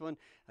take this one.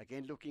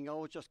 Again looking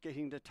out, just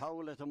getting the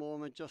towel at the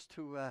moment just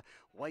to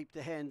wipe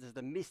the hands as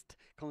the mist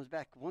comes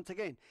back once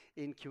again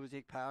in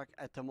Cusack Park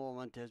at the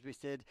moment. As we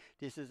said,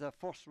 this is a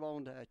first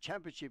round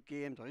championship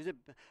game. There is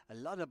a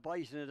lot of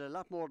bite in it, a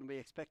lot more than we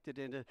expected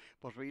in it,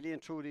 but really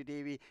and truly,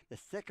 Davy, the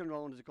second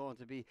round is going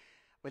to be,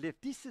 well,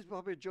 if this is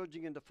what we're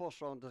judging in the first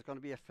round, there's going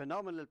to be a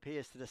phenomenal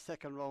pace to the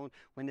second round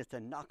when it's a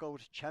knockout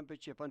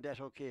championship on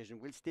that occasion.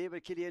 We'll stay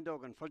with Killian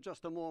Duggan for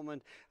just a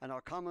moment, and our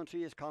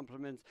commentary is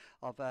compliments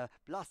of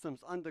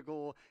Blossoms on the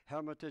Go,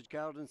 Hermitage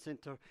Garden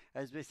Centre.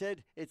 As we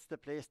said, it's the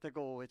place to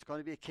go. It's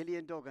going to be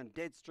Killian Duggan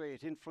dead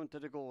straight in front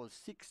of the goal,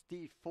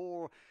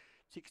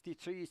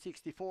 63,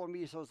 64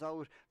 metres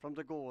out from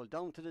the goal,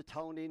 down to the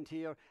town end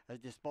here as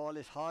this ball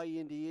is high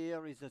in the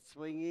air. Is it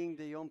swinging?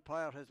 The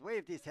umpire has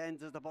waved his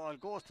hands as the ball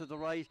goes to the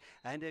right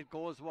and it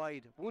goes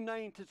wide.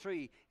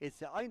 1-9-3.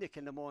 It's Inagh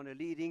Kilnamona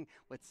leading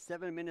with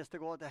 7 minutes to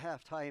go at the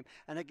half time,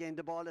 and again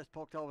the ball is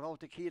poked out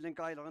to Keelan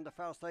Guyler on the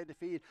far side of the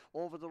field,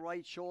 over the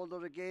right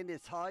shoulder again.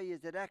 It's high.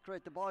 Is it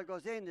accurate? The ball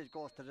goes in, it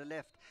goes to the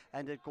left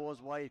and it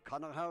goes wide.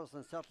 Conor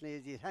Harrison certainly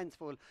has his hands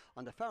full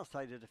on the far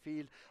side of the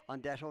field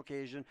on that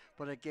occasion,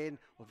 but again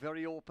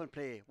very open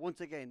play.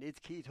 Once again, it's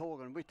Keith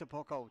Hogan with the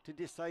puck out to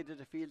this side of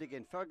the field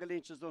again. Fergal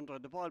Lynch is under.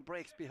 The ball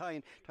breaks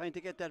behind, trying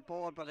to get that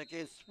ball, but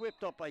again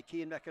swept up by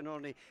Cian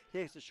McInerney.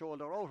 Takes the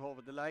shoulder out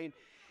over the line.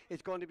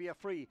 It's going to be a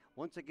free.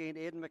 Once again,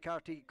 Aidan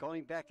McCarthy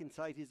going back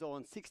inside his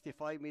own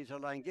 65-metre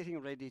line, getting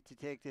ready to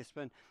take this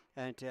one.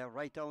 And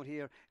right down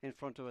here in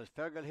front of us,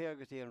 Fergal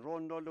Hegarty and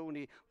Ron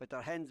O'Looney with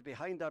their hands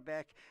behind their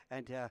back,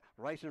 and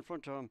right in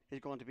front of him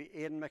is going to be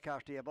Aidan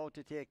McCarthy about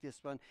to take this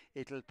one.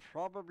 It'll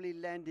probably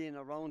land in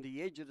around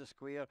the edge of the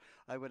square,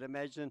 I would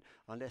imagine,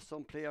 unless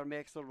some player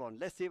makes a run.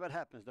 Let's see what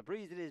happens. The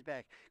breeze is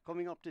back,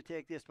 coming up to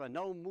take this one.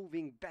 Now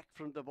moving back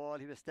from the ball.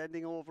 He was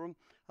standing over him,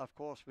 of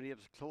course, when he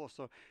was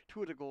closer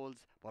to the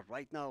goals, but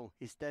right now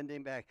he's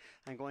standing back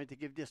and going to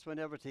give this one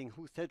everything.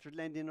 Who's said to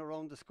land in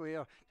around the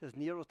square, just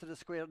nearer to the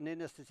square than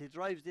Ennis. He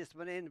drives this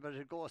one in, but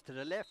it goes to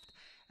the left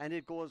and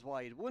it goes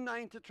wide.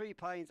 1-9-3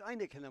 points.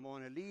 Inagh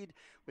Kilnamona lead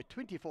with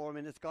 24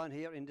 minutes gone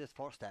here in this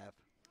first half.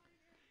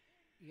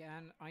 Yeah,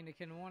 and Inagh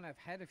Kilnamona have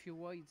had a few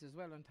wides as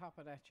well on top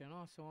of that, you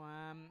know, so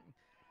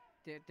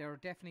they're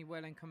definitely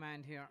well in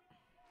command here.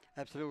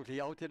 Absolutely,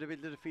 out to the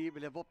middle of the field.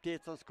 We'll have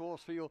updates on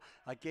scores for you.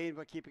 Again,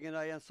 we're keeping an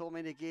eye on so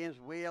many games.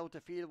 Way out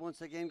the field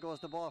once again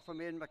goes the ball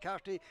from Aidan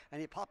McCarthy, and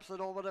he pops it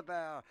over the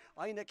bar.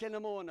 Inagh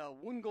Kilnamona,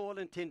 1 goal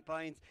and 10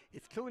 points.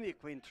 It's Clooney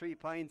Quin, 3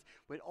 points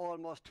with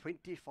almost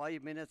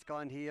 25 minutes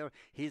gone here.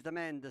 He's the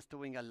man that's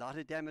doing a lot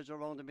of damage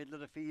around the middle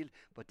of the field,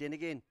 but then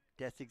again,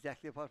 that's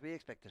exactly what we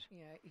expected.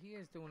 Yeah, he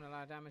is doing a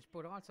lot of damage,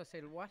 but also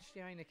still watch the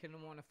Inagh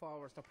Kilnamona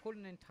forwards. They're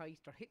pulling in tight,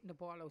 they're hitting the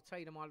ball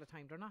outside him all the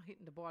time. They're not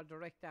hitting the ball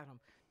direct at him.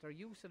 Their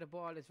use of the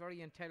ball is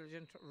very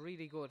intelligent,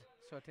 really good.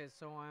 So it is.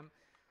 So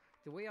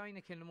the way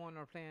Inagh Kilnamona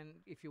are playing,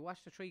 if you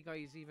watch the 3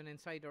 guys even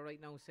inside there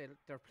right now, say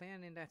they're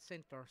playing in that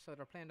centre, so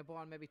they're playing the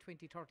ball maybe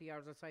 20-30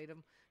 yards outside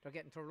them. They're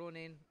getting to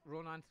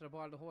run onto the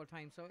ball the whole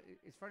time. So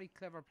it's very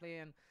clever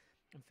playing.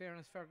 In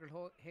fairness,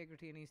 Fergal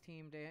Hegarty and his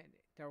team,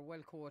 they're well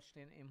coached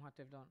in what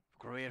they've done.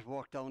 Great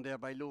work down there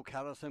by Luke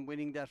Harrison,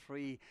 winning that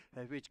free,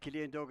 which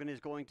Killian Duggan is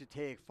going to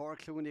take for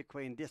Clooney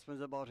Quin. This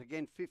one's about,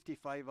 again,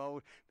 55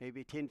 out,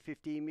 maybe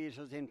 10-15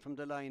 metres in from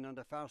the line on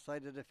the far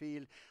side of the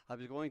field. I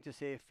was going to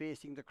say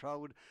facing the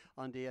crowd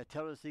on the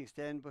terracing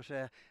stand, but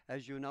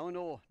as you now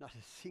know, not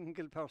a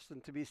single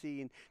person to be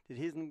seen that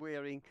isn't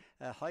wearing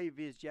a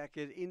high-vis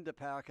jacket in the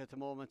park at the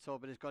moment. So,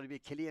 but it's going to be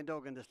Killian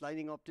Duggan that's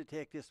lining up to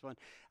take this one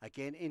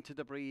again into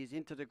the breeze,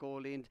 into the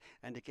goal end,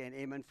 and again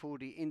Eamon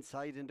Foodie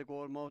inside in the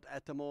goal mouth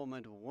at the moment.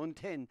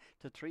 1-10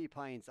 to 3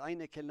 points.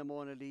 Inagh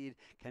Kilnamona lead.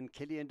 Can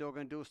Killian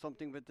Duggan do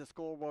something with the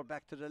scoreboard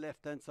back to the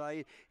left hand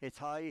side? It's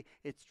high,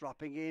 it's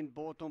dropping in.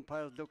 Both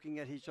umpires looking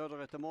at each other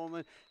at the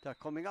moment. They're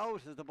coming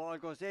out as the ball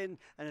goes in,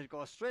 and it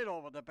goes straight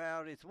over the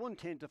bar. It's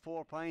 1-10 to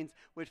 4 points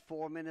with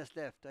 4 minutes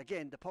left.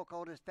 Again, the puck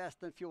out is fast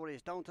and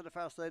furious down to the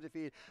far side of the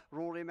field.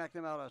 Rory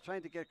McNamara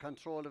trying to get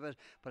control of it,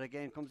 but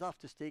again comes off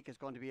the stick. It's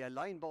going to be a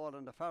line ball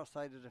on the far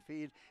side of the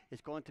field.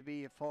 It's going to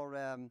be for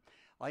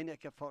Inagh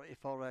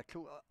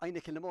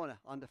Kilnamona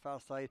on the far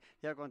side.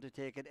 They're going to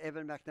take it.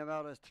 Evan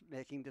McNamara is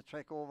making the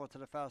trek over to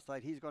the far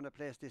side. He's going to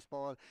place this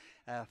ball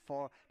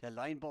for the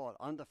line ball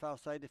on the far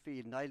side of the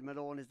field. Niall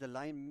Malone is the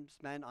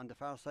linesman on the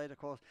far side, of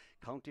course.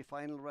 County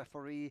final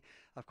referee,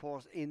 of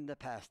course, in the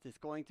past. It's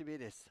going to be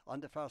this on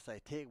the far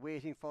side.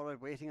 Waiting for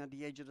it, waiting on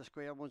the edge of the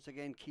square once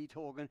again. Keith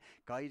Hogan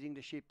guiding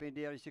the ship in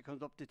there as he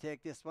comes up to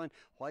take this one.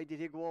 Why did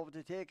he go over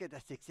to take it?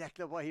 That's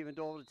exactly why he went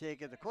over to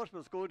take it. The cut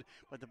was good,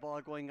 but the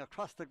ball going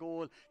across the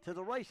goal to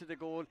the right of the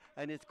goal,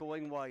 and it's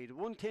going wide.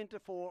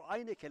 1-10-4,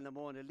 Inagh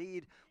Kilnamona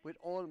lead with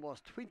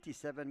almost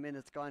 27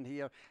 minutes gone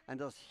here, and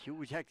there's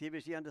huge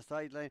activity on the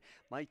sideline.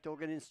 Mike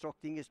Duggan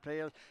instructing his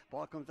players.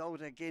 Ball comes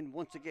out again,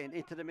 once again,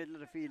 into the middle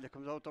of the field. It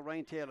comes out to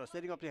Ryan Taylor,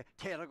 setting up there.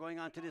 Taylor going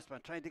on to this one,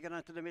 trying to get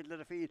onto the middle of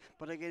the field,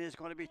 but again it's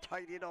going to be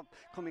tidied up,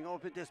 coming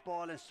out with this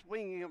ball and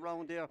swinging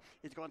around there.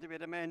 It's going to be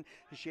the man,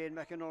 Shane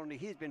McInerney.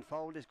 He's been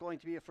fouled. It's going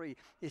to be a free.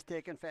 He's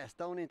taken fast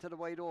down into the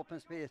wide open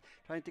space,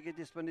 trying to get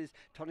this one. Is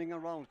turning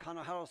around.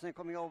 Conor Harrison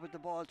coming over with the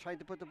ball, trying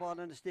to put the ball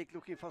on the stick,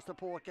 looking for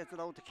support, gets it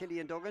out to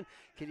Killian Duggan.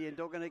 Killian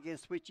Duggan again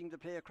switching the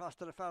play across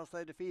to the far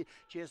side of the field.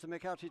 Jason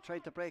McCarthy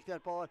trying to break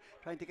that ball,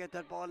 trying to get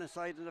that ball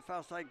inside on the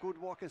far side.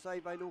 Good work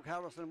inside by Luke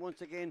Harrison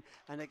once again,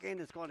 and again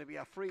it's going to be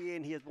a free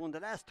in. He has won the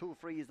last 2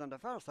 frees on the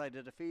far side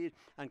of the field,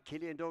 and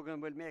Killian Duggan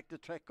will make the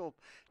trek up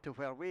to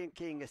where Wayne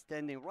King is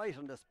standing right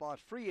on the spot.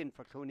 Free in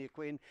for Clooney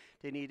Quin.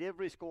 They need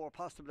every score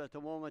possible at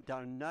the moment.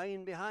 They're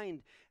 9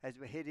 behind as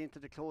we head into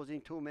the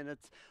closing 2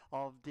 minutes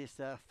of this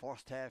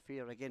first half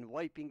here. Again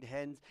wiping the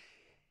hands,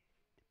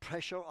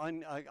 pressure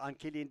on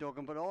Killian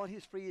Duggan, but all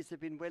his frees have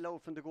been well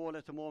out from the goal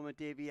at the moment,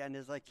 Davy, and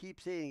as I keep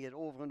saying it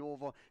over and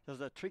over,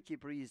 there's a tricky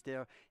breeze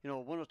there. You know,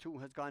 1 or 2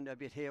 has gone a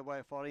bit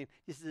haywire for him.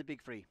 This is a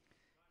big free.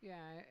 Yeah,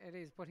 it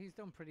is, but he's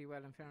done pretty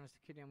well in fairness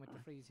to Killian with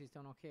the frees. He's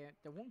done okay.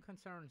 The one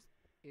concern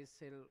is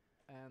still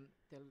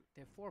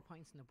they've 4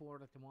 points on the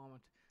board at the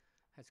moment.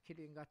 Has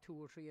Killian got 2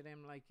 or 3 of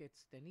them? Like,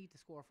 they need to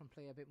score from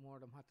play a bit more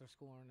than what they're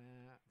scoring,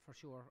 for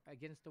sure.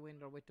 Against the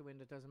wind or with the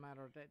wind, it doesn't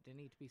matter. They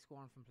need to be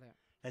scoring from play.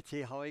 Let's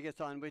see how he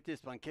gets on with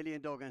this one.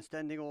 Killian Duggan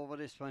standing over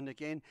this one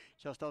again,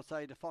 just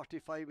outside the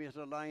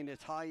 45-metre line.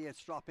 It's high,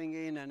 it's dropping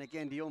in, and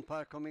again the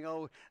umpire coming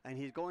out, and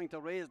he's going to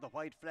raise the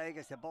white flag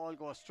as the ball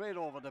goes straight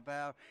over the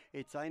bar.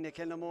 It's Inagh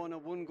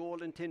Kilnamona, 1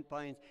 goal and 10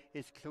 points.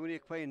 It's Clooney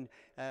Quin,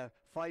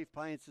 5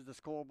 points is the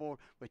scoreboard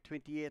with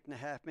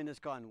 28.5 minutes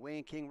gone.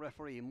 Wayne King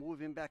referee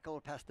moving back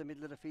out past the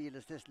middle of the field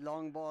as this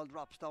long ball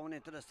drops down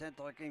into the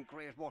centre. Again,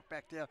 great work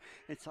back there.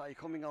 It's high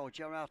coming out.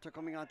 Gerard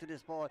coming onto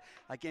this ball,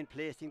 again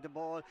placing the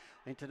ball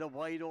into the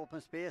wide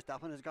open space.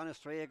 That one has gone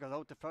astray, goes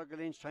out to Fergal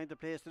Lynch, trying to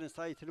place it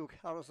inside to Luke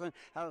Harrison.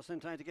 Harrison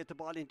trying to get the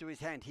ball into his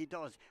hand. He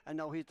does, and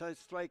now he tries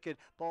to strike it.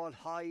 Ball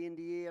high in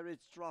the air.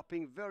 It's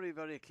dropping very,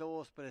 very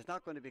close, but it's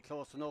not going to be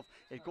close enough.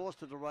 It goes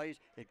to the right,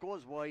 it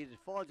goes wide, it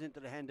falls into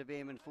the hand of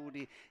Eamon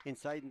Foodie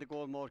inside in the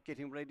goal mode,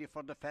 getting ready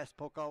for the fast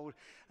puck out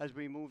as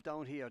we move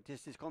down here.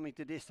 This is coming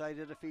to this side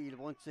of the field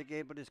once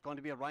again, but it's going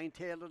to be a Ryan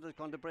Taylor that's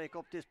going to break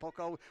up this puck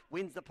out.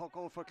 Wins the puck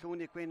out for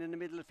Clooney Quin in the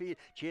middle of the field,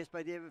 chased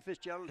by David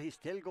Fitzgerald. He's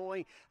still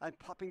going and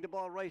popping the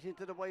ball right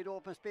into the wide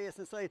open space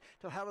inside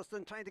to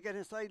Harrison, trying to get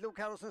inside. Luke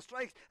Harrison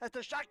strikes as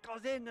the shot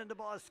goes in, and the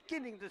ball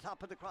skinning the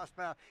top of the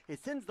crossbar.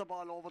 It sends the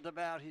ball over the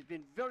bar. He's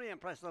been very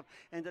impressive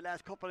in the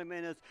last couple of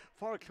minutes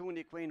for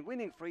Clooney Quin,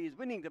 winning frees,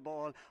 winning the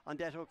ball on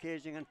that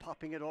occasion and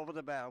popping it over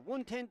the bar.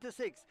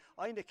 1-10-6.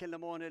 Inagh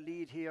Kilnamona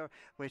lead here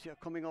with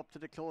coming up to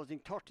the closing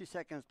 30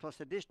 seconds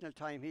plus additional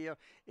time here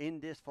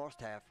in this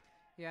first half.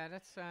 Yeah,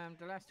 that's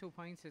the last 2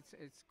 points.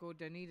 It's good.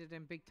 They needed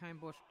them big time,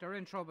 but they're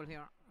in trouble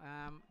here.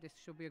 This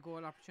should be a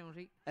goal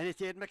opportunity. And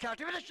it's Aidan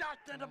McCarthy with a shot,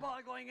 and the ball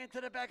going into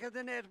the back of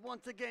the net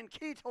once again.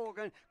 Keith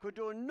Hogan could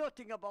do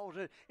nothing about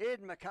it.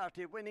 Aidan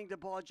McCarthy winning the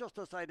ball just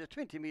outside the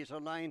 20-metre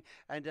line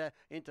and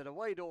into the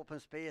wide open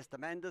space. The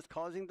man that's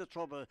causing the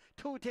trouble.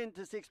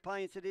 2-10-6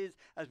 points it is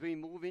as we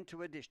move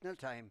into additional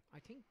time. I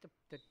think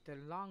the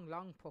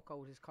long puck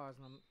out is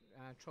causing them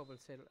trouble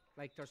still.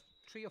 Like, there's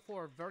 3 or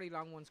 4 very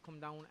long ones come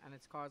down and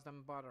it's caused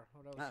them bother.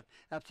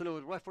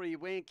 Absolute. Referee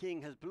Wayne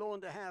King has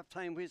blown the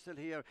half-time whistle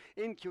here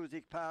in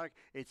Cusack Park.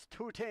 It's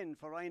 2-10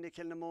 for Inagh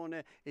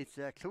Kilnamona. It's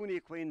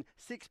Clooney Quin,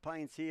 6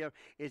 points here.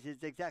 It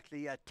is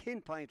exactly a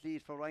 10-point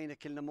lead for Inagh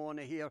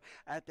Kilnamona here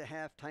at the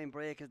half-time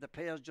break as the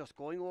players just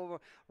going over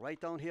right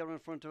down here in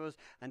front of us,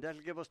 and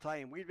that'll give us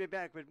time. We'll be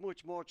back with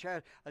much more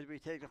chat as we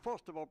take the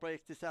first of our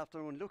breaks this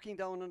afternoon. Looking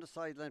down on the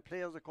sideline,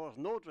 players of course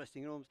no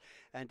dressing rooms,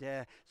 and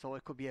so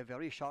it could be a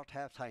very short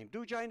half-time.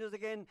 Do join us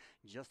again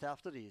just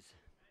after these.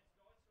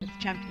 It's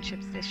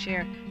championships this year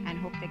and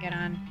hope they get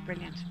on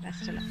brilliant.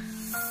 Best of luck.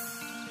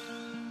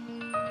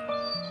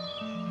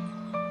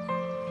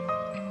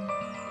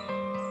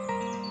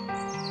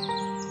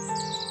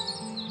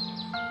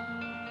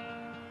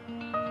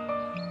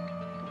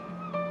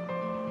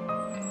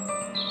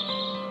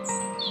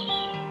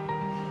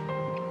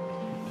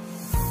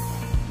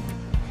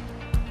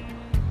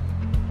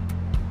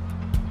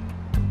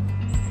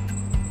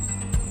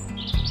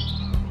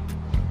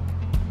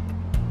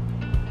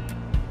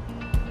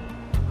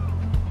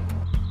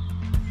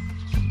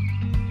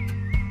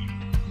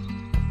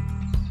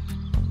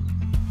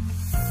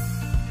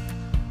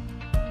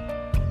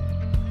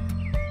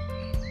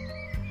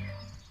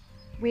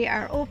 We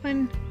are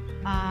open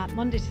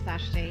Monday to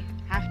Saturday,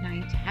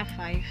 9:30 to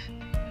 5:30,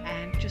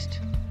 and just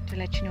to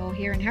let you know,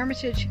 here in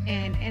Hermitage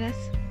in Ennis,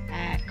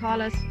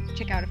 call us,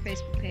 check out our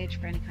Facebook page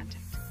for any contact.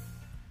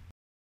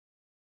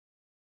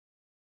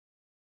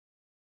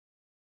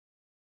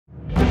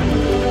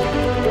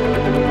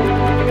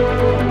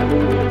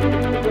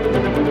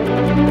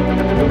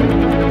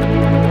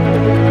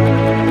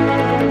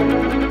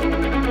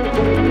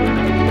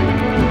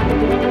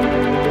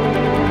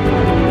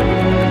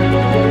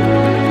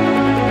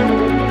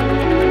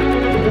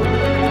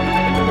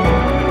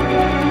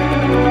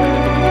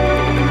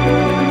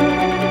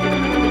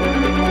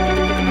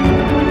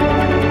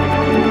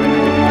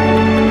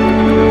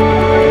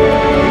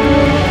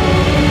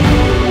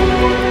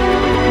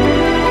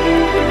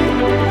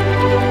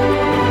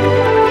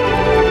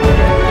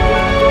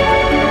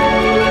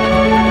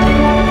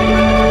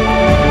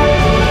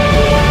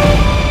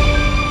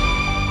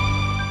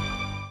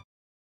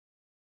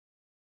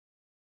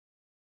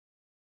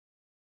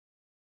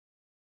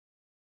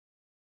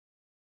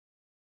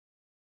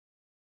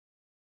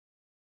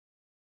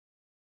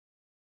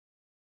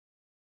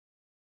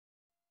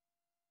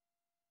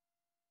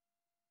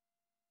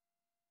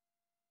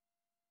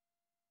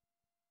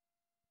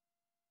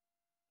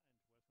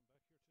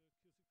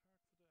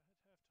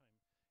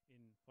 half-time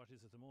in what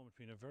is at the moment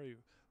being a very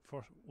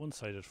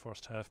one-sided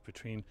first half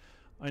between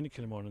Inagh,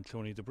 Kilnamona and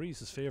Clooney. The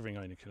breeze is favouring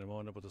Inagh,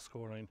 Kilnamona, but the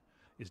scoreline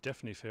is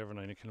definitely favouring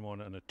Inagh,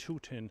 Kilnamona, and a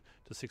 2-10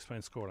 to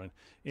 6-point scoreline.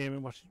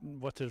 Eamon,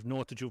 what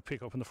note did you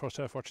pick up in the first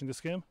half watching this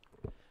game?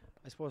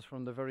 I suppose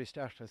from the very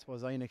start, I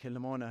suppose Inagh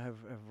Kilnamona have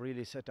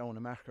really set down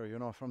a marker, you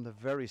know, from the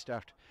very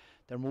start.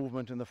 Their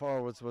movement in the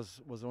forwards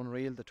was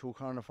unreal. The two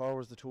corner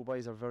forwards, the two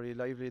boys are very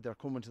lively. They're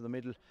coming to the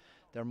middle,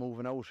 they're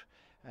moving out,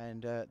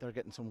 and they're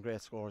getting some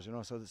great scores, you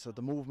know. So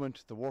the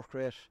movement, the work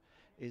rate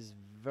is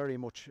very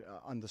much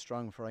on the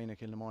strong for Inagh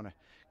Kilnamona.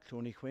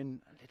 Clooney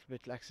Quin, a little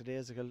bit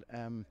lackadaisical.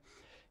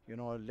 You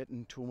know,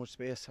 letting too much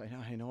space.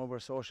 I know we're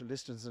social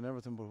distance and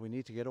everything, but we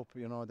need to get up,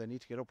 you know, they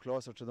need to get up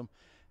closer to them.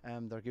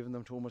 They're giving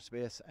them too much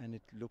space, and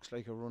it looks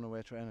like a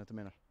runaway train at the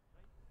minute.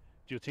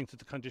 Do you think that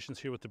the conditions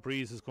here with the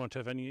breeze is going to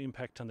have any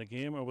impact on the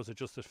game, or was it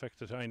just the fact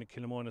that Inagh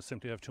Kilnamona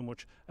simply have too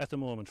much at the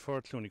moment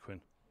for Clooney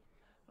Quin?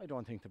 I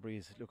don't think the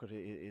breeze, look at it,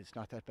 it's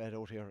not that bad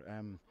out here.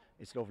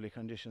 It's lovely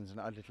conditions and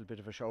a little bit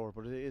of a shower,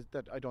 but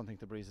I don't think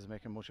the breeze is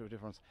making much of a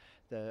difference.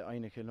 The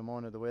Inagh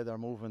Kilnamona, the way they're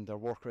moving, their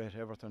work rate,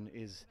 everything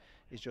is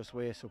just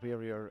way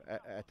superior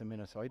at the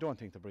minute. So I don't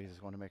think the breeze is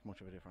going to make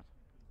much of a difference.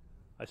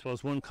 I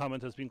suppose one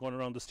comment has been going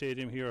around the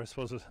stadium here. I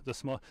suppose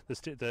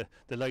the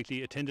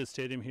lightly attended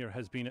stadium here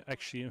has been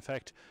actually, in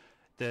fact,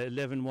 the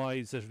 11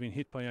 wides that have been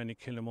hit by Inagh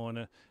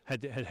Kilnamona,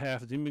 had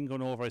half of them been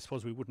gone over, I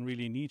suppose we wouldn't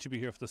really need to be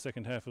here for the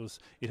second half.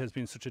 It has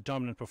been such a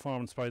dominant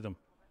performance by them.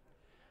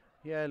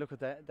 Yeah, look at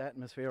the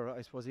atmosphere.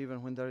 I suppose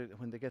even when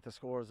they get the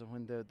scores and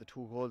when the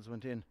two goals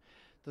went in,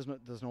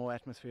 there's no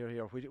atmosphere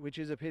here, which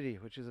is a pity.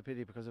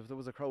 Because if there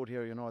was a crowd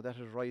here, you know, that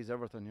would rise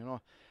everything, you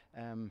know.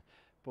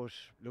 But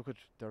look at,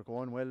 they're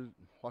going well.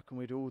 What can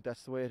we do?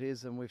 That's the way it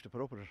is, and we have to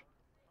put up with it.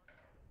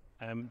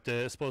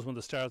 I suppose one of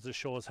the stars of the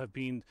shows have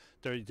been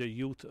the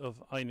youth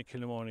of Inagh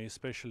Kilnamona,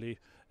 especially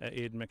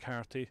Aidan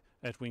McCarthy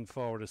at wing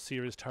forward, a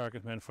serious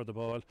target man for the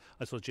ball.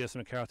 I suppose Jason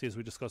McCarthy, as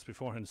we discussed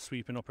beforehand,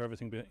 sweeping up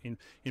everything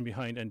in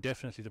behind, and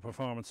definitely the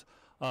performance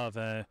of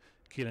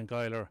Keelan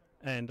Guyler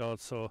and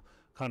also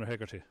Conor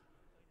Hegarty.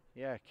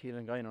 Yeah,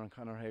 Keelan Guyler and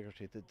Conor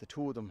Hegarty, the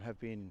two of them have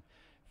been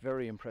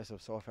very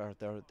impressive so far.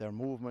 Their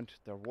movement,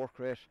 their work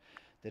rate,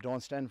 they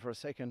don't stand for a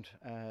second.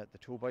 The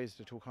two boys,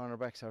 the two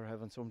cornerbacks, are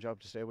having some job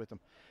to stay with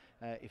them.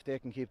 If they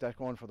can keep that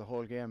going for the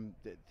whole game,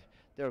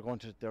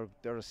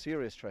 they're a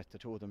serious threat, the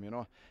two of them, you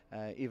know.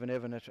 Even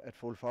Evan at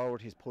full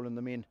forward, he's pulling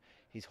them in,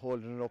 he's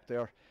holding it up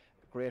there.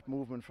 Great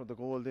movement for the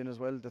goal in as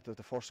well.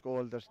 The first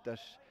goal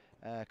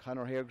that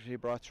Conor Hegarty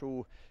brought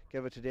through,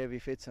 gave it to Davy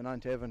Fitz and on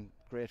to Evan.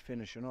 Great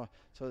finish, you know.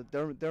 So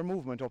their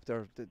movement up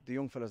there, the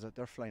young fellas,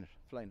 they're flying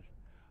it.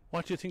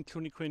 What do you think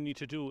Clooney Quin need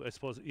to do? I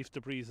suppose if the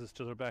breeze is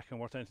to their back and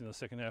worth anything in the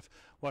second half,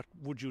 what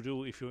would you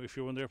do if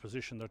you're in their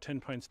position? They're 10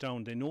 points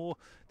down. They know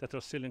that they're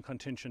still in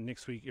contention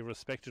next week,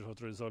 irrespective of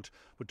the result.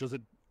 But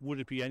would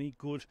it be any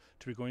good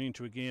to be going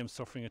into a game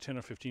suffering a 10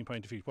 or 15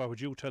 point defeat? What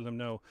would you tell them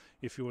now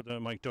if you were the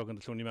Mike Duggan,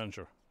 the Clooney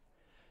manager?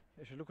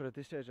 If you look at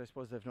this stage, I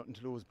suppose they've nothing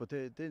to lose, but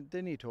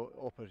they need to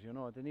up it, you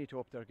know. They need to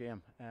up their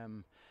game.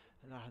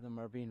 A lot of them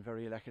are being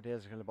very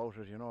lackadaisical about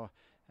it, you know.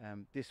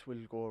 This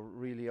will go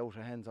really out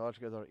of hands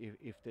altogether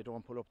if they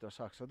don't pull up their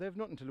socks. So they've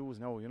nothing to lose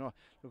now, you know.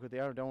 Look, they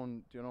are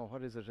down, you know,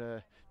 what is it,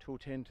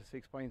 2-10 to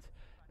 6 points.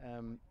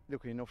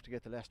 Lucky enough to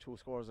get the last two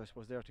scores, I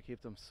suppose, there to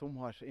keep them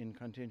somewhat in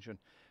contention.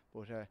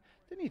 But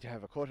they need to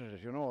have a cut at it,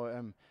 you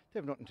know.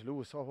 They've nothing to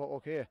lose, so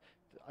okay.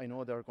 I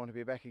know they're going to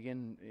be back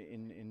again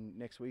in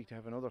next week to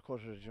have another cut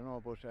at it, you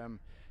know. But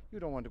you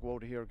don't want to go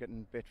out of here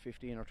getting bet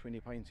 15 or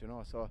 20 points, you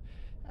know. So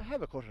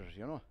have a cut at it,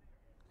 you know.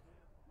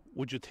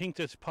 Would you think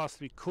that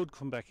possibly could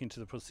come back into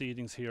the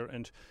proceedings here,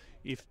 and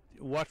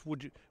what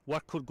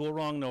could go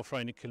wrong now for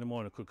Inagh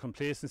Kilnamona? Could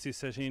complacency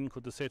set in?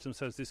 Could they say to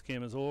themselves this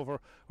game is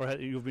over? Or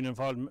you've been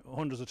involved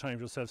hundreds of times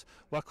yourselves.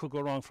 What could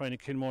go wrong for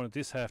Inagh Kilnamona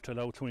this half to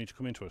allow Clooney to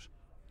come into it?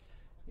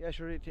 Yeah,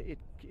 sure, it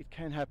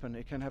can happen.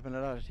 It can happen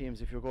a lot of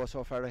teams if you go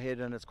so far ahead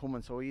and it's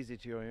coming so easy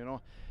to you, you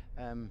know.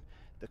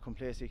 The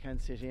complacency can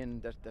sit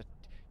in that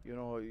you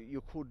know,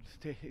 you could,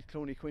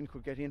 Clooney Quin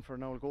could get in for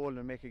an old goal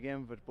and make a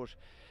game of it, but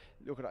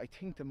look at, I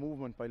think the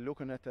movement by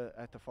looking at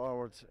the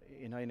forwards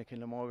in Inagh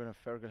Kilnamona, and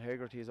Fergal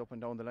Hegarty is up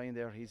and down the line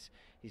there. He's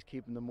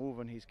keeping them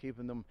moving. He's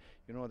keeping them.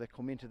 You know, they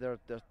come into the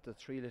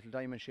three little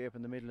diamond shape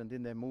in the middle, and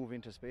then they move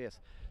into space.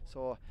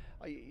 So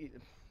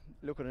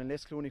look at,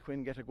 unless Clooney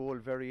Quin get a goal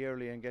very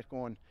early and get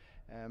going,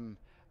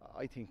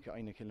 I think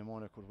Inagh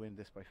Kilnamona could win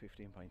this by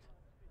 15 points.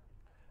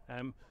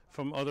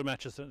 From other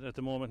matches at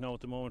the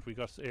moment, we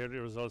got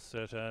earlier results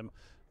that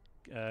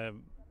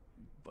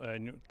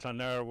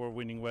Clare were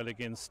winning well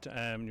against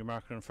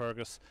Newmarket and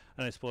Fergus,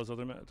 and I suppose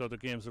the other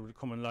games that will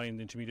come in line,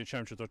 the intermediate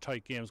championship, they're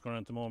tight games going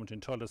on at the moment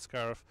in Tulla,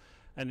 Scariff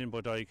and in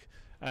Bodyke.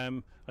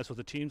 I suppose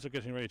the teams are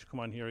getting ready to come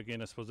on here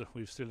again. I suppose that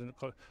we've still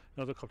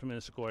another couple of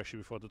minutes to go actually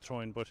before the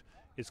throw-in, but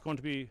it's going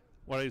to be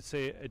what I'd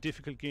say a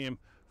difficult game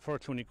for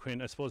Clooney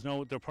Quin. I suppose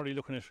now they're probably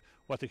looking at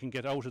what they can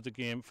get out of the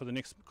game for the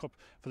next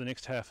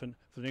half an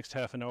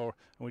hour,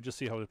 and we just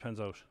see how it pans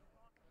out.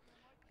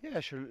 Yeah,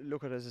 sure.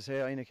 Look at, as I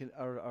say, Inagh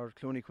or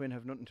Clooney Quin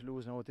have nothing to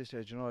lose now at this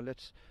stage. You know,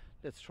 let's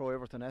let's throw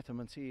everything at them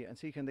and see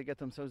can they get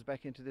themselves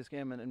back into this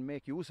game and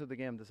make use of the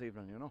game this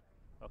evening, you know.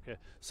 Okay,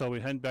 so we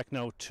hand back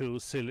now to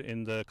Sil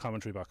in the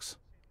commentary box.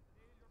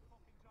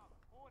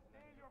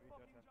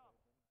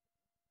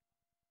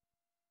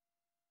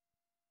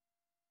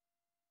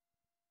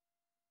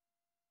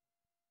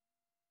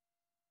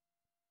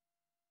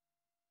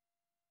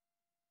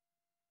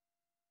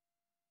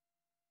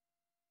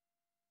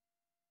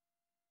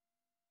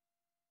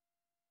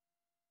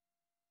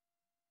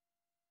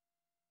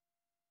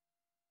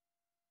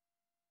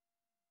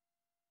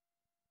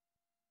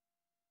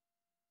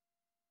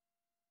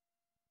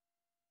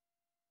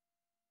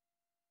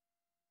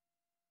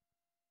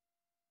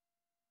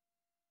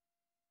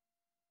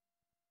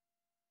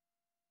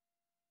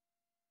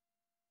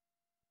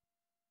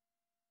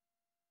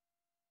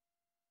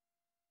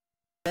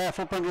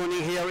 Up and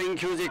running here in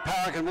Cusack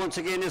Park, and once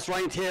again it's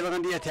Ryan Taylor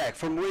on the attack.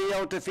 From way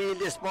out the field,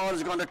 this ball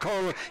is going to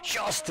curl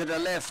just to the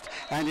left,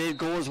 and it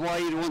goes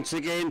wide once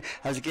again.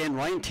 As again,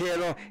 Ryan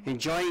Taylor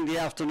enjoying the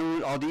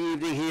afternoon or the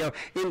evening here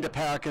in the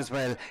park as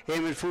well.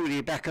 Eamon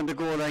Foodie back on the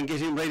goal line,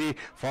 getting ready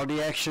for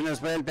the action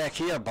as well. Back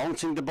here,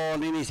 bouncing the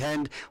ball in his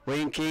hand.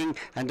 Wayne King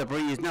and the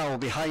breeze now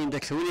behind the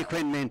Clooney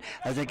Quin men.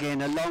 As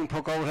again, a long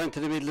puck out into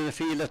the middle of the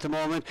field at the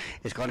moment.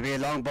 It's going to be a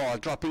long ball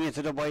dropping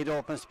into the wide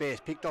open space,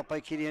 picked up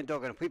by Killian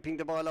Duggan, whipping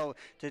the ball out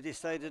to this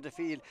side of the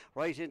field,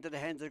 right into the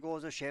hands it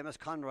goes of Seamus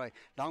Conroy.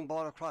 Long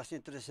ball across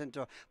into the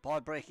centre, ball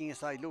breaking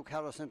aside. Luke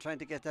Harrison trying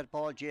to get that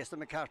ball. Jason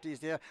McCarthy is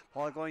there,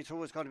 ball going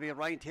through. It's going to be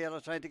Ryan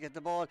Taylor trying to get the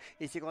ball.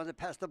 Is he going to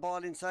pass the ball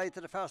inside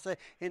to the far side?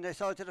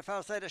 Inside to the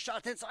far side, a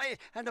shot inside,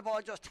 and the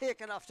ball just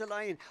taken off the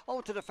line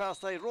out to the far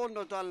side. Ronan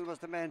O'Donnell was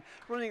the man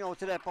running out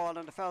to that ball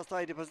on the far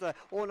side. It was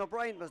Owen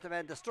O'Brien was the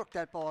man that struck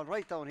that ball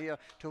right down here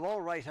to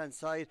our right hand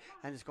side,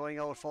 and it's going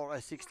out for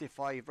a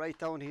 65 right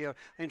down here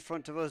in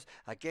front of us.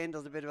 Again,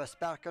 there's a bit of a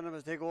spark on them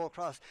as they go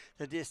across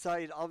to this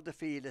side of the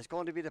field. It's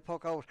going to be the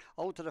puck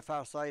out to the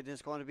far side, and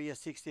it's going to be a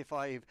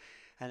 65.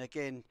 And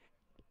again,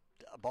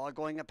 a ball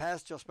going a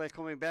pass just by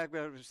coming back,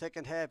 where the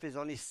second half is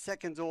only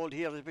seconds old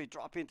here as we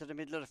drop into the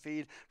middle of the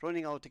field,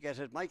 running out to get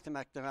it. Mike the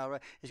McNamara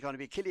is going to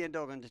be Killian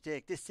Duggan to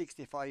take this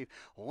 65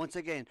 once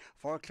again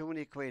for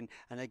Clooney Quin,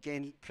 and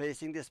again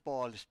placing this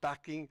ball,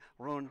 sparking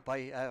run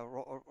by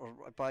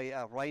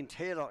Ryan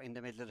Taylor in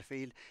the middle of the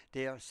field.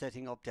 They are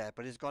setting up that,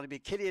 but it's going to be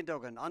Killian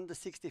Duggan on the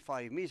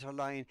 65 metre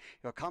line.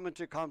 Your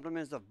commentary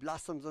compliments of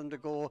Blossoms on the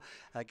go,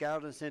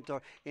 Garden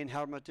Centre in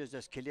Hermitage.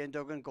 There's Killian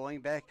Duggan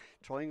going back,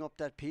 throwing up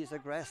that piece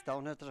of grass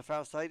down to the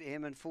far side.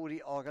 Eamon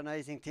Foodie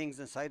organising things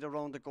inside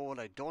around the goal.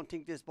 I don't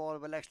think this ball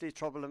will actually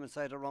trouble him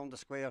inside around the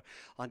square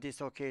on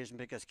this occasion,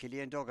 because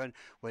Killian Duggan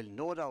will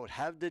no doubt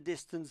have the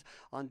distance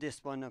on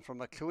this one, and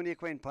from a Clooney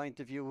Quin point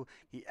of view,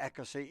 the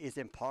accuracy is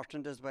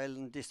important as well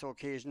on this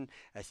occasion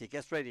as he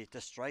gets ready to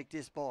strike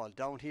this ball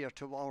down here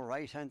to our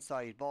right hand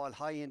side. Ball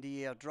high in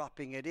the air,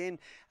 dropping it in,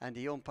 and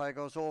the umpire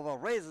goes over,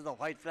 raises the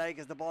white flag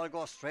as the ball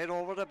goes straight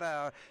over the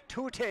bar.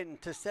 2-10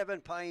 to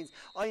 7 points.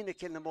 Inagh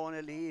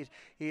Kilnamona lead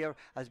here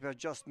as we're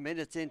just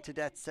minutes into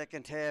that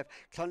second half.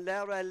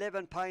 Clare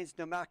 11 points,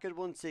 Newmarket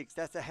 1-6.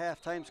 That's a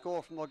half-time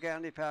score from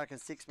O'Garney Park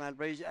and 6 Mile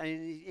Bridge. And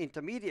in the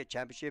intermediate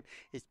championship,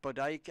 it's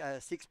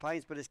Bodyke 6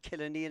 points, but it's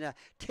Killanena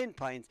 10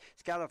 points.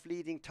 Scariff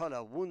leading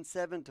Tulla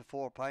 1-7 to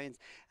 4 points,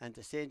 and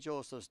the St.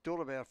 Joseph's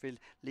Durberfield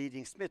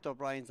leading Smith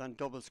O'Brien's on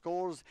double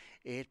scores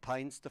 8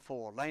 points to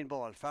 4. Line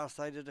ball far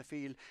side of the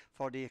field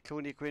for the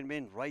Clooney Quin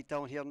men. Right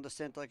down here in the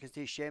centre, I can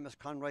see Seamus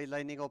Conroy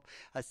lining up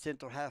as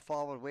centre half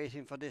forward,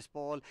 waiting for this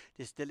ball.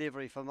 This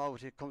delivery from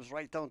out, it comes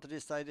right down to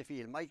this side of the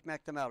field. Mike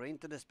McNamara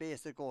into the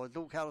space that goes.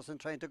 Luke Harrison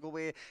trying to go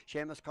away.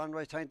 Seamus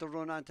Conroy trying to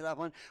run onto that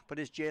one, but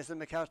it's Jason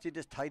McCarthy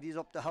just tidies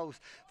up the house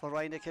for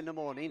Inagh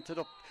Kilnamona. Into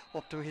the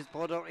up to his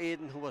brother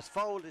Aidan, who was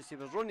fouled as he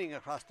was running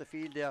across the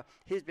field there.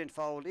 He's been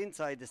fouled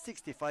inside the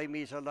 65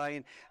 metre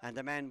line, and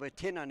the man with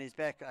 10 on his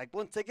back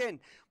once again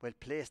will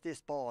place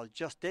this ball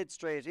just dead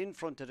straight in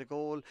front of the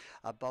goal,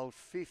 about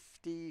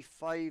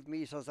 55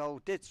 metres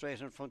out, dead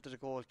straight in front of the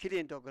goal.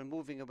 Killian Duggan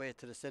moving away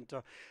to the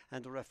centre,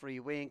 and the referee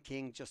Wayne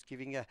King just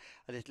giving a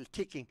little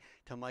ticking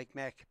to Mike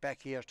Mack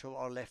back here to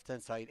our left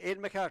hand side.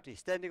 Aidan McCarthy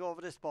standing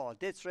over this ball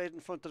dead straight in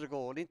front of the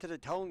goal, into the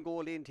town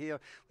goal end here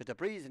with the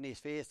breeze in his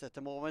face at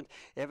the moment.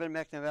 Evan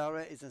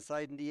McNamara is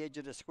inside in the edge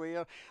of the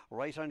square.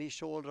 Right on his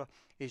shoulder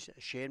is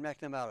Shane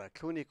McNamara,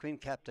 Clooney Quin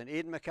captain.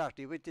 Aidan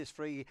McCarthy with this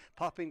free,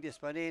 popping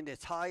this one in.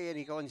 It's high and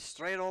he going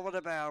straight over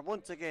the bar.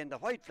 Once again the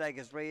white flag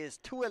is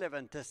raised.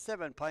 2-11 to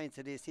 7 points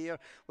it is here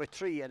with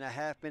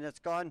 3.5 minutes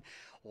gone.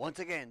 Once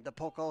again the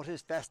puck out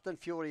is fast and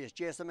furious.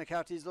 Jason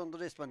McCarthy's under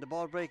this one. The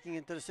ball breaking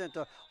into the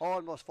centre,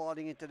 almost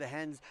falling into the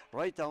hands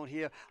right down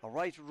here.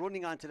 Right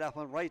running onto that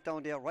one right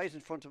down there, right in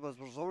front of us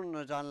was Ronan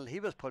O'Donnell. He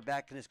was pulled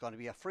back, and it's going to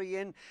be a free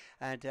in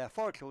and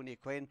for Clooney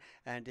Quin,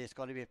 and it's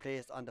going to be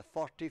placed on the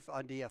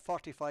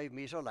 45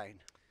 metre line.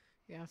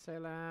 Yeah,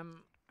 so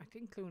I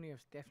think Clooney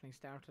have definitely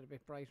started a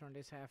bit brighter in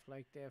this half.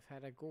 Like, they've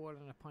had a goal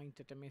and a point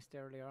that they missed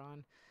earlier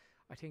on.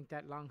 I think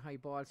that long high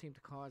ball seemed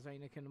to cause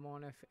Inagh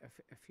Kilnamona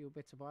a few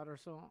bits of bother,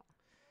 so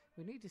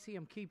we need to see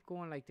him keep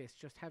going like this.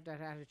 Just have that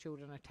attitude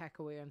and attack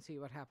away and see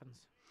what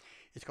happens.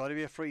 It's got to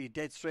be a free,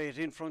 dead straight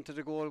in front of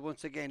the goal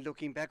once again,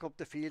 looking back up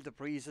the field. The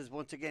breeze is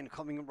once again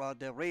coming,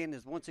 the rain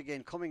is once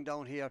again coming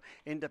down here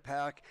in the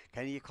park.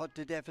 Can he cut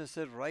the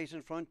deficit right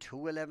in front?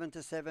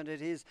 2-11-7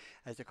 it is,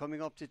 as they're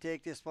coming up to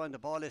take this one. The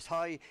ball is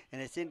high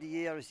and it's in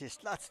the air as he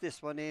slots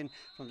this one in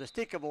from the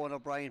stick of Owen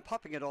O'Brien,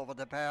 popping it over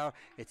the bar.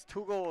 It's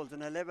 2 goals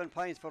and 11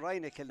 points for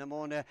Inagh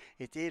Kilnamona.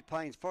 It's 8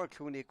 points for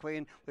Clooney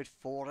Quin with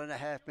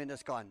 4.5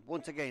 minutes gone.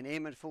 Once again,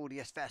 Eamon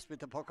Foodie is fast with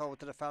the puck out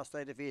to the far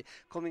side of the field,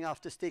 coming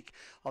off the stick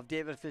of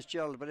David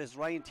Fitzgerald, but it's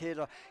Ryan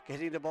Taylor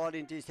getting the ball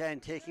into his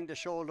hand, taking the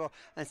shoulder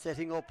and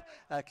setting up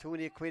a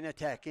Clooney Quin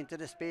attack into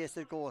the space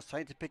it goes,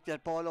 trying to pick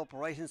that ball up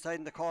right inside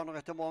in the corner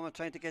at the moment,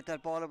 trying to get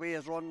that ball away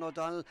as Ron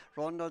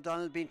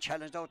O'Donnell being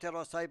challenged out there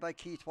outside by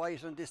Keith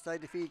White on this side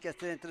of the field,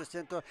 gets it into the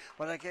centre,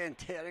 but again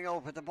tearing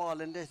out with the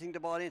ball and letting the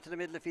ball into the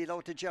middle of the field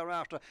out to Ger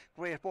Arthur.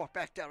 Great work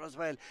back there as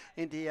well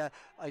in the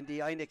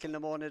Inagh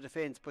Kilnamona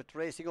defence, but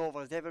racing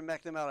over is Evan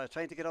McNamara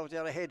trying to get out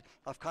there ahead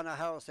of Conor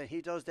Harrison.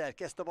 He does that,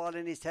 gets the ball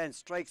in his hand,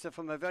 strikes it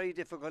from a very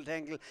difficult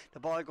angle. The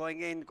ball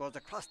going in, goes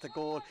across the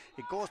goal,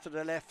 it goes to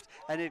the left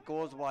and it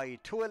goes wide.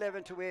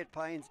 2-11-8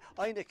 points.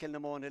 Inagh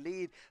Kilnamona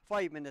lead,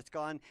 5 minutes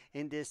gone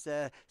in this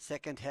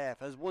second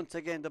half, as once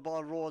again the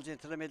ball rolls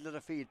into the middle of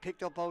the field,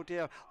 picked up out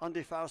there on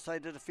the far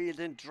side of the field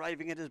and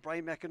driving it is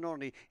Brian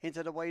McInerney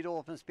into the wide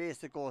open space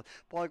to goal.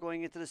 Ball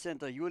going into the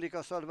centre, Ulick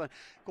O'Sullivan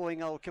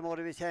going out, came out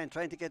of his hand,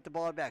 trying to get the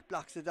ball back,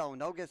 blocks it down,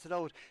 now gets it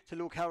out to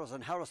Luke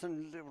Harrison.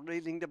 Harrison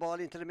reeling the ball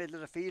into the middle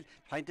of the field,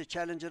 trying to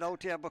challenge it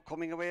out there, but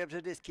coming away to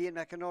this Cian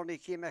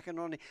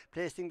McInerney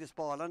placing this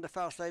ball on the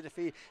far side of the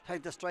field,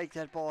 trying to strike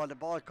that ball. The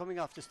ball coming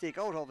off the stick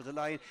out over the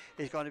line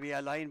is going to be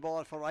a line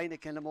ball for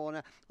Inagh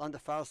Kilnamona on the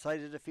far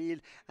side of the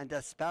field, and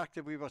that spark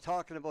that we were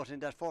talking about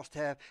in that first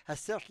half has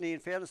certainly, in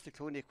fairness to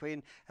Clooney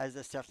Quin, has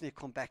certainly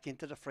come back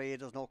into the fray.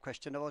 There's no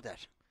question about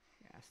that.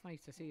 Yeah, it's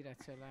nice to see that.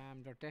 So,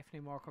 they're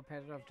definitely more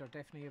competitive. They're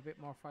definitely a bit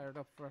more fired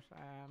up for it.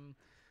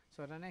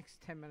 So the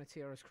next 10 minutes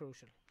here is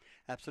crucial.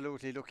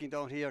 Absolutely. Looking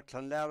down here,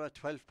 Clonlara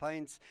 12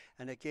 points,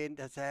 and again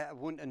that's a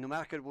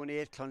Newmarket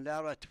 1-8,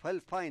 Clonlara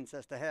 12 points.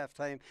 That's the half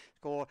time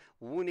score.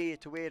 1-8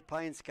 to 8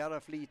 points.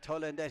 Gareth Lee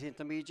Tulla in that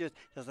intermediate.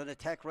 There's an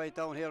attack right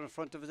down here in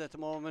front of us at the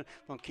moment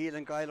from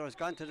Keelan Guyler. It's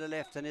gone to the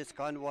left and it's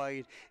gone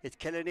wide. It's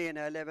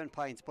Kilnamona 11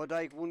 points,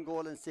 Bodyke 1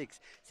 goal and 6,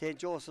 St.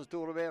 Joseph's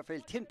Dora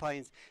Airfield 10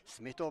 points,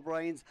 Smith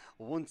O'Brien's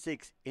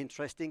 1-6.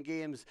 Interesting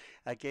games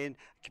again,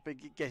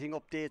 getting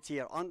updates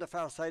here on the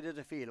far side of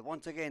the field.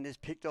 Once again is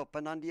picked up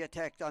and on the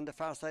attack on the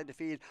far side of the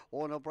field,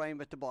 Owen O'Brien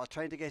with the ball,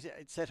 trying to get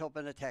it set up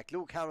an attack.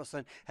 Luke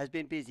Harrison has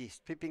been busy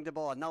stripping the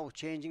ball, now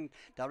changing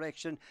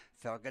direction.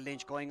 Fergal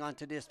Lynch going on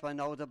to this one.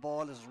 Now the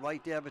ball is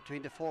right there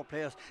between the 4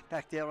 players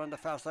back there on the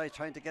far side,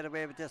 trying to get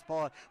away with this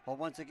ball, but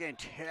once again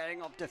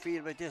tearing up the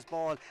field with this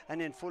ball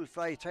and in full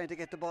flight, trying to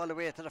get the ball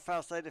away to the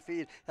far side of the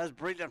field. That's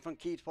brilliant from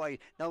Keith White.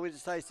 Now he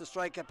decides to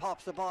strike and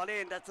pops the ball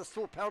in. That's a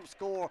superb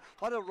score.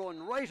 What a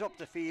run right up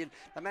the field.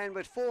 The man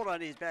with 4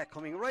 on his back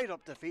coming right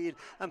up the field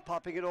and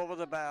popping it over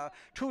the bar.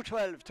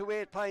 2-12 to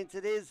 8 points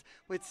it is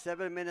with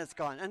 7 minutes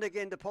gone. And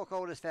again the puck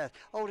out is fast,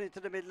 out into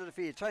the middle of the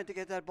field, trying to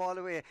get that ball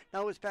away.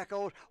 Now it's back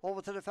out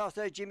over to the far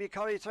side. Jimmy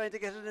Curry trying to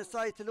get it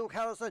inside to Luke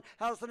Harrison.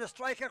 Harrison a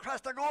strike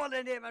across the goal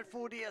and Eamon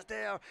Foodie is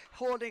there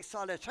holding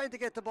solid, trying to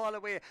get the ball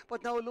away,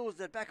 but now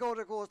loses it. Back out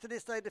it goes to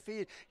this side of the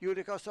field.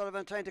 Ulick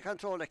O'Sullivan trying to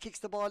control it, kicks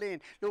the ball in.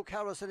 Luke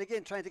Harrison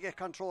again trying to get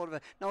control of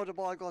it. Now the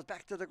ball goes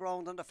back to the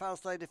ground on the far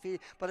side of the field,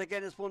 but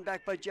again it's won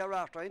back by Ger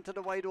Arthur into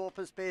the wide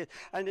open space,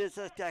 and it's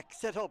a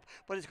set up,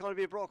 but it's going to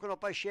be broken up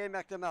by Shane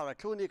McNamara.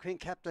 Clooney Quin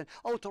captain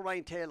out to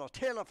Ryan Taylor.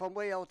 Taylor from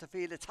way out the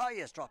field. It's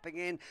highest dropping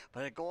in,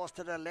 but it goes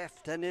to the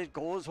left and it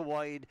goes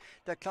wide.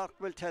 The clock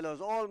will tell us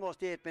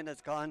almost 8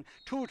 minutes gone.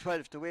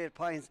 2-12 to 8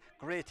 points.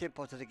 Great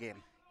tempo to the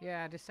game.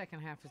 Yeah, the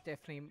second half is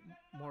definitely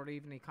more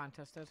evenly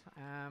contested.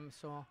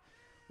 So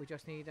we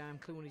just need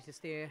Clooney to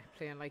stay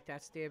playing like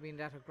that, stay being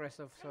that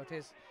aggressive. So it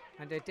is,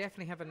 and they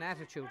definitely have an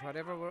attitude.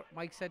 Whatever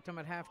Mike said to them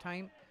at half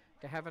time,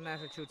 they have an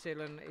attitude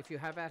still, and if you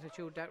have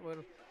attitude, that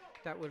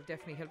will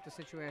definitely help the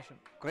situation.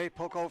 Great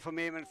puck out from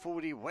Eamon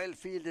Foodie, well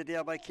fielded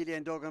there by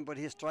Killian Duggan, but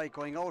his strike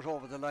going out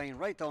over the line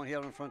right down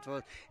here in front of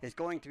us is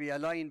going to be a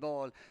line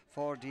ball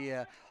for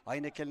the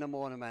Inagh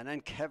Kilnamona man.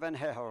 And Kevin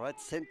Heher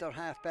at centre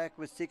half back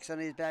with 6 on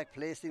his back,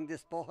 placing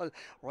this ball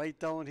right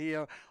down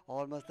here,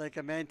 almost like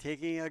a man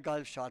taking a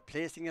golf shot,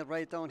 placing it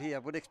right down here.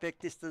 Would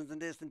expect distance in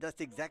this, and that's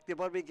exactly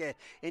what we get.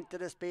 Into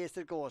the space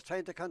it goes,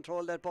 trying to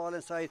control that ball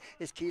inside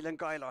is Keelan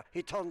Guyler.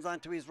 He turns on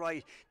to his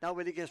right, now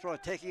when he gets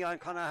right, taking on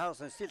Conor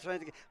Harrison, still trying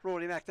to get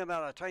Rory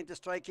McNamara, trying to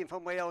strike him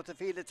from way out the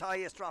field. It's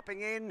highest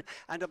dropping in,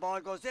 and the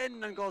ball goes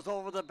in and goes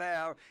over the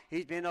bar.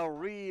 He's been a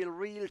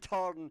real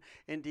turn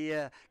in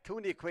the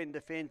Clooney Quin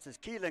defence as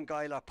Keelan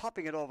Guyler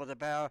popping it over the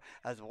bar,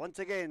 as once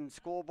again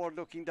scoreboard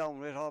looking down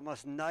with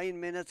almost 9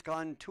 minutes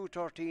gone.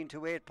 2-13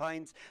 to 8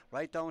 points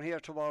right down here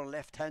to our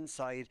left hand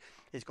side.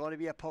 Is going to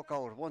be a puck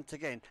out once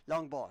again,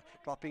 long ball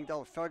dropping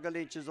down. Fergal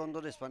Lynch is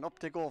under this one, up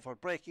to go for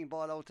breaking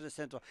ball out to the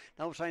centre,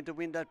 now trying to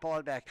win that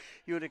ball back.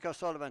 Ulick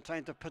O'Sullivan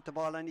trying to put the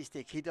ball on his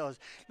stick. He does.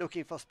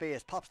 Looking for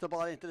space. Pops the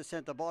ball into the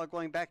centre. Ball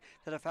going back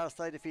to the far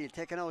side of the field.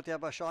 Taken out there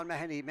by Sean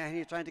Mahoney.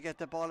 Mahoney trying to get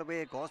the ball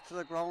away. Goes to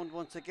the ground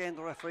once again.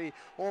 The referee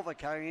over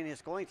carrying.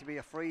 It's going to be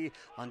a free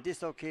on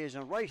this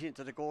occasion. Right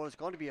into the goal. It's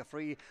going to be a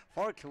free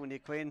for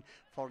Clooney Quin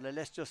for,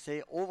 let's just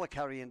say, over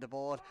carrying the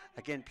ball.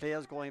 Again,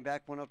 players going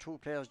back. One or two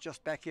players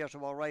just back here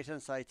to our right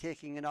hand side.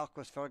 Taking an Inagh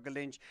was Fergal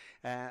Lynch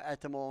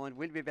at the moment.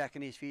 Will be back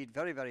on his feet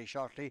very, very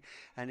shortly.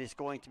 And it's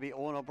going to be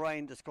Owen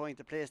O'Brien that's going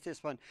to place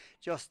this one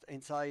just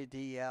inside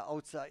the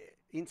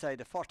inside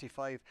the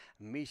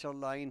 45-metre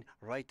line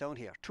right down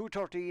here.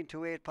 2:13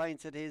 to 8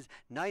 points it is.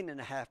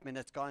 9.5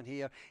 minutes gone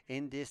here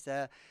in this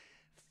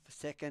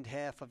second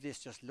half of this.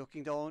 Just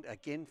looking down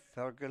again,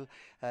 Fergal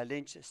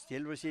Lynch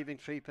still receiving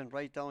treatment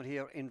right down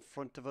here in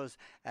front of us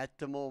at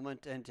the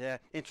moment. And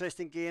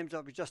interesting games.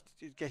 I'll be just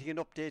getting an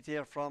update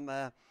here from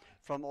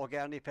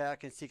O'Garney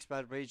Park and Six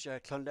Mile Bridge,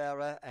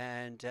 Clonlara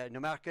and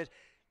Newmarket.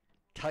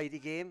 Tidy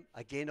game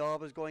again,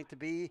 always going to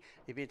be.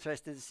 It'd be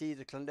interesting to see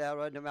the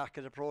Clonlara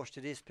Newmarket approach to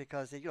this,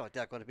 because they're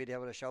going to be there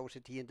with a shout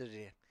at the end of the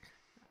day.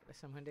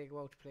 Listen, when they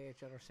go out to play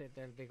each other, said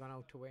they'll be going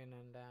out to win,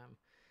 and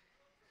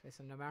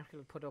listen, Newmarket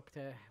will put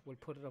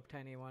it up to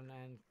anyone,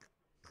 and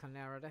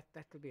Clonlara,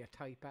 that'll be a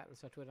tight battle.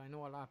 So I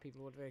know a lot of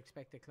people would have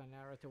expected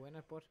Clonlara to win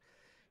it, but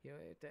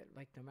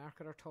like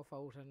Newmarket are tough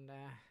out, and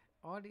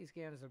all these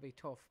games will be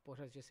tough, but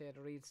as you say,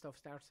 the real stuff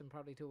starts in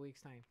probably 2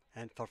 weeks' time.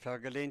 And for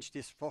Fergal Lynch,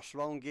 this first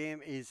round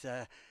game is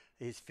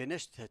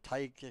finished.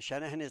 Tyke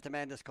Shanahan is the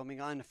man that's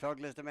coming on.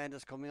 Fergal is the man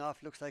that's coming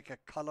off. Looks like a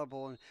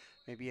collarbone,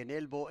 maybe an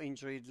elbow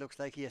injury. It looks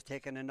like he has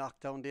taken a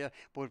knockdown there.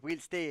 But we'll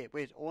stay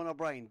with Owen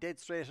O'Brien, dead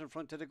straight in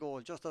front of the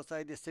goal, just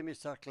outside the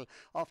semicircle,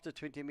 off the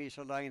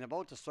 20-metre line,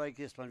 about to strike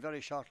this one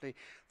very shortly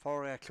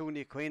for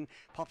Clooney Quin.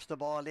 Pops the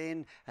ball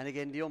in, and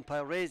again the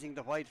umpire raising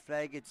the white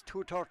flag. It's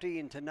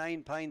 2:13 to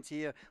 9 points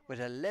here, with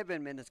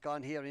 11 minutes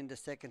gone here in the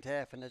second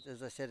half. And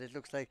as I said, it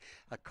looks like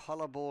a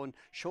collarbone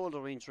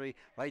shoulder injury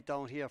right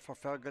down here for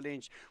Fergal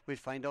Lynch. We'll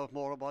find out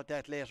more about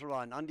that later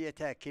on. On the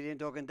attack, Killian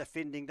Duggan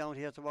defending down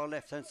here to our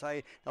left hand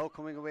side, now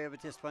coming away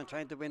with this one,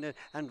 trying to win it,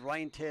 and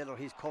Ryan Taylor,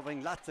 he's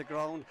covering lots of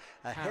ground,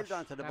 held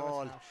on to the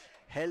ball.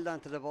 Held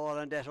onto the ball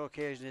on that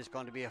occasion. Is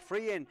going to be a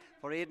free in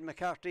for Aidan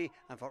McCarthy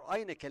and for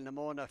Inagh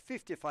Kilnamona.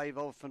 55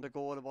 out from the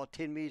goal, about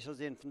 10 metres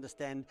in from the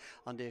stand,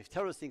 on the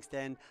terracing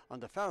stand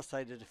on the far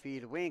side of the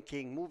field. Wayne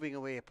King moving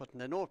away, putting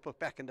the notebook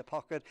back in the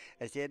pocket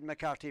as Aidan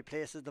McCarthy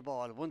places the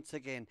ball once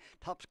again.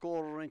 Top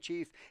scorer in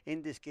chief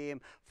in this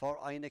game for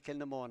Inagh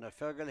Kilnamona.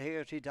 Fergal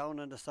Hearty down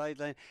on the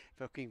sideline,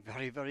 looking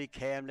very, very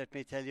calm, let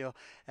me tell you,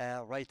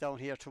 right down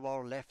here to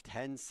our left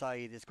hand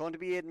side. It's going to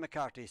be Aidan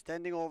McCarthy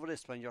standing over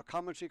this one. Your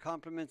commentary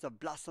compliments of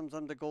blossoms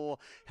on the go,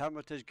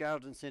 Hermitage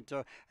Garden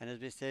Centre, and as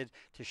we said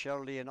to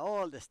Shirley and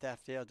all the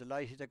staff there,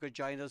 delighted they could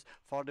join us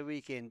for the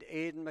weekend.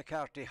 Aidan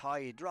McCarthy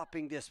high,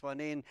 dropping this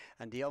one in,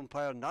 and the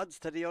umpire nods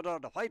to the other.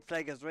 The white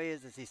flag is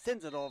raised as he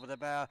sends it over the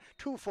bar.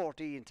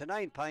 2:14 to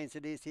 9 points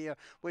it is here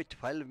with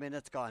 12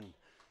 minutes gone.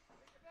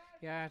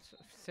 Yeah,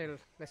 still,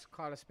 let's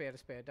call a spade a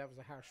spade. That was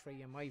a harsh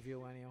free in my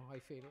view anyhow. I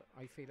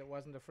feel it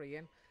wasn't a free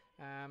in,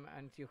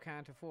 and you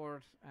can't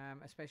afford,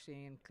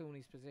 especially in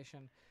Clooney's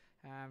position,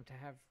 to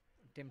have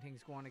them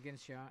things going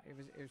against you. It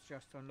was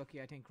just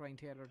unlucky. I think Ryan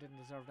Taylor didn't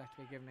deserve that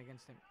to be given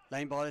against him.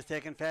 Line ball is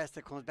taken fast.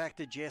 It comes back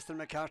to Jason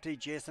McCarthy.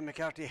 Jason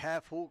McCarthy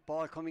half hook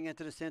ball coming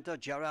into the centre.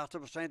 Ger Arthur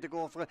was trying to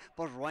go for it,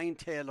 but Ryan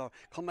Taylor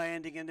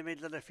commanding in the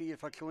middle of the field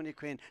for Clooney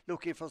Quin,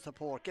 looking for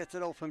support. Gets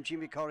it out from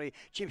Jimmy Curry.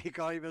 Jimmy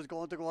Curry was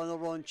going to go on a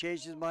run,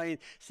 changed his mind,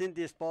 sent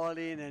this ball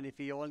in, and if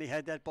he only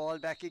had that ball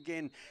back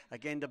again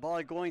the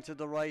ball going to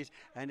the right,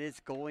 and it's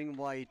going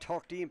wide.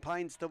 13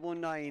 points to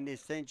 1-9 is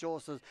St.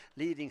 Joseph's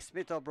leading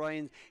Smith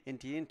O'Brien's in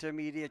the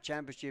Intermediate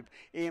Championship.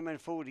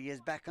 Eamon Foodie is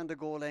back on the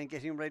goal line,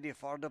 getting ready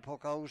for the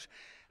puck out.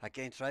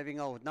 Again driving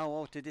out, now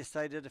out to this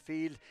side of the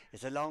field.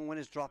 It's a long one,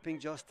 it's dropping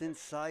just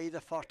inside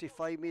the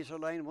 45-metre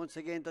line. Once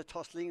again the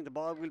tussling, the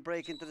ball will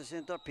break into the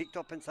centre, picked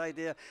up inside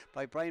there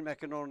by Brian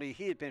McInerney.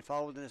 He had been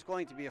fouled and it's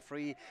going to be a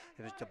free.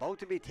 It was about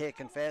to be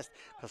taken fast,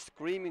 because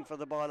screaming for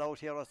the ball out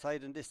here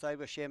outside, and this side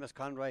was Seamus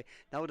Conroy.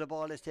 Now the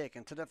ball is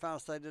taken to the far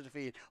side of the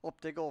field, up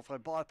they go for a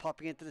ball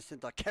popping into the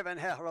centre. Kevin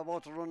Hare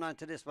about to run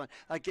onto this one,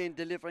 again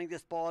delivering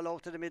this ball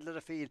out to the middle of the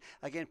field,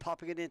 again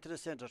popping it into the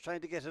centre, trying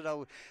to get it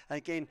out.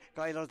 Again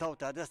Guyler's out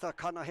there. That's not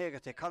Conor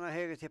Hegarty. Conor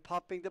Hegarty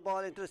popping the ball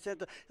into the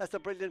centre. That's a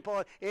brilliant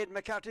ball. Aidan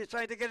McCarthy is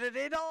trying to get it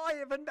in. Oh,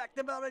 Evan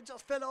McNamara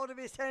just fell out of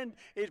his hand.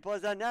 It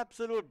was an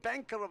absolute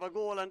banker of a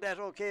goal on that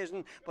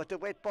occasion, but the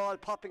wet ball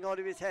popping out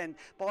of his hand.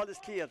 Ball is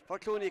cleared for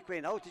Clooney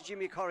Quin, out to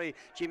Jimmy Curry.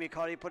 Jimmy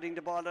Curry putting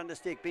the ball on the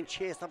stick, being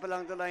chased up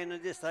along the line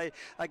on this side,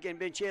 again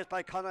being chased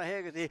by Conor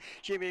Hegarty.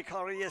 Jimmy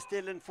Curry is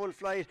still in full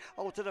flight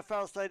out to the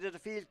far side of the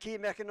field. Key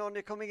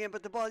McInerney coming in,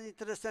 but the ball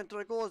into the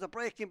centre it goes. A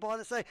breaking ball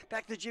aside,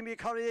 back to Jimmy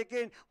Curry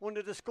again. One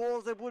of the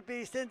scores it would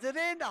be, sends it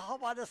in. Oh,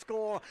 what a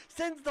score.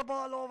 Sends the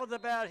ball over the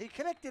bar. He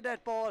collected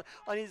that ball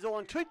on his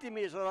own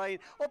 20-metre line,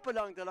 up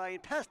along the line,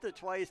 passed it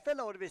twice,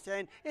 fell out of his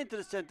hand, into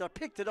the centre,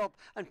 picked it up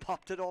and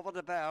popped it over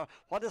the bar.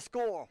 What a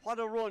score, what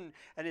a run.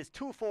 And it's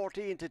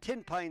 2-14 to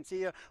 10 points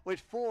here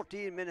with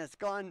 14 minutes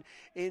gone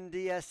in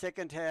the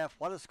second half.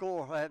 What a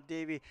score,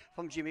 Davy,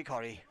 from Jimmy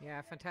Curry.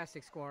 Yeah,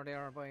 fantastic score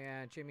there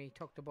by Jimmy.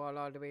 Took the ball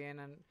all the way in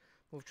and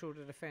moved through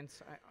the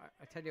defence.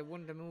 I tell you,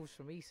 one of the moves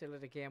from Eastle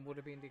of the game would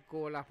have been the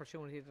goal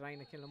opportunity that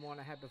Inagh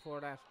Kilnamona had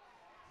before that.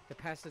 The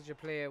passage of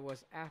play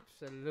was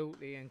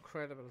absolutely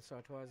incredible, so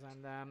it was.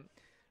 And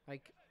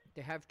like,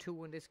 they have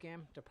 2 in this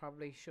game, they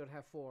probably should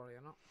have 4,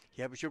 you know.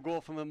 Yeah, but you go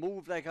from a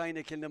move like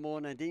Inagh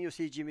Kilnamona and then you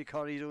see Jimmy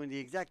Curry doing the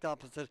exact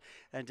opposite,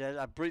 and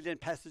a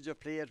brilliant passage of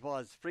play it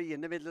was. Free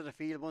in the middle of the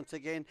field once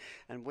again,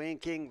 and Wayne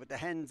King with the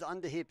hands on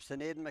the hips,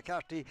 and Aidan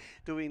McCarthy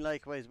doing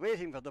likewise,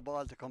 waiting for the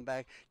ball to come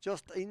back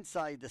just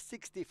inside the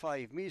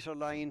 65-metre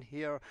line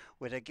here,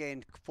 with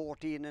again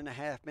 14 and a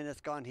half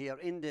minutes gone here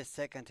in this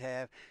second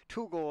half.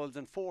 2 goals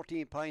and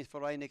 14 points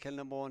for Inagh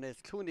Kilnamona.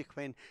 It's Clooney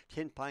Quin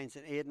 10 points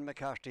and Aidan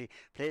McCarthy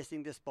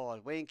placing this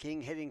ball. Wayne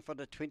King heading for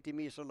the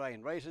 20-metre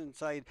line right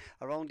inside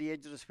around the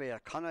edge of the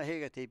square. Conor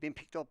Hegarty being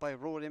picked up by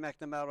Rory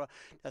McNamara.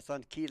 That's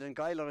on Keelan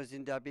Guyler is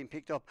in there, being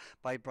picked up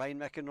by Brian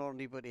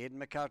McInerney, but Aidan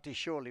McCarthy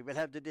surely will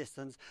have the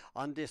distance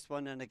on this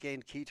one. And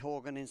again, Keith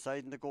Hogan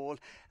inside in the goal.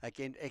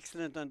 Again,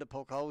 excellent on the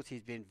puck out.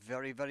 He's been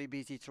very, very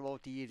busy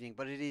throughout the evening,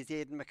 but it is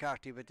Aidan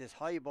McCarthy with this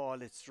high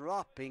ball. It's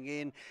dropping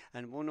in,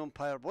 and one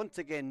umpire once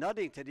again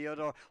nodding to the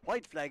other.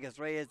 White flag is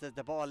raised as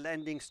the ball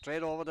landing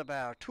straight over the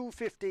bar.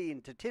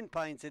 2-15 to 10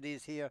 points it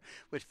is here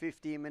with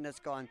 15 minutes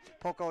gone.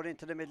 Puck out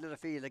into the middle of the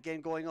field,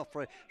 again going up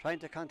for it, trying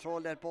to control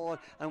that ball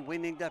and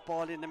winning that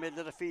ball in the middle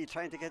of the field,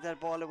 trying to get that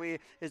ball away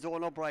is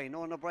Owen O'Brien.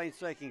 Owen O'Brien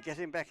striking,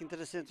 getting back into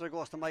the centre,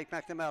 goes to Mike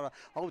McNamara,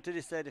 out to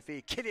this side of the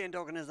field. Killian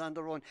Duggan is on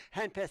the run,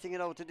 hand passing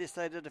it out to this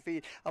side of the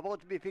field, about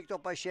to be picked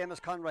up by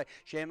Seamus Conroy.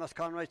 Seamus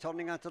Conroy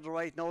turning onto the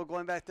right, now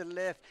going back to the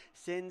left,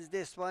 sends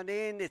this one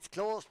in. It's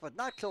close but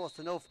not close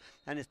enough,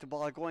 and it's the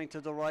ball going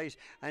to the right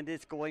and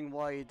it's going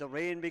wide. The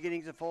rain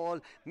beginning to fall,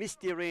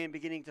 misty rain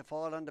beginning to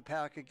fall on the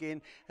park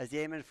again as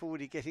Eamon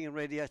Foodie getting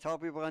ready. I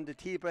thought we were on the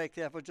tea break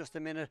there for just a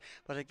minute,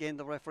 but again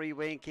the referee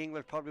Wayne King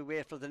will probably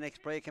wait for the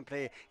next break and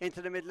play.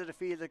 Into the middle of the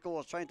field it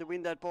goes, trying to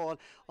win that ball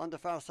on the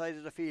far side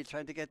of the field,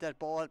 trying to get that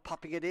ball,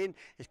 popping it in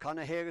is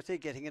Conor Hegarty,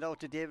 getting it out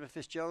to David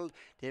Fitzgerald.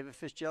 David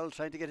Fitzgerald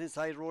trying to get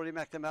inside Rory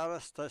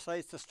McNamara,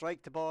 decides to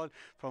strike the ball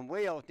from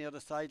way out near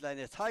the sideline.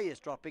 It's high, it's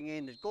dropping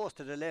in, it goes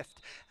to the left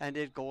and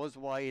it goes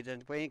wide,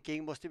 and Wayne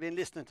King must have been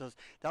listening to us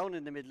down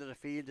in the middle of the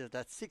field. There's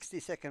that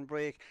 60-second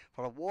break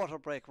for a water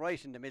break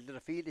right in the middle of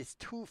the field. It's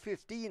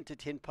 2-15 to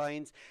 10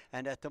 points,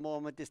 and at the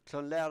moment this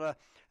Clonlara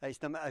is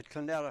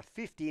Clonlara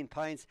 15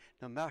 points,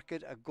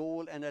 Newmarket a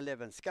goal and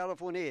 11. Scariff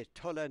 1-8,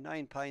 Tulla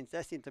 9 points.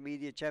 That's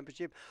intermediate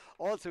championship.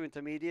 Also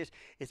intermediate,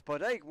 it's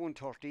Bodyke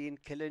 113,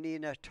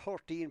 Killanena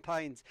 13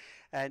 points,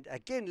 and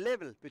again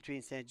level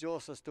between St.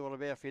 Joseph's, Dora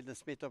Bearfield and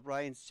Smith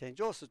O'Brien's. St.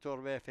 Joseph's,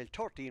 Dora Bearfield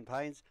 13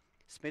 points.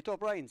 Smith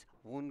O'Brien's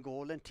 1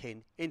 goal and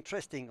 10.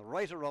 Interesting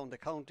right around the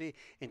county.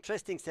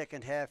 Interesting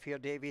second half here,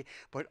 Davy.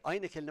 But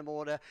Inagh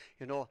Kilnamona,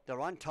 you know,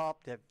 they're on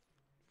top.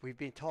 We've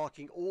been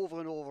talking over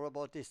and over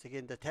about this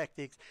again, the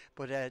tactics,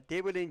 but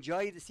they will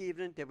enjoy this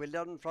evening. They will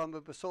learn from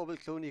it, but so will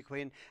Clooney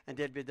Quin, and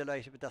they'll be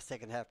delighted with their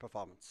second half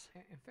performance.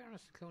 In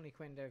fairness to Clooney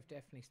Quin, they've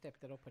definitely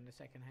stepped it up in the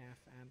second half.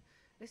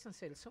 Listen,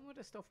 Sil, some of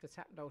the stuff that's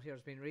happened out here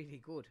has been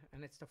really good,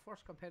 and it's the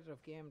first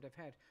competitive game they've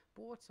had.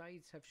 Both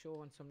sides have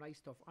shown some nice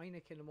stuff.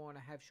 Inagh Kilnamona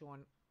have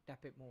shown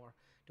that bit more.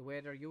 The way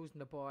they're using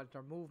the ball,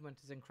 their movement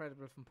is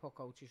incredible from puck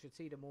outs. You should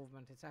see the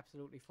movement, it's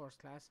absolutely first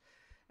class.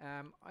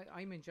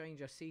 I'm enjoying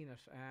just seeing it,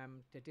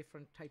 the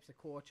different types of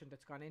coaching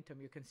that's gone into them.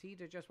 You can see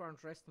they just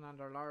weren't resting on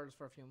their laurels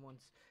for a few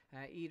months,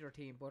 either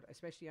team, but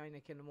especially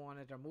Inagh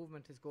Kilnamona, their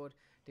movement is good.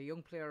 The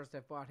young players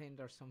they've brought in,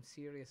 there's some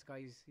serious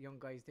guys, young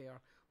guys there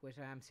with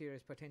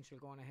serious potential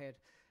going ahead,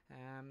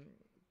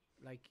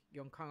 like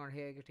young Conor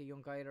Hegarty,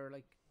 young Guyler,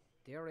 like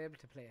they're able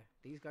to play.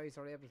 These guys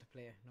are able to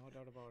play, no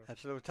doubt about it.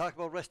 Absolutely. Talk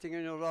about resting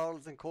on your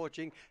laurels and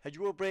coaching. Had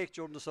you a break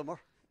during the summer?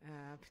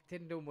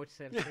 Didn't do much,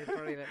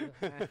 very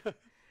little.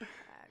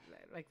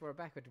 Like we're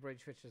back at the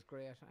bridge, which is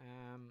great.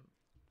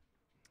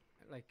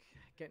 Like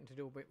getting to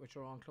do a bit with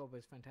your own club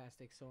is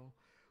fantastic. So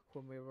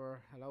when we were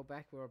allowed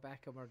back, we were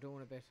back and we're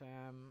doing a bit.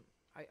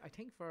 I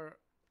think for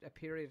a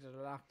period of the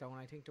lockdown,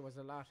 I think there was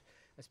a lot,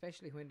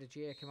 especially when the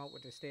GA came out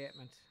with the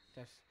statement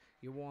that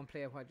you won't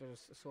play while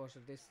there's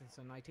social distance,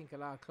 and I think a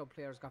lot of club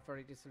players got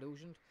very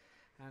disillusioned,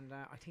 and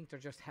I think they're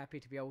just happy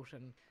to be out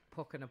and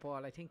pucking a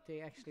ball. I think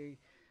they actually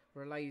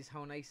realise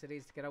how nice it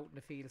is to get out in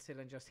the field still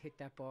and just hit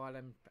that ball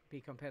and be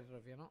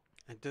competitive, you know.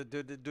 And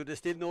do they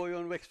still know you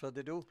in Wexford?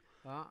 They do?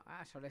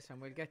 So listen,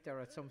 we'll get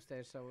there at some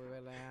stage, so we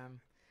will.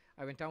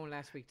 I went down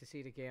last week to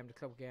see the game, the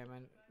club game,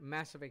 and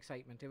massive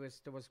excitement. There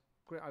was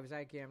I was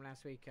at a game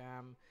last week,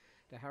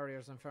 the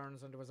Harriers and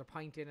Ferns, and there was a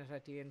pint in it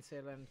at the end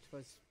still, and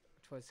it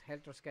 'twas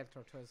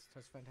helter-skelter.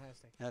 'Twas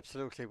fantastic.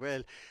 Absolutely.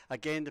 Well,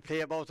 again, the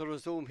play about to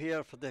resume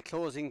here for the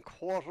closing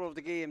quarter of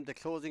the game, the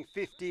closing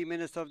 50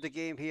 minutes of the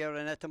game here,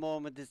 and at the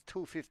moment it's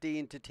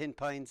 2:15 to 10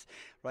 points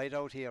right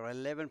out here.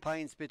 11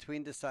 points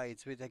between the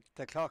sides, with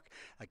the clock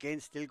again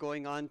still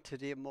going on to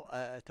the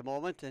at the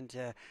moment,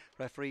 and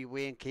referee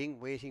Wayne King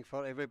waiting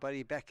for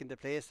everybody back into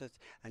place,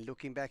 and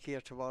looking back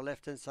here to our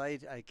left hand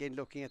side, again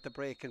looking at the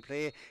break and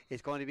play.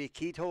 It's going to be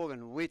Keith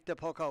Hogan with the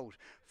puck out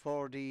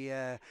for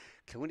the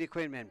Clooney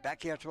Quin men.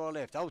 Back here to our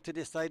left, out to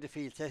this side of the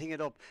field, setting it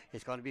up.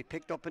 It's going to be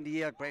picked up in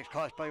the air. Great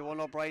cross by one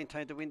O'Brien,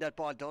 trying to win that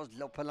ball. Does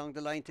loop along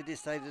the line to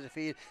this side of the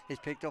field. It's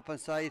picked up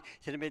inside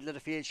to the middle of the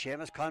field.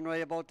 Seamus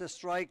Conroy about to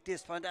strike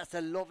this one. That's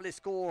a lovely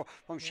score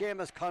from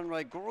Seamus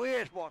Conroy.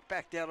 Great work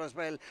back there as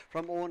well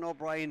from Owen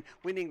O'Brien,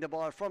 winning the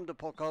ball from the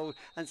puck out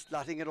and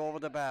slotting it over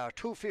the bar.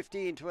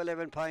 2:15 to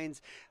 11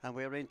 points, and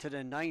we're into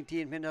the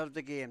 19th minute of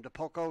the game. The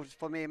puck out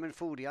from Eamon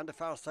Foodie on the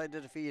far side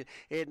of the field.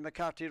 Aidan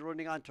McCarthy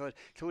running onto it.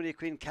 Clooney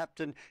Quin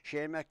captain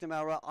Shane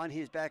McNamara on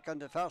his back on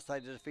the far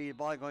side of the field.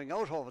 Ball going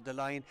out over the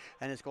line,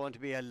 and it's going to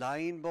be a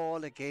line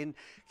ball again.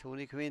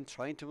 Clooney Quin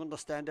trying to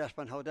understand that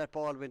one, how that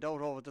ball went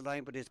out over the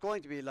line, but it's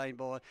going to be a line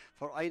ball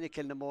for Inagh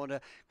Kilnamona.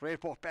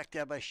 Great work back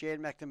there by Shane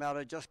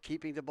McNamara, just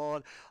keeping the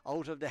ball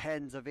out of the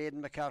hands of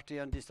Aidan McCarthy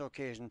on this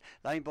occasion.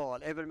 Line ball,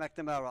 Evan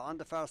McNamara on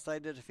the far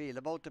side of the field,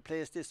 about to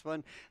place this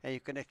one, and you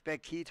can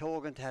expect Keith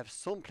Hogan to have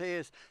some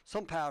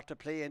part to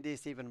play in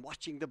this, even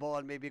watching the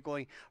ball maybe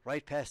going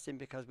right past him,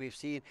 because we've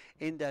seen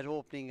in that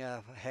opening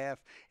half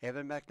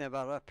Evan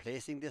McNamara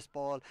placing this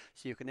ball,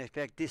 so you can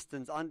expect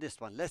distance on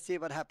this one. Let's see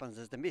what happens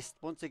as the mist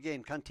once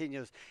again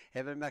continues.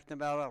 Evan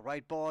McNamara,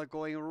 right ball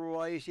going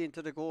right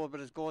into the goal,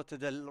 but it's going to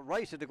the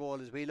right of the goal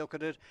as we look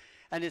at it,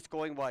 and it's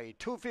going wide.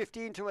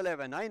 2:15 to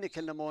 11. Inagh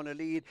Kilnamona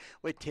lead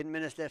with 10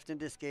 minutes left in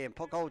this game.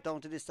 Puck out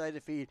down to this side of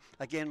the field.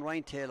 Again,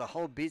 Ryan Taylor.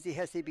 How busy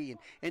has he been?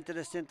 Into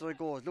the centre it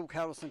goes. Luke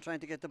Harrison trying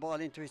to get the ball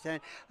into his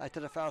hand, to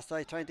the far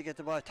side, trying to get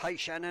the ball. Ty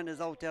Shannon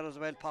is out there as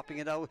well, popping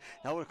it out.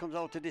 Now it comes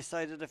out to this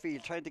side of the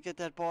field, trying to get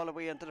that ball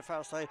away into the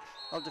far side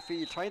of the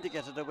field, trying to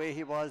get it away.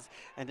 He was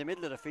in the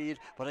middle of the field,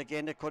 but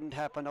again it couldn't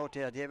happen out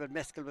there. David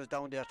Meskel was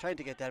down there trying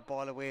to get that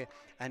ball away,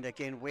 and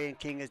again Wayne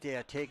King is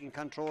there taking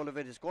control of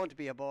it. It's going to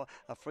be a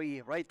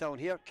free right down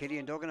here.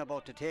 Killian Duggan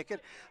about to take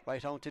it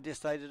right on to this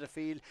side of the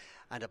field,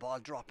 and the ball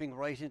dropping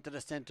right into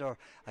the centre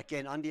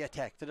again on the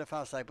attack to the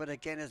far side, but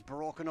again it's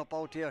broken up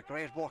out here.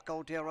 Great work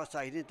out there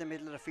outside in the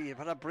middle of the field.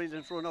 What a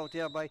brilliant run out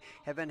there by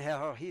Evan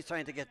Herher. He's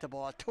trying to get the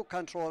ball, took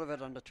control of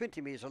it on the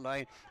 20-metre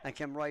line and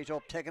came right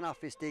up, taking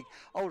off his stick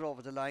out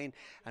over the line,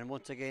 and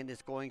once again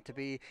it's going to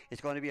be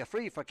a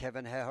free for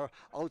Kevin Herher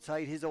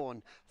outside his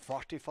own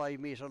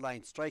 45-metre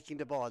line, striking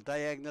the ball,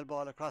 diagonal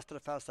ball across to the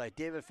far side.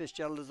 David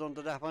Fitzgerald is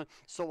under that one,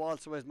 so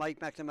also is Mike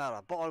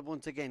McNamara. Ball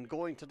once again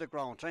going to the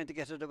ground, trying to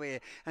get it away,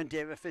 and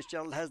David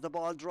Fitzgerald has the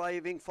ball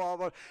driving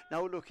forward,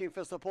 now looking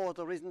for support.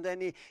 There isn't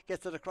any,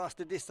 gets it across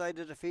to this side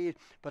of the field,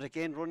 but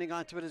again running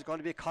onto it is going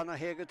to be Conor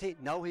Hagerty.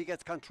 Now he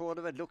gets control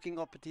of it, looking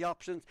up at the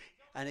options,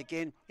 and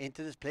again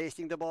into this,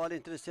 placing the ball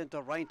into the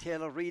centre. Ryan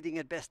Taylor reading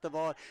it best of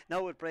all.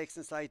 Now it breaks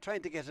inside,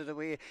 trying to get it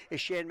away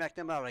is Shane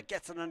McNamara.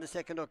 Gets it on the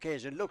second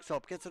occasion, looks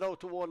up, gets it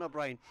out to Owen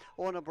O'Brien.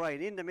 Owen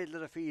O'Brien in the middle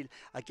of the field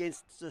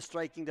against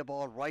striking the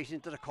ball right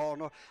into the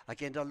corner.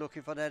 Again they're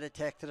looking for that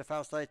attack to the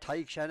far side.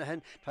 Tyke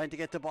Shanahan trying to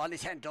get the ball in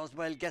his hand, does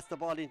well, gets the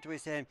ball into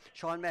his hand.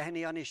 Sean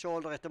Mahoney on his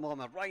shoulder at the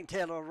moment. Ryan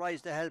Taylor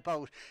arrives to help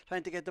out,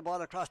 trying to get the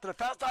ball across to the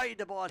far side.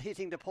 The ball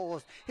hitting the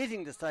post,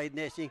 hitting the side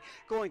netting,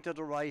 going to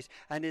the right,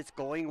 and it's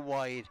going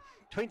wide.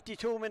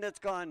 22 minutes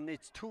gone.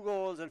 It's 2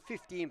 goals and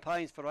 15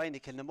 points for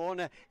Inagh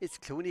Kilnamona. It's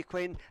Clooney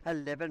Quin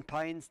 11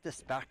 points. The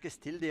spark is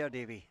still there,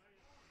 Davy.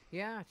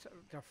 Yeah,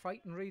 they're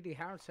fighting really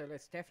hard, so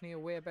it's definitely a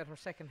way better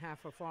second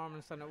half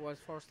performance than it was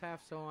first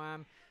half. So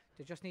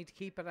they just need to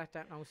keep it at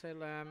that now,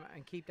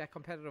 and keep that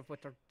competitive.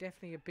 But they're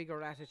definitely a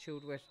bigger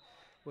attitude with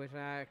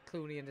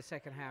Clooney in the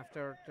second half.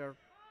 They're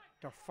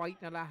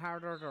fighting a lot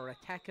harder. They're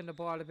attacking the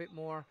ball a bit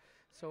more.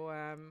 So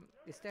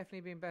it's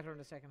definitely been better in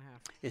the second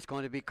half. It's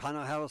going to be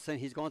Conor Harrison.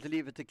 He's going to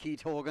leave it to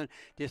Keith Hogan.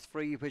 This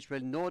free, which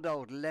will no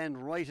doubt land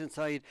right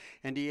inside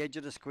in the edge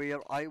of the square.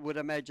 I would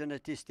imagine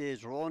at this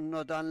stage Ronan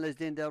O'Donnell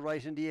is in there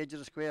right in the edge of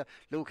the square.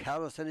 Luke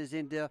Harrison is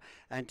in there,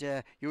 and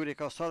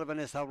Ulrich O'Sullivan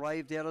has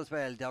arrived there as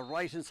well. They're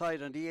right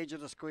inside on the edge of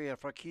the square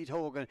for Keith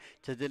Hogan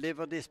to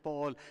deliver this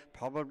ball,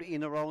 probably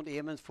in around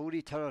Eamon's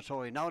Foodie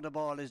territory. Now the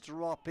ball is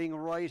dropping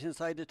right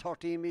inside the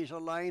 13-metre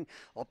line.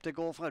 Up to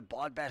go for it.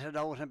 Ball batted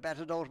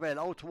out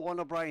well. Out to Owen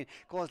O'Brien,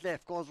 goes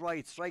left, goes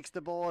right, strikes the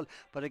ball,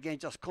 but again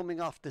just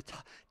coming off the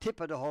tip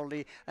of the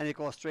hurley, and it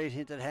goes straight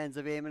into the hands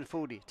of Eamon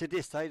Foodie to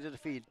this side of the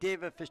field.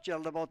 David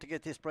Fitzgerald about to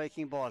get this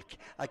breaking ball,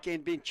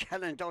 again being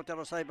challenged out the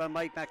other side by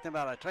Mike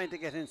McNamara, trying to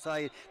get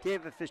inside.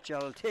 David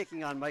Fitzgerald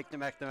taking on Mike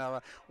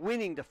McNamara,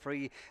 winning the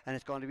free, and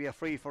it's going to be a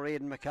free for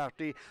Aidan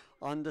McCarthy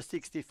on the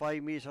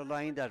 65-metre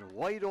line. That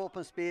wide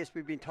open space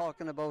we've been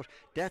talking about,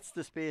 that's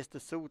the space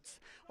that suits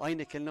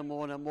Inagh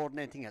Kilnamona more than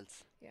anything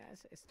else. Yeah,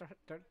 it's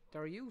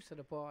their use of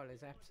the ball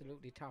is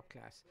absolutely top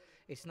class.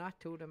 It's not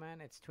to the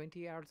man, it's 20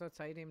 yards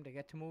outside him. They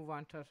get to move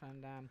onto it,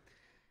 and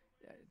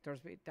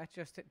that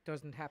just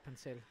doesn't happen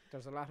still.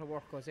 There's a lot of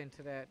work goes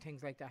into the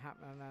things like that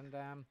happening,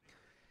 and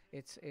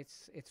it's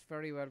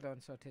very well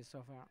done, so it is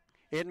so far.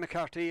 Aidan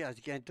McCarthy, as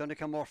again,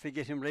 Donncha Murphy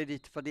getting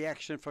ready for the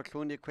action for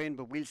Clooney Quin,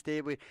 but we'll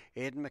stay with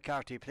Aidan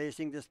McCarthy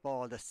placing this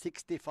ball, the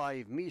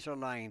 65-metre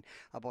line,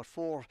 about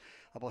 5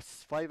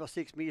 or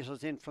 6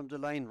 metres in from the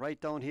line,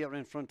 right down here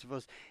in front of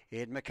us.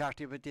 Aidan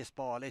McCarthy with this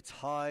ball. It's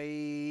high.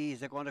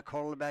 Is it going to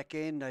curl back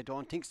in? I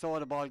don't think so.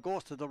 The ball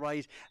goes to the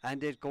right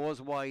and it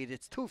goes wide.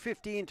 It's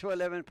 2:15 to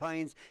 11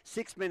 points,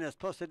 6 minutes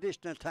plus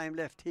additional time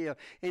left here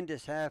in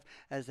this half,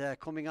 as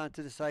coming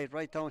onto the side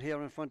right down here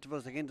in front of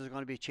us. Again, there's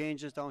going to be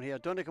changes down here.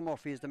 Donncha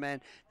Murphy is the man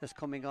that's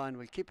coming on.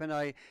 We'll keep an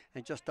eye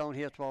and just down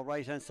here to our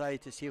right hand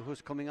side to see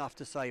who's coming off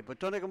the side,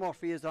 but Donncha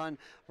Murphy is on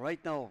right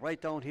now,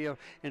 right down here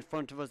in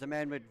front of us, the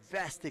man with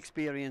vast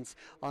experience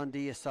on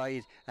the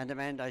side, and the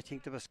man I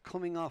think that was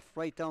coming off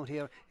right down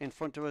here in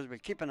front of us. We'll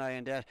keep an eye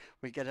on that.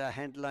 We'll get a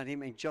handle on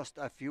him in just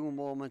a few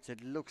moments.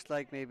 It looks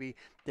like maybe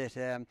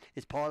that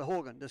it's Paul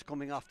Hogan that's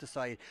coming off the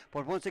side,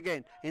 but once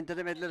again into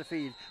the middle of the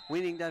field,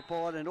 winning that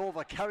ball and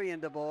over carrying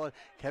the ball.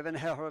 Kevin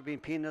Herr being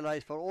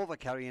penalised for over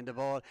carrying the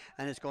ball,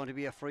 and it's going to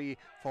be a free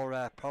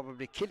for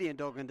probably Killian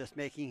Duggan, that's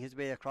making his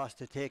way across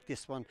to take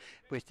this one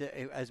with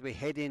as we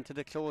head into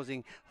the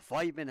closing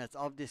 5 minutes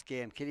of this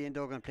game. Killian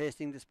Duggan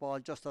placing this ball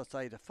just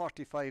outside the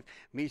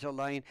 45-metre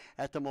line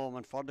at the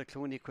moment for the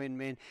Clooney Quin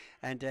men,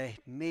 and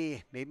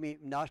maybe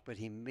not, but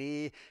he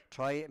may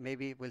try it.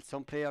 Maybe will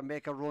some player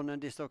make a run on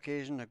this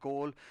occasion? A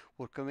goal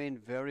would come in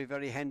very,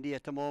 very handy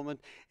at the moment.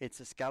 It's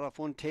a Scariff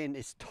 110,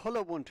 it's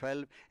Tulla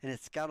 112, and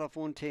it's Scariff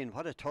 110.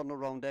 What a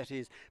turnaround that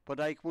is. But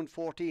Ike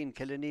 114,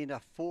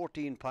 Kilnamona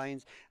 14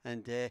 points,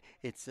 and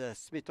it's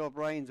Smith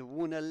O'Brien's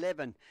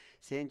 111,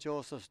 St.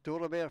 Joseph's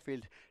Dura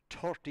Bearfield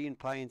 13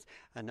 points,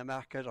 and the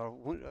market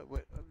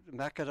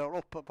are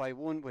up by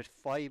 1 with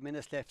 5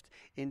 minutes left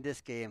in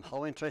this game.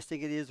 How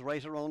interesting it is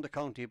right around the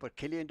county, but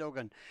Killian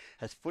Duggan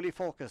has fully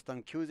focused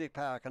on Cusack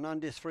Park and on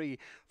this free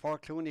for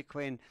Clooney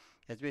Quin,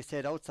 as we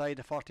said, outside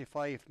the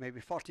 45,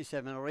 maybe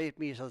 47 or 8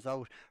 metres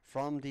out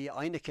from the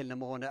Inagh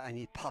Kilnamona, and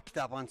he pops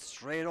that one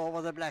straight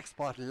over the black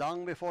spot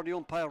long before the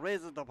umpire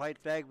raises the white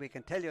flag. We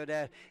can tell you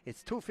that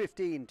it's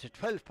 2:15 to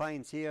 12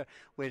 points here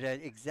with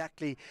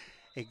exactly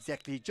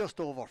just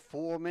over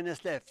 4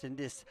 minutes left in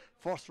this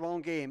first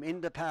round game in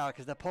the park,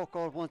 as the puck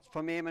out once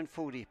from Eamon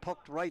Foodie,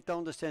 pucked right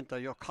down the centre.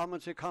 Your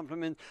commentary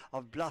compliment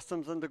of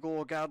Blossoms and the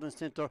Go Garden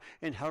Centre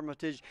in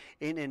Hermitage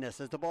in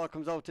Ennis, as the ball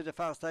comes out to the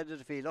far side of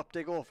the field. Up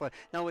they go for it.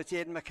 Now it's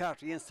Aidan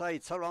McCarthy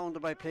inside,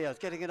 surrounded by players,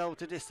 getting it out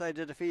to this side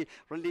of the field,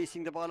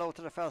 releasing the ball out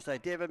to the far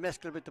side. David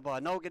Meskel with the ball,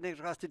 now getting it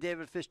across to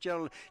David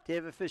Fitzgerald.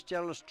 David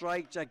Fitzgerald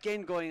strikes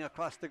again, going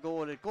across the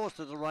goal. It goes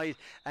to the right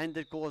and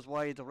it goes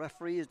wide. The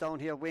referee is down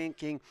here, Wayne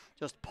King,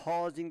 just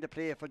pausing the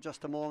play for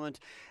just a moment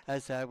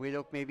as we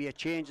look maybe at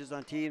changes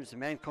on teams. The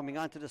man coming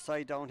onto the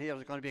side down here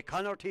is going to be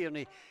Conor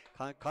Tierney.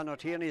 Conor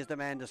Tierney is the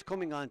man that's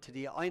coming on to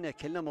the Inagh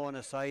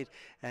Kilnamona side,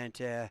 and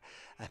a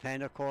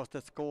man of course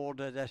that scored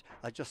that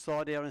I just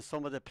saw there in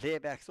some of the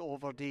playbacks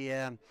over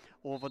the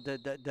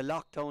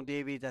lockdown,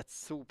 Davy, that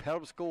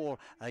superb score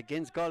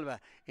against Galway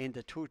in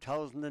the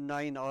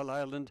 2009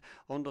 All-Ireland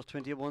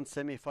Under-21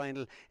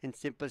 semi-final in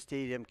Simple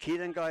Stadium.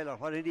 Keelan Guyler,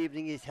 what an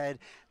evening he's had,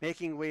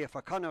 making way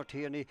for Conor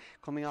Tierney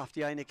coming off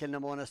the Inagh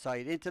Kilnamona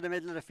side. Into the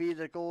middle of the field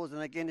it goes,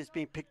 and again it's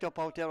being picked up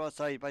out there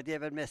outside by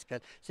David Meskel,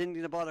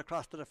 sending the ball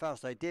across to the far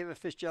side. David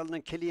Fitzgerald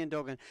and Killian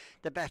Duggan,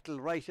 the battle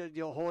right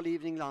the whole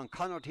evening long.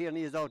 Conor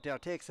Tierney is out there,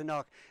 takes a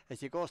knock as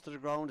he goes to the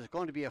ground. It's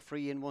going to be a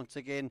free in once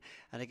again,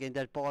 and again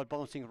that ball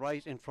bouncing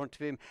right in front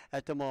of him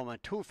at the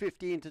moment.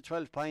 2:15 to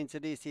 12 points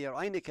it is here.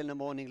 Inagh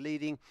Kilnamona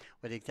leading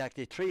with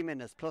exactly 3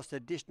 minutes plus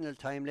additional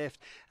time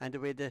left, and the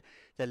way the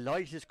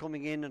light is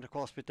coming in, and of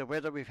course with the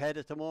weather we've had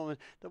at the moment,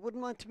 there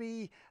wouldn't want to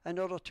be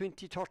another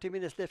 20-30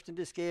 minutes left in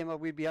this game, or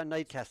we'd be on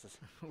night classes.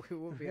 We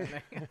would be on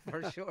night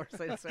for sure,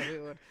 so we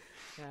would.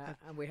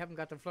 And we haven't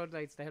got the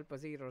floodlights to help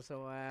us either,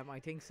 so I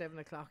think 7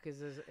 o'clock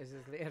is as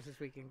late as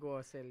we can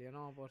go still, you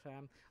know. But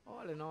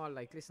all in all,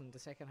 like, listen, the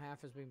second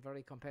half has been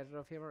very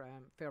competitive here.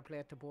 Fair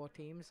play to both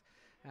teams.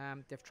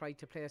 They've tried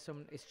to play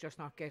some, it's just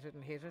not get it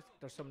and hit it.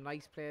 There's some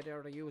nice play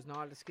there. They're using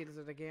all the skills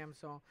of the game,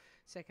 so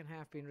second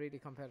half been really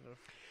competitive.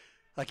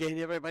 Again,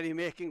 everybody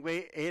making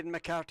way. Aidan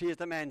McCarthy is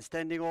the man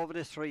standing over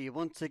the three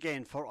once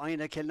again for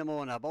Inagh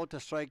Kilnamona. About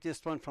to strike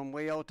this one from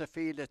way out the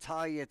field. It's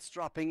high, it's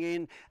dropping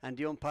in, and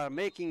the umpire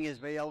making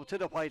his way out to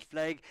the white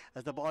flag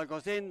as the ball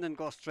goes in and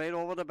goes straight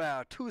over the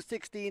bar.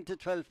 2:16 to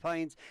 12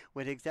 points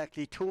with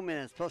exactly 2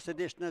 minutes plus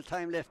additional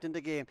time left in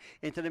the game.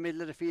 Into the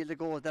middle of the field it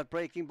goes, that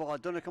breaking ball.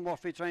 Donncha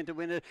Murphy trying to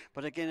win it,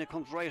 but again it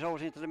comes right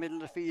out into the middle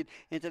of the field,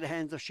 into the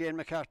hands of Shane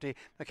McCarthy.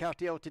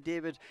 McCarthy out to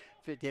David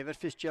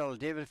Fitzgerald.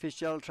 David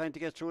Fitzgerald trying to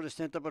get through the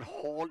centre, but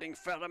holding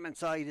firm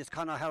inside is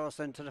Conor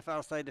Harrison to the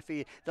far side of the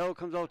field. Now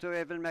comes out to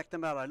Evan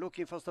McNamara,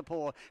 looking for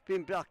support,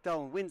 being blocked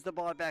down, wins the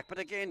ball back, but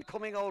again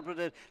coming out with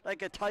it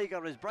like a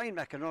tiger is Brian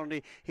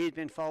McInerney. He's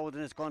been fouled,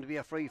 and it's going to be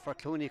a free for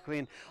Clooney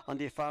Quin on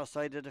the far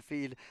side of the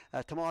field.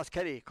 Tomas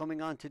Kelly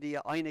coming on to the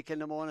Inagh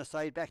Kilnamona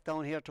side, back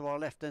down here to our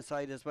left hand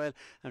side as well,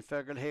 and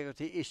Fergal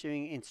Hegarty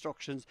issuing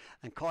instructions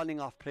and calling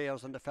off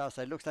players on the far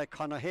side. Looks like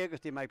Conor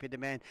Hegarty might be the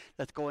man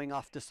that's going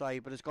off the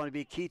side, but it's going to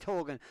be Keith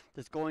Hogan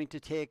that's going to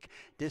take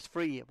this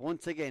free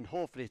once again,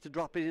 hopefully to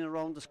drop it in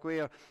around the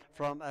square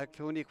from a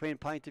Clooney Quin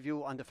point of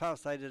view on the far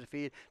side of the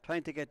field,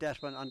 trying to get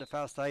that one on the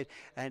far side,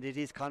 and it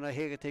is Conor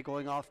Hegarty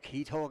going off.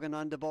 Keith Hogan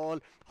on the ball,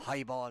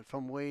 high ball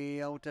from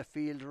way out the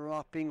field,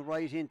 dropping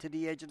right into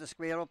the edge of the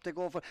square, up to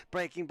go for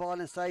breaking ball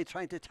inside,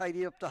 trying to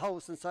tidy up the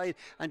house inside,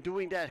 and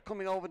doing that,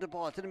 coming over the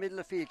ball to the middle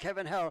of the field.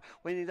 Kevin Herr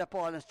winning that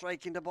ball and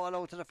striking the ball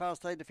out to the far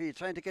side of the field,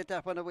 trying to get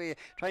that one away,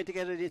 trying to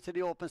get it into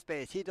the open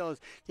space. He does.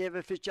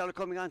 David Fitzgerald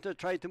coming on to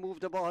try to move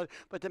the ball,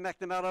 but the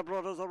McNamara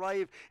brothers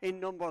arrive in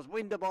numbers,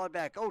 win the ball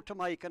back out to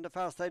Mike on the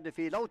far side of the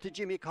field, out to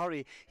Jimmy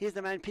Curry. He's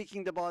the man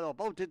picking the ball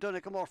up, out to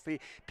Donncha Murphy,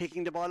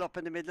 picking the ball up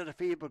in the middle of the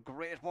field, but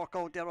great work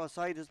out there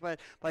outside as well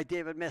by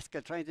David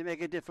Meskel, trying to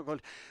make it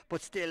difficult,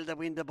 but still they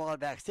win the ball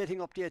back.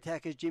 Setting up the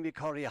attack is Jimmy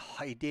Curry, a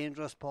high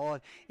dangerous ball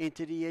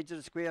into the edge of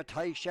the square.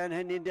 Ty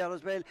Shanahan in there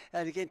as well,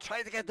 and again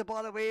trying to get the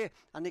ball away,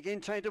 and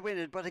again trying to win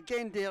it, but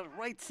again they're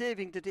right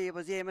saving today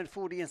was Eamon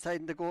Foodie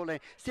inside the goal line,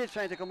 still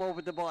trying to come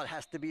over the ball.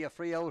 Has to be a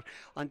free out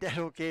on that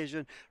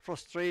occasion.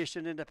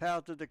 Frustration in the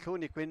part of the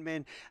Clooney Quin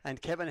men,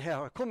 and Kevin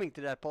Herr coming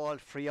to that ball,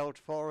 free out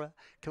for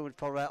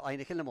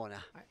Inagh Kilnamona.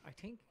 I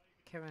think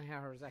Kevin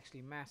Herr is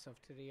actually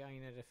massive to the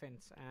Inagh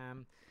defence.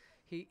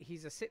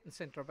 He's a sitting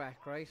centre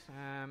back, right?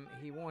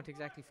 He won't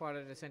exactly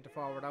follow the centre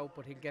forward out,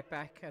 but he'll get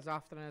back as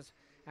often as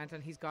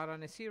Anton. He's got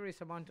on a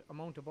serious amount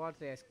of ball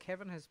today.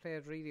 Kevin has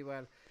played really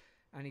well,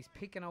 and he's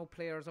picking out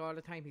players all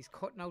the time. He's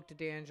cutting out the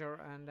danger,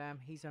 and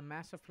he's a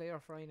massive player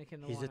for Inagh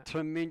Kilnamona. He's a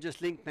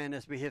tremendous link man,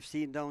 as we have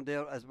seen down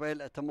there as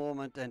well at the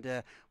moment,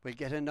 and we'll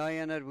get an eye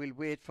on it. We'll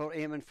wait for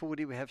Eamon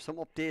Foodie. We have some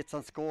updates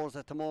on scores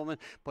at the moment,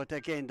 but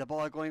again the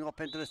ball going up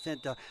into the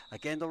centre.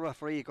 Again the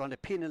referee going to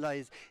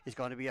penalise. It's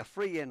going to be a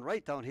free in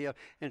right down here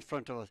in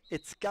front of us.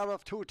 It's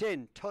Scariff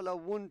 210, Tulla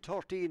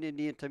 113 in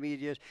the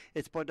intermediate.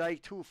 It's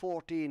Bodyke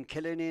 214,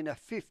 Kilnamona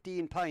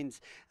 15 points,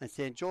 and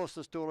St.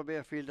 Joseph's Dora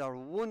Bearfield are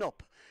 1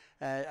 up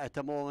at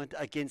the moment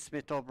against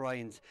Smith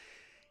O'Brien's.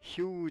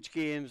 Huge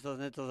games,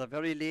 doesn't it? There's a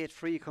very late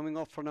free coming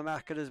up from the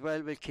market as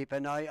well. We'll keep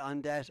an eye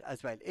on that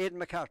as well. Aidan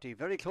McCarthy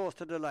very close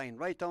to the line,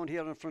 right down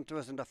here in front of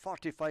us in the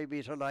 45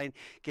 metre line,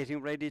 getting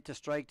ready to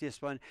strike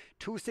this one.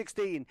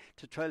 2:16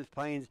 to 12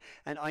 points,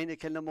 and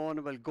Inagh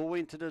Kilnamona will go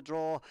into the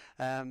draw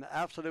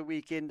after the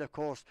weekend, of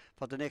course,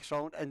 for the next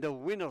round, and the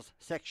winners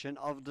section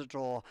of the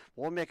draw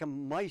won't make a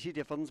mighty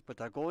difference, but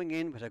they're going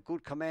in with a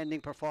good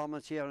commanding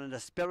performance here and a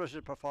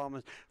spirited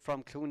performance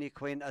from Clooney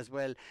Quin as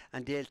well,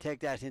 and they'll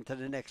take that into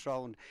the next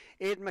round.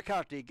 Aidan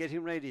McCarthy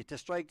getting ready to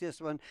strike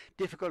this one.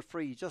 Difficult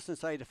free just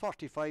inside the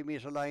 45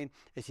 metre line.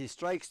 As he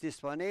strikes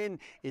this one in,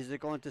 is it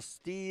going to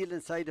steal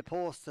inside the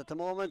post at the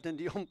moment, and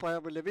the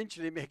umpire will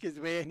eventually make his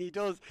way, and he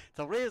does,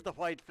 to raise the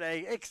white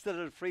flag.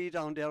 Excellent free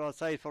down there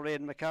outside for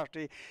Aidan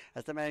McCarthy,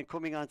 as the man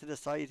coming onto the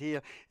side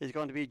here is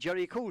going to be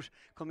Jerry Coote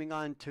coming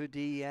on to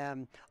the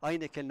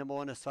Inagh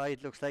Kilnamona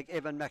side. Looks like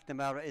Evan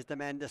McNamara is the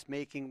man that's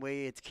making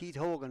way. It's Keith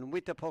Hogan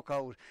with the puck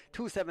out.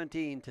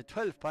 2:17 to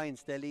 12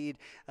 points they lead,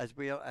 as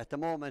we are at the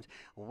moment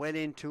well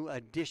into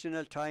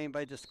additional time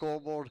by the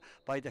scoreboard,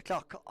 by the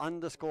clock on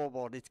the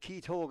scoreboard. It's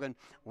Keith Hogan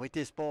with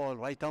this ball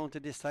right down to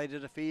this side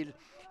of the field.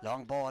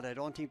 Long ball. I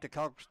don't think the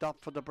clock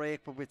stopped for the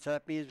break, but which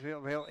that means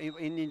we're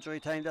in injury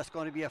time. That's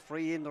going to be a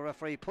free in. The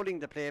referee pulling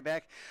the play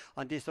back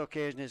on this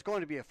occasion. It's going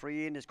to be a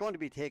free in. It's going to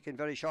be taken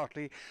very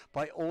shortly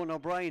by Owen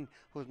O'Brien,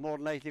 who's more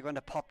than likely going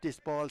to pop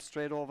this ball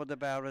straight over the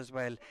bar as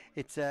well.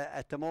 It's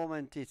at the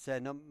moment it's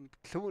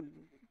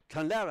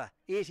Clare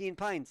 18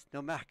 points,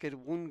 no market,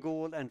 1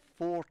 goal and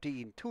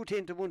 14.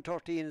 210 to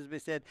 113, as we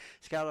said.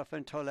 Scariff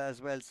and Tulla as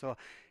well. So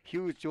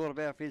huge. Joe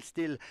Bearfield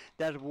still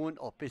that 1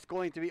 up. It's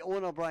going to be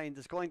Owen O'Brien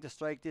that's going to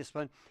strike this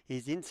one.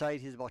 He's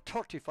inside. He's about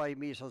 35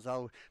 metres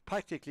out,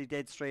 practically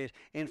dead straight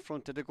in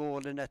front of the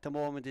goal. And at the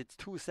moment it's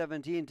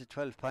 2:17 to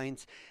 12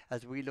 points.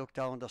 As we look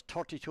down, there's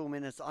 32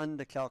 minutes on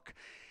the clock.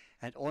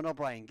 And Owen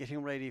O'Brien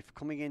getting ready for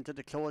coming into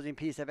the closing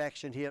piece of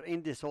action here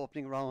in this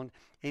opening round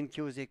in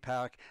Cusack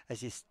Park, as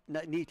he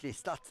neatly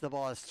slots the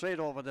ball straight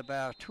over the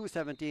bar.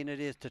 2:17 it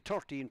is to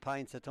 13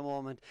 points at the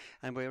moment,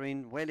 and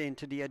we're well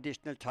into the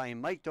additional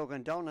time. Mike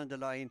Duggan down on the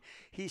line.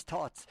 His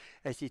thoughts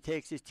as he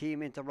takes his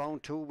team into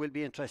round 2 will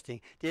be interesting.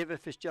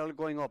 David Fitzgerald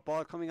going up,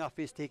 ball coming off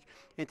his stick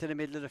into the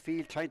middle of the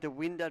field, trying to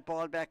win that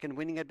ball back, and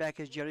winning it back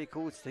is Jerry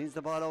Coote. Sends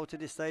the ball out to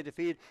this side of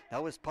the field.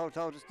 Now it's out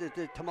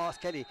to Tomas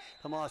Kelly.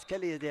 Tomas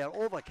Kelly is there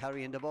over Carrick.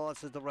 carrying the ball,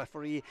 says the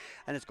referee,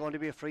 and it's going to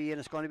be a free, and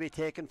it's going to be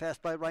taken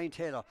fast by Ryan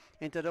Taylor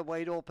into the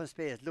wide open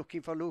space,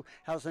 looking for Luke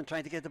Harrison,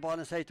 trying to get the ball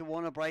inside to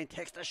Warren O'Brien,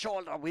 takes the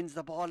shoulder, wins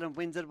the ball and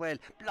wins it well,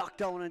 blocked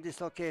down on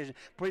this occasion.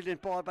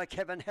 Brilliant ball by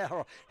Kevin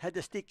Harrow, had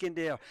the stick in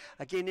there,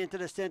 again into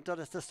the centre.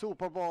 That's the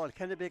super ball,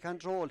 can it be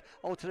controlled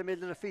out to the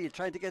middle of the field,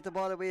 trying to get the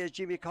ball away as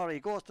Jimmy Curry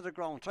goes to the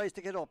ground, tries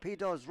to get up, he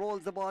does,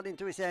 rolls the ball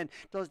into his hand,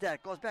 does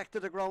that, goes back to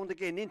the ground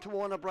again, into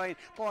Warren O'Brien,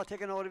 ball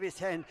taken out of his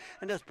hand,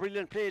 and that's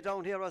brilliant play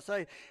down here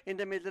outside in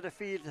the middle of the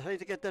field, trying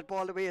to get that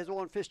ball away as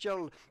Owen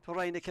Fitzgerald for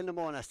Ryan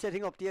Kilnamona,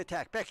 setting up the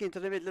attack, back into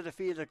the middle of the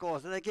field it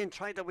goes, and again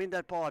trying to win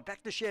that ball,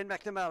 back to Shane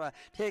McNamara,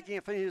 taking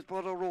it from his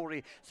brother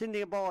Rory,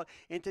 sending a ball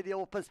into the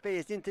open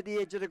space, into the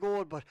edge of the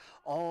goal, but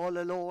all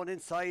alone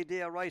inside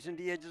there, right in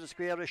the edge of the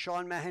square is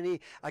Sean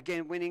Mahoney,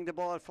 again winning the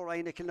ball for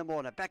Ryan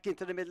Kilnamona, back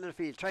into the middle of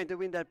the field, trying to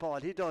win that ball,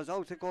 he does,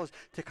 out it goes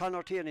to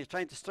Conor Tierney,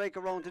 trying to strike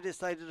around to this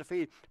side of the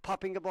field,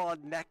 popping the ball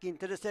back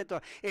into the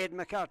centre, Aidan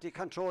McCarthy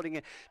controlling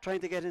it, trying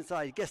to get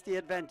inside, gets the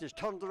advantage,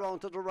 turns around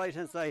to the right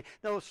hand side,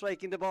 now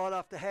striking the ball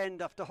off the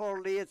hand of the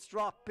Hurley, it's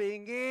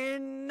dropping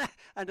in,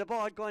 and the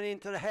ball going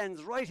into the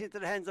hands, right into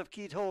the hands of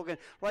Keith Hogan,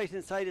 right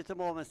inside at the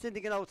moment,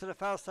 sending it out to the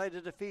far side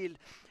of the field,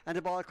 and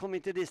the ball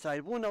coming to this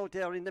side, one out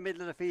there in the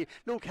middle of the field,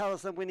 Luke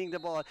Harrison winning the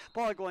ball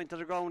going to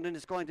the ground, and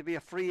it's going to be a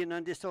free in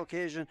on this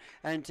occasion,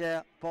 and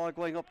ball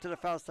going up to the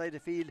far side of the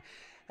field.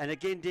 And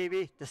again,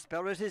 Davy, the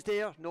spirit is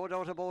there, no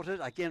doubt about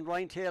it. Again,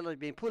 Ryan Taylor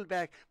being pulled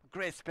back,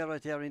 great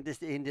spirit there in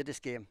this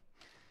game.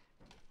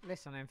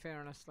 Listen, in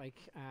fairness,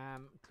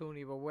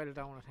 Clooney were well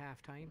down at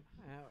half time.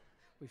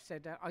 We've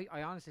said that.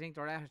 I honestly think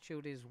their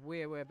attitude is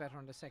way better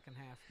in the second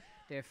half.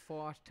 They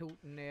fought tooth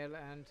and nail,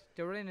 and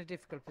they were in a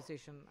difficult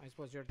position. I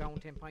suppose you're down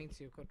 10 points,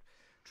 you could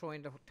throw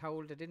in the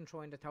towel. They didn't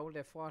throw in the towel,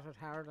 they fought it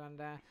hard, and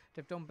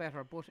they've done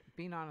better. But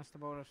being honest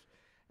about it,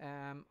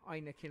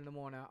 Inagh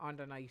Kilnamona on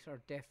the night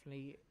are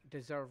definitely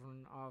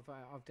deserving of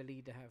the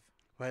lead they have.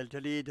 Well,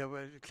 the lead,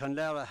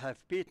 Clonlara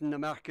have beaten the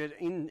market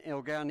in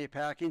O'Garney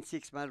Park in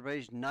 6-mile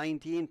race,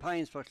 19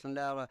 points for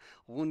Clonlara,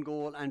 1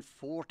 goal and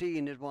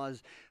 14 it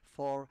was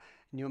for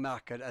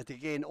Newmarket, as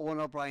again Owen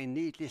O'Brien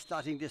neatly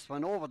slotting this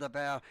one over the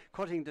bar,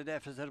 cutting the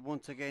deficit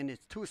once again.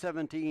 It's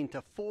 217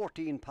 to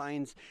 14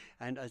 points,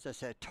 and as I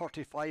said,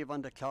 35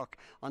 on the clock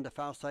on the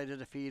far side of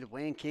the field.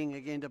 Wayne King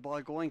again, the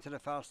ball going to the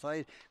far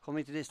side,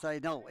 coming to this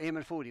side now.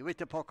 Eamon Foodie with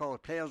the puck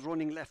out, players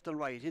running left and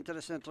right into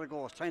the centre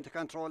goes, trying to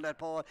control that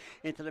ball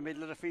into the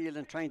middle of the field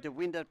and trying to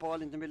win that ball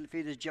in the middle of the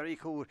field is Jerry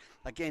Cool.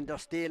 Again, they're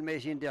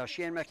stalemate in there.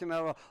 Shane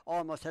McNamara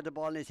almost had the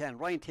ball in his hand,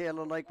 Ryan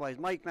Taylor likewise,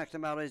 Mike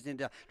McNamara is in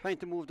there trying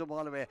to move the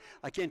ball away,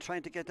 again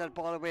trying to get that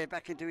ball away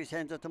back into his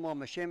hands at the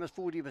moment. Seamus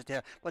Foodie was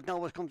there, but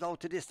now it comes out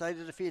to this side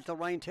of the field to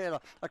Ryan Taylor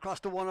across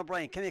to Warren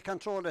O'Brien. Can he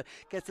control it?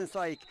 Gets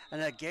inside,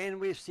 and again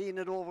we've seen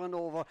it over and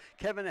over.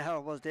 Kevin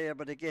Harrow was there,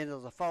 but again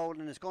there's a foul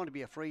and it's going to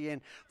be a free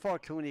in for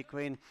Clooney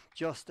Quin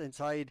just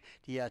inside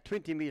the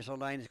 20 metre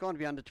line. It's going to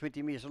be on the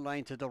 20 metre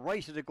line to the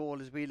right of the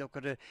goal as we look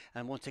at it,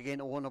 and once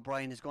again Owen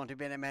O'Brien is going to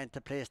be the man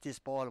to place this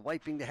ball,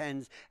 wiping the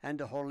hands and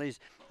the hurleys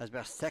as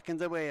we're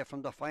seconds away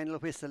from the final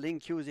whistle in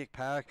Cusack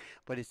Park.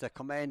 But it's a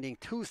commanding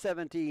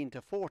 217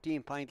 to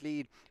 14 point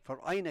lead for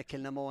Inagh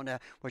Kilnamona,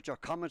 with your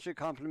commentary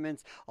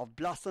compliments of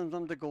Blossoms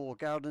on the Go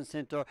Garden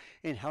Centre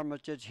in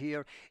Hermitage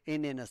here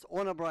in Ennis.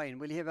 Owen O'Brien,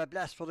 will he have a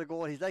blast for the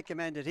goal? He's like a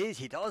man that is,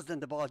 he does, then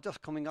the ball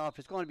just coming off.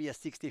 It's going to be a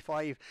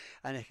 65,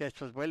 and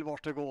it was well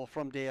worth to go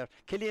from there.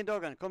 Killian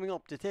Duggan coming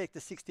up to take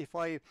the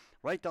 65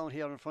 right down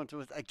here in front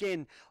of us,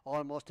 again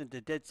almost in the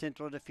dead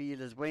centre of the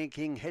field as Wayne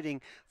King heading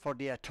for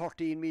the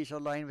 13 metre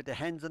line with the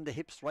hands on the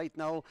hips right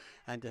now,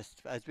 and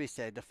as we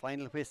said, the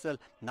final whistle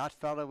not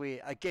far away.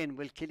 Again,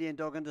 will Killian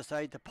Duggan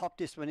decide to pop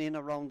this one in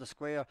around the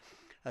square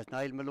as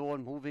Niall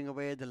Malone moving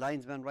away, the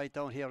linesman right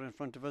down here in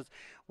front of us?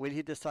 Will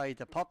he decide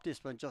to pop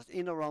this one just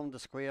in around the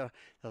square?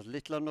 There's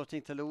little or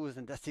nothing to lose,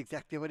 and that's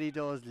exactly what he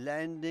does,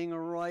 landing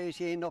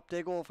right in. Up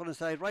they go for the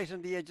side, right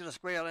on the edge of the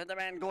square, and the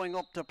man going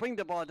up to bring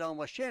the ball down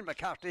was Shane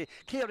McCarthy,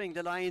 clearing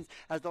the lines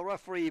as the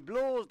referee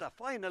blows the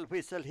final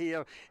whistle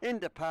here in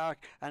the park.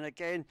 And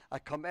again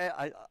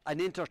an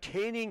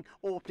entertaining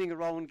opening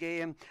round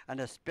game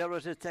and a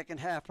spirited second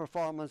half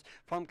performance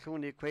from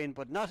Clooney Quin,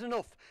 but not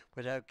enough.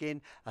 But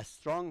again, a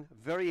strong,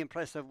 very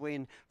impressive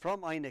win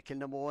from Inagh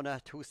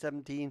Kilnamona,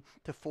 217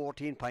 to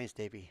 14 points,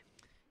 Davy.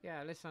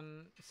 Yeah,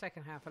 listen,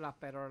 second half a lot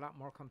better, a lot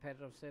more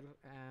competitive still.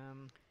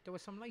 There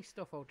was some nice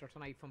stuff out there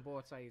tonight from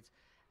both sides,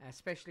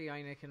 especially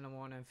Inagh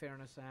Kilnamona, in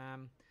fairness.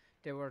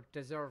 They were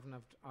deserving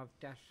of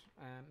that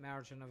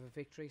margin of a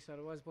victory, so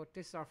it was. But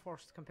this is our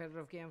first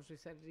competitive game, as we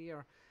said, of the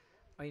year.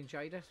 I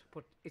enjoyed it,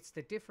 but it's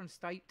the different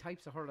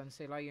types of hurling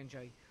still I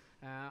enjoy.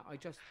 I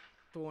just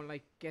don't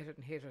like get it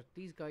and hit it.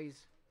 These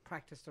guys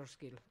practice their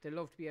skill. They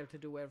love to be able to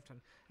do everything,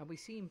 and we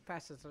seen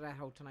facets of that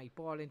out tonight.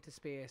 Ball into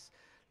space,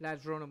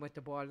 lads running with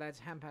the ball, lads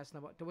hand passing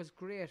the ball. There was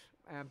great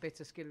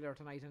bits of skill there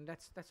tonight, and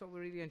that's what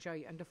we really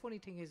enjoy. And the funny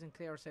thing is, in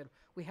Clare said,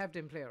 we have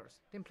them players.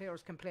 Them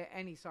players can play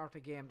any sort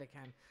of game they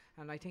can,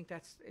 and I think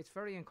it's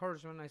very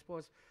encouraging. I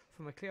suppose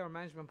from a Clare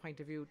management point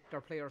of view,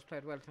 their players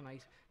played well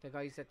tonight. The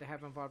guys that they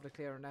have involved with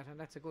Clare and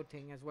that's a good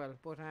thing as well.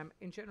 But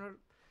in general,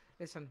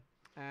 listen.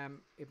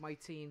 It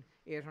might seem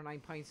 8 or 9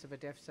 points of a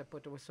deficit,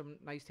 but there was some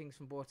nice things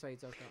from both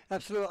sides out there.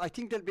 Absolutely. I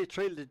think they'll be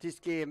thrilled that this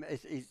game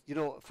is, you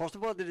know, first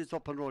of all, that it's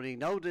up and running.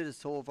 Now that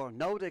it's over,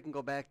 now they can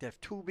go back. They have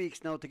 2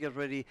 weeks now to get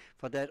ready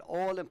for that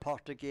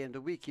all-important game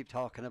that we keep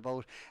talking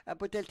about.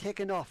 But they'll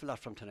take an awful lot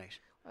from tonight.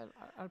 Well,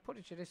 I'll put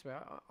it to you this way.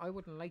 I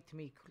wouldn't like to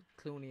meet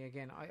Clooney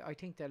again. I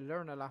think they'll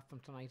learn a lot from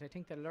tonight. I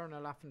think they'll learn a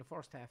lot from the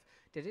first half.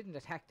 They didn't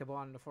attack the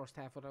ball in the first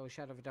half without a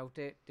shadow of a doubt.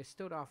 They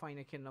stood off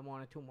Inagh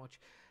Kilnamona too much.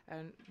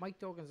 And Mike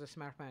Duggan's a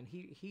smart man.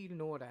 He'll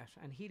know that,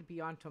 and he'll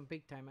be on to him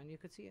big time. And you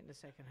could see it in the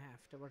second half.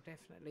 They were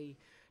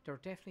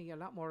definitely a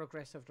lot more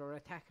aggressive. They were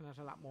attacking it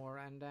a lot more,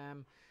 and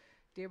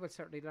they will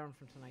certainly learn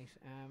from tonight.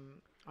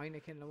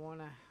 Inagh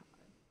Kilnamona,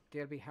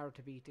 they'll be hard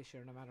to beat this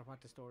year, no matter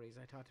what the story is.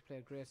 I thought they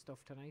played great stuff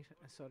tonight,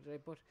 so did I.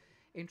 But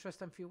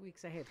interesting few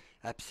weeks ahead.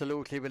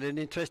 Absolutely, well, an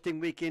interesting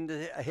weekend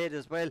ahead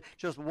as well.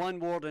 Just one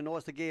word, I know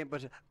it's the game,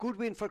 but a good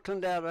win for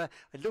Clare.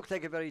 It looked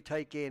like a very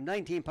tight game.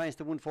 19 points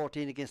to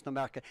 114 against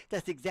Newmarket.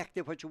 That's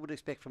exactly what you would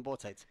expect from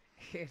both sides.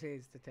 It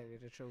is, to tell you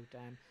the truth.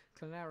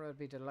 Clare will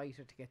be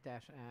delighted to get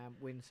that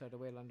win so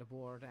well on the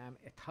board.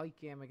 A tight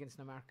game against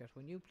Newmarket.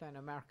 When you play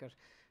Newmarket,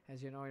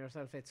 as you know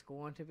yourself, it's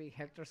going to be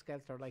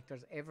helter-skelter. Like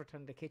there's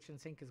everything, the kitchen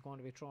sink is going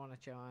to be thrown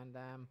at you, and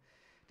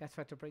that's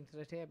what to bring to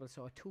the table.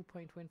 So a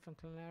 2-point win from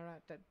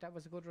Kilnamona, that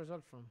was a good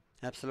result for them.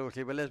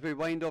 Absolutely. Well, as we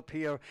wind up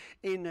here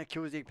in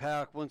Cusack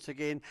Park once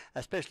again,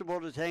 a special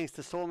word of thanks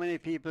to so many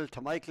people,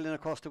 to Michael in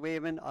across the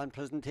Wayman on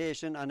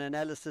presentation and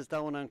analysis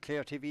down on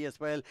Clare TV as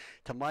well,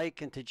 to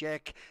Mike and to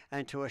Jack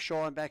and to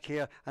Sean back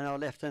here on our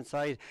left hand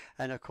side,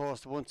 and of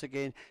course once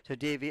again to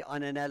Davy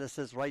on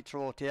analysis right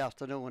throughout the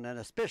afternoon, and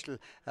a special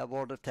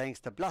word of thanks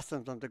to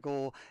Blossoms on the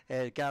Go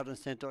Garden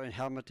Centre in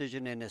Hermitage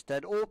and Ennis.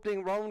 That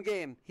opening round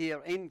game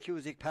here in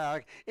Cusack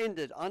Park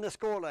ended on a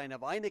scoreline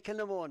of Inagh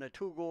Kilnamona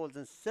 2 goals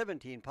and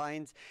 17 points.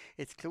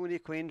 It's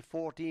Clooney Quin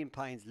 14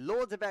 points.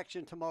 Loads of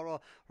action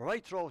tomorrow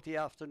right throughout the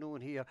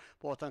afternoon here,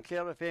 both on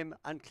Clare FM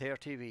and Clare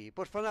TV.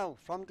 But for now,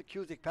 from the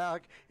Cusack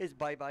Park is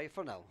bye-bye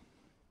for now.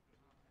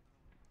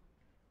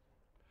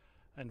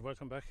 And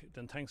welcome back.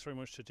 Then thanks very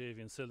much to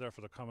Davy and Sil there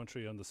for the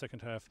commentary on the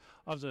second half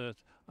of the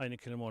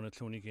Inagh Kilnamona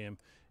Clooney game.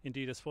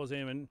 Indeed, I suppose,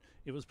 Eamon,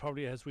 it was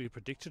probably as we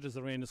predicted as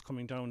the rain is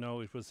coming down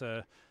now. It was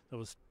there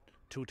was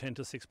 2-10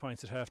 to 6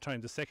 points at half time.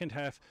 The second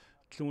half,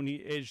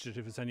 Clooney edged it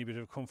if it's any bit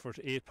of comfort,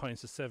 8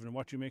 points to 7.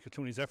 What do you make of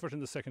Clooney's effort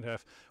in the second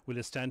half? Will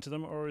it stand to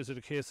them, or is it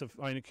a case of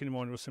Inagh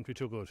Kilnamona was simply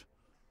too good?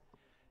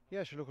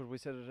 Yeah, sure. Look, we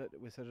said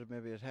it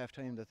maybe at half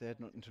time that they had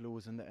nothing to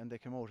lose, and they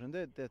came out and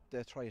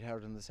they tried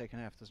hard in the second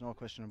half. There's no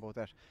question about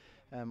that.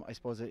 I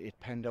suppose it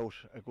panned out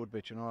a good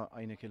bit. You know,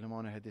 Inagh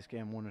Kilnamona had this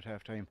game won at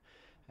half time.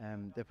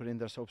 They put in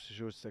their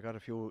substitutes. They got a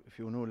few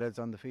new lads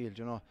on the field.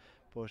 You know,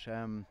 but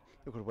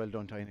look, well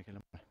done to Inagh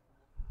Kilnamona.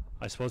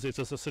 I suppose if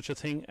there's such a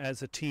thing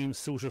as a team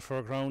suited for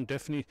a ground,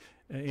 definitely,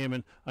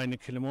 Eamon, Inagh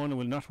Kilnamona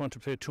will not want to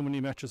play too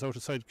many matches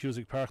outside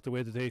Cusack Park. The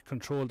way that they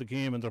controlled the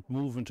game and their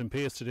movement and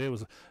pace today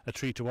was a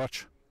treat to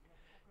watch.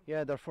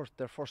 Yeah, their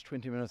first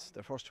 20 minutes.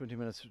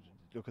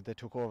 Look, they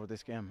took over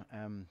this game.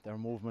 Their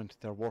movement,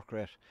 their work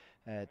rate.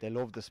 They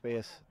loved the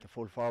space. The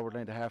full forward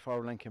line, the half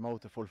forward line came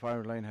out. The full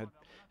forward line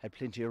had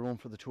plenty of room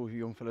for the 2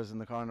 young fellas in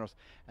the corners,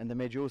 and they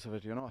made use of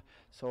it. You know.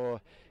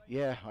 So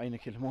yeah,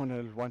 Inagh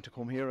Kilnamona will want to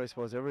come here, I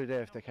suppose, every day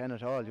if they can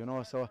at all. You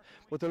know. So,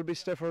 but there'll be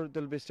stiffer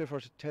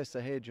tests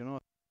ahead. You know.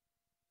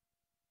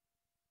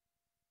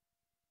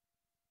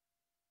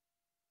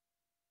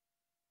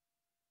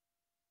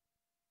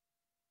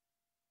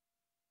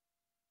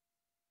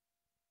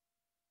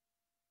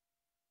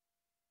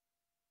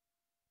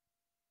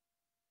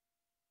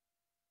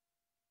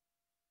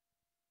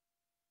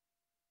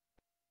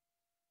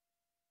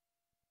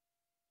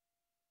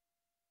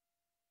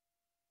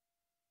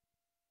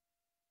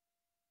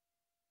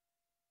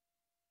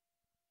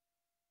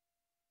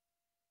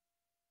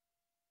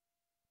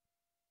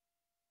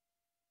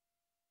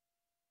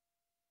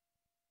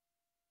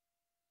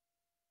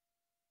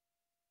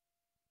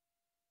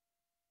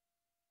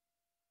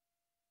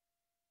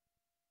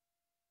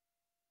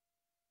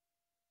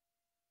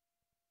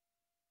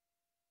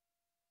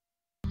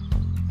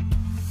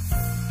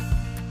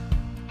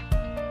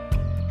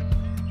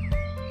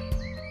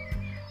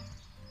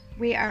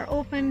 We are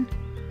open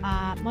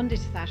Monday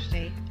to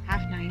Saturday,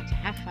 9:30 to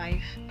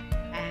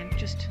 5:30.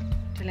 Just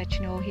to let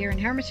you know, here in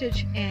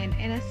Hermitage in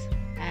Ennis,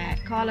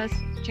 call us,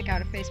 check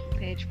out our Facebook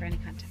page for any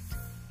contact.